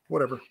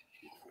 whatever.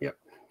 Yep.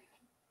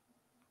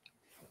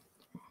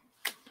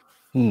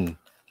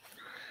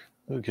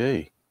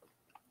 Okay.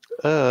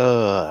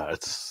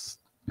 It's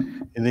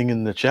anything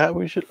in the chat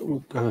we should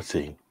let's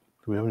see.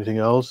 Do we have anything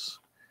else?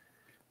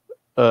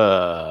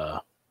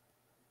 It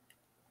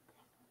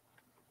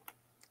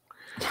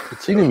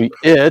seemed to be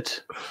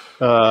it.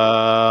 What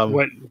are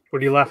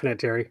you laughing at,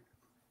 Terry?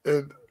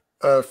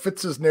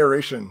 Fitz's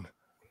narration.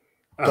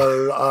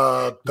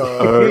 Well,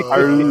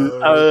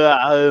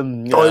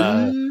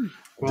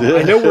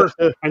 I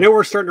know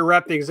we're starting to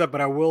wrap things up,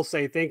 but I will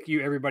say thank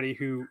you everybody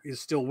who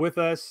is still with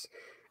us,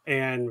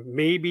 and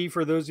maybe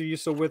for those of you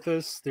still with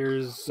us,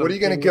 there's What are you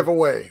going to give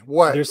away?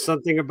 What? There's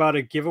something about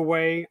a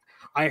giveaway.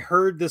 I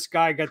heard this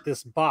guy got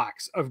this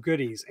box of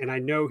goodies, and I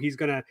know he's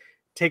going to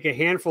take a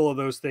handful of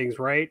those things,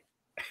 right?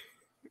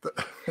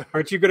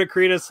 Aren't you going to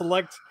create a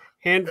select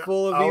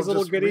handful of these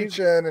little goodies? Reach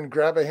in and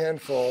grab a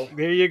handful.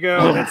 There you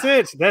go. That's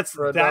it. That's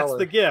For the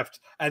 $1. gift.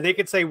 And they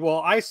could say, "Well,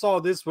 I saw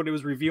this when it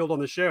was revealed on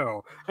the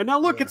show, and now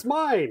look, Yeah. it's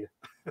mine."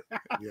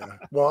 Yeah.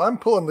 Well, I'm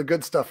pulling the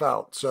good stuff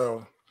out,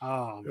 so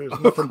Oh, there's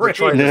nothing to great.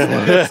 try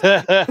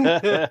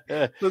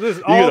to So this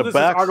You all get a this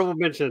box? is honorable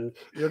mention.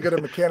 You'll get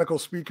a mechanical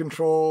speed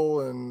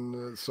control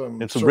and some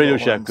Radio servo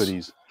Shack ones.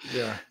 goodies.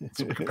 Yeah,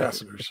 some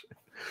capacitors.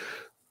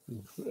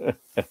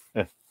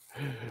 And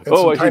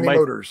Oh, some actually, tiny my-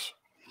 motors.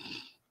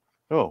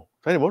 Oh,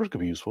 tiny motors could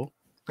be useful,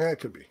 Yeah, it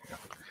could be. Yeah.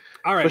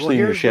 All right. especially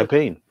in your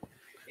champagne.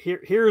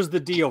 Here's the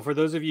deal. For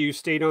those of you who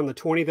stayed on, the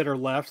 20 that are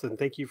left, and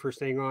thank you for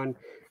staying on.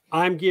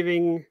 I'm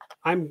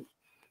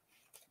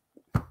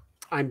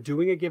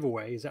doing a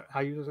giveaway. Is that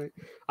how you say it?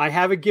 I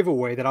have a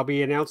giveaway that I'll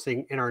be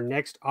announcing in our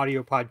next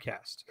audio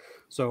podcast.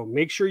 So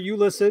make sure you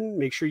listen.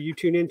 Make sure you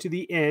tune in to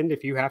the end.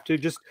 If you have to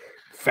just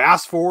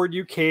fast forward,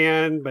 you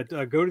can, but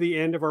go to the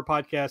end of our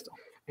podcast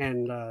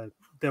and there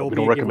will We be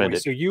don't a recommend giveaway.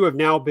 it. So you have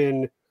now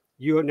been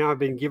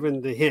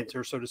given the hint,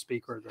 or so to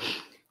speak, or the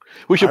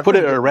We should I've put it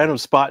been at a given- random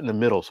spot in the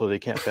middle so they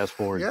can't fast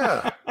forward.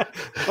 Yeah.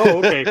 Oh,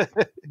 okay.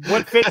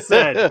 What Fitz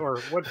said, or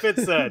what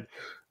Fitz said.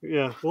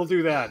 Yeah, we'll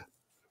do that.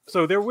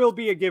 So there will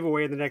be a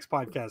giveaway in the next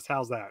podcast.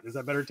 How's that? Is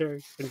that better,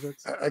 Terry? And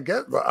Fitz? I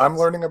get. But I'm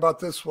learning about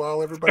this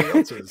while everybody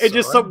else is. And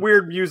just so some I'm-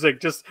 weird music.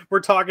 Just we're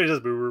talking.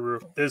 Just boo, boo,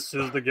 boo. This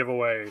is the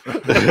giveaway.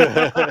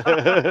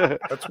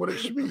 That's what it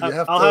should be. You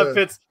have I'll to. have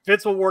Fitz.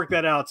 Fitz will work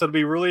that out. So it'll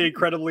be really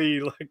incredibly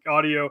like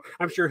audio.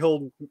 I'm sure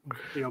he'll,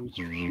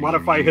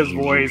 modify his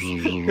voice.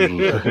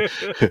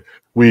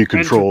 We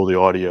control the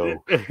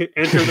audio.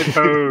 Enter the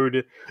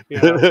code.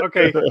 Yeah.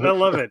 Okay. I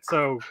love it.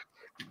 So,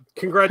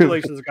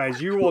 congratulations,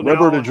 guys. You will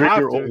Remember now to drink have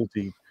your to-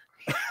 Ovaltine.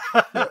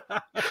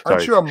 Aren't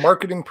Sorry. you a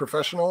marketing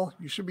professional?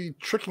 You should be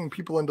tricking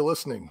people into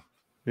listening.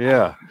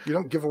 Yeah. You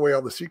don't give away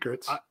all the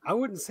secrets. I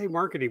wouldn't say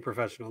marketing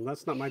professional.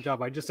 That's not my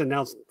job. I just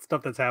announce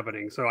stuff that's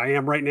happening. So I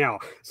am right now.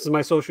 This is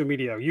my social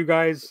media. You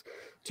guys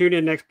tune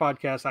in next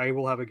podcast. I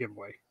will have a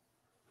giveaway.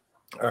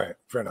 All right.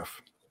 Fair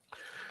enough.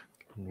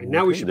 And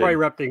now we should probably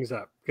wrap things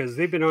up because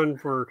they've been on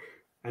for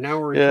an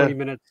hour and 20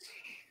 minutes.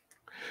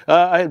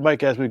 I had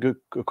Mike ask me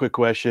a quick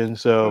question.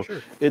 So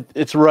sure.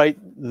 It's right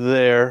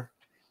there,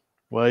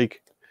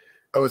 Mike.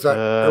 Oh, is that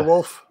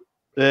Airwolf?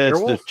 It's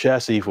Airwolf? the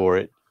chassis for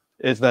it.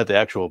 It's not the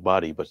actual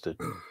body, but the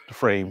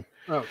frame.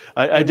 Oh,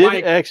 I did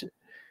Mike, actually.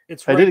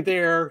 It's right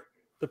there.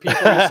 The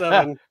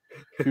P-47.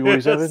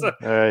 P-47? So,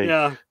 all right.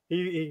 Yeah,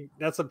 he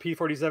that's a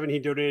P-47 he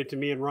donated to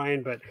me and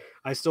Ryan, but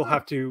I still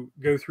have to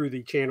go through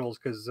the channels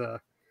because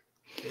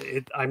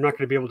I'm not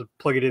going to be able to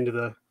plug it into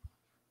the.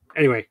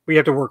 Anyway, we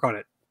have to work on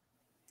it.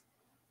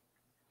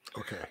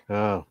 Okay.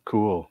 Oh,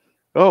 cool.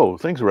 Oh,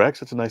 thanks, Rex.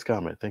 That's a nice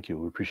comment. Thank you.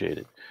 We appreciate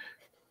it.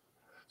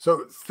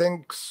 So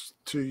thanks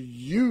to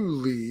you,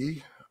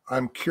 Lee,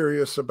 I'm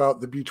curious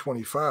about the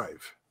B-25.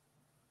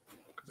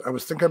 I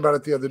was thinking about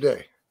it the other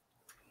day.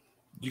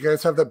 You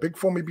guys have that big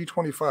foamy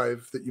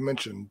B-25 that you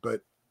mentioned,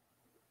 but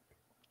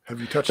have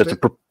you touched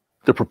it?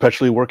 They're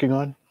perpetually working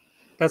on?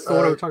 That's the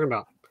one I'm talking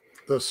about.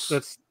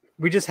 That's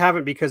we just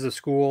haven't because of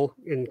school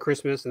and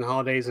Christmas and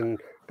holidays and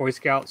Boy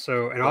Scouts.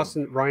 So, and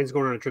Austin, Ryan's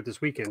going on a trip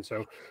this weekend.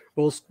 So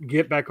we'll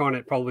get back on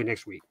it probably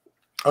next week.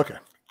 Okay.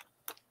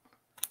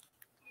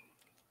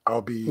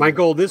 I'll be. My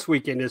goal this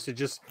weekend is to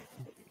just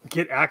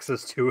get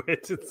access to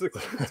it.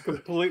 It's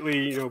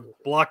completely,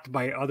 blocked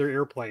by other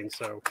airplanes.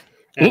 So,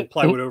 and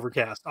Plywood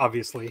Overcast,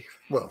 obviously.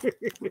 Well,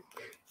 yeah.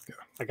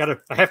 I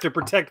have to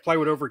protect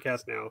Plywood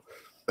Overcast now.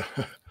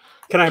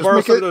 Can I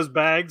borrow some of those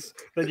bags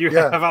that you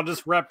have? I'll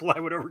just wrap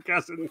Plywood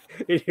Overcast in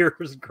here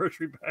as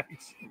grocery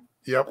bags.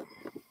 Yep.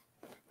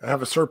 I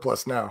have a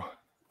surplus now.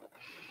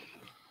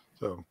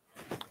 So,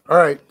 all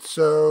right.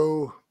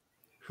 So,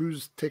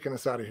 who's taking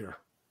us out of here?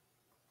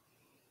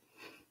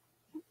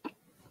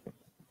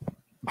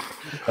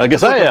 I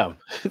guess I am.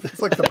 It's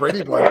like the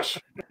Brady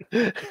Bunch.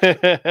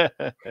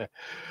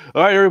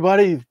 All right,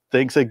 everybody.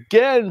 Thanks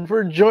again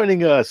for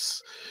joining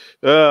us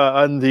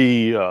on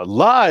the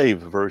live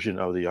version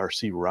of the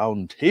RC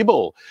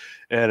Roundtable.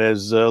 And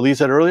as Lee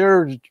said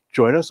earlier,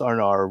 join us on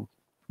our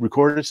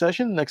recorded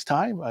session next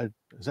time.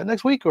 Is that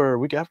next week or a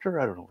week after?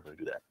 I don't know. We're going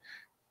to do that.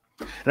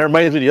 And that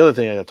reminds me of the other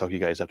thing I got to talk to you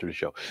guys after the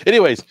show.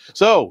 Anyways,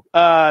 so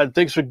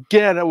thanks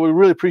again. We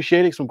really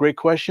appreciate it. Some great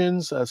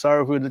questions.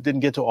 Sorry if we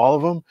didn't get to all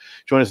of them.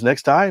 Join us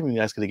next time and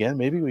ask it again.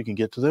 Maybe we can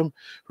get to them.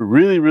 We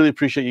really, really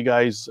appreciate you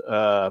guys'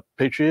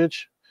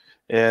 patronage.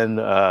 And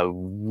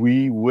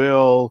we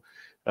will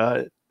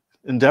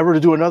endeavor to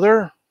do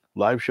another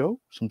live show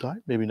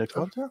sometime, maybe next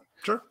month. Yeah,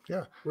 sure.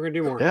 Yeah. We're going to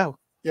do more. Yeah.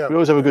 We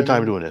always have a good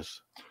time doing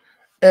this.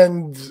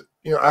 And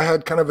I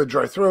had kind of a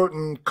dry throat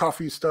and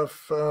coughy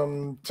stuff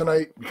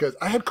tonight because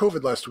I had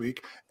COVID last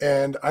week.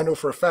 And I know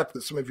for a fact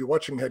that some of you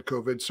watching had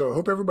COVID. So I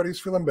hope everybody's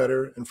feeling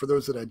better. And for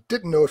those that I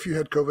didn't know if you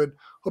had COVID,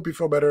 hope you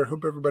feel better.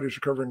 Hope everybody's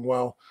recovering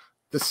well.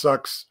 This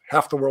sucks.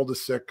 Half the world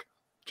is sick.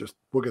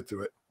 We'll get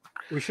through it.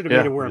 We should have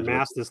made him wear a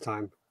mask this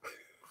time.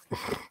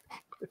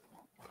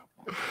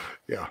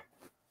 Yeah.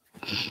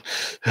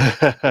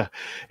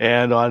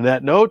 And on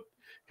that note,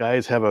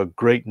 guys, have a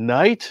great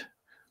night.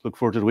 Look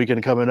forward to the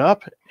weekend coming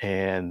up,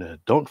 and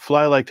don't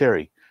fly like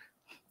Terry.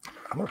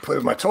 I'm going to play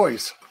with my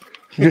toys.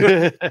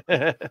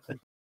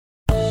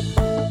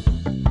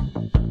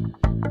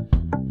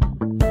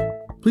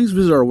 Please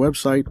visit our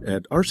website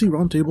at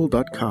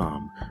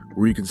rcroundtable.com,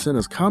 where you can send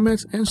us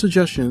comments and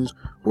suggestions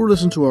or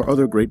listen to our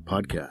other great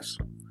podcasts,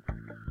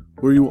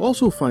 where you will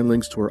also find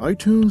links to our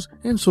iTunes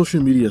and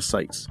social media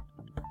sites.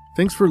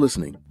 Thanks for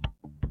listening.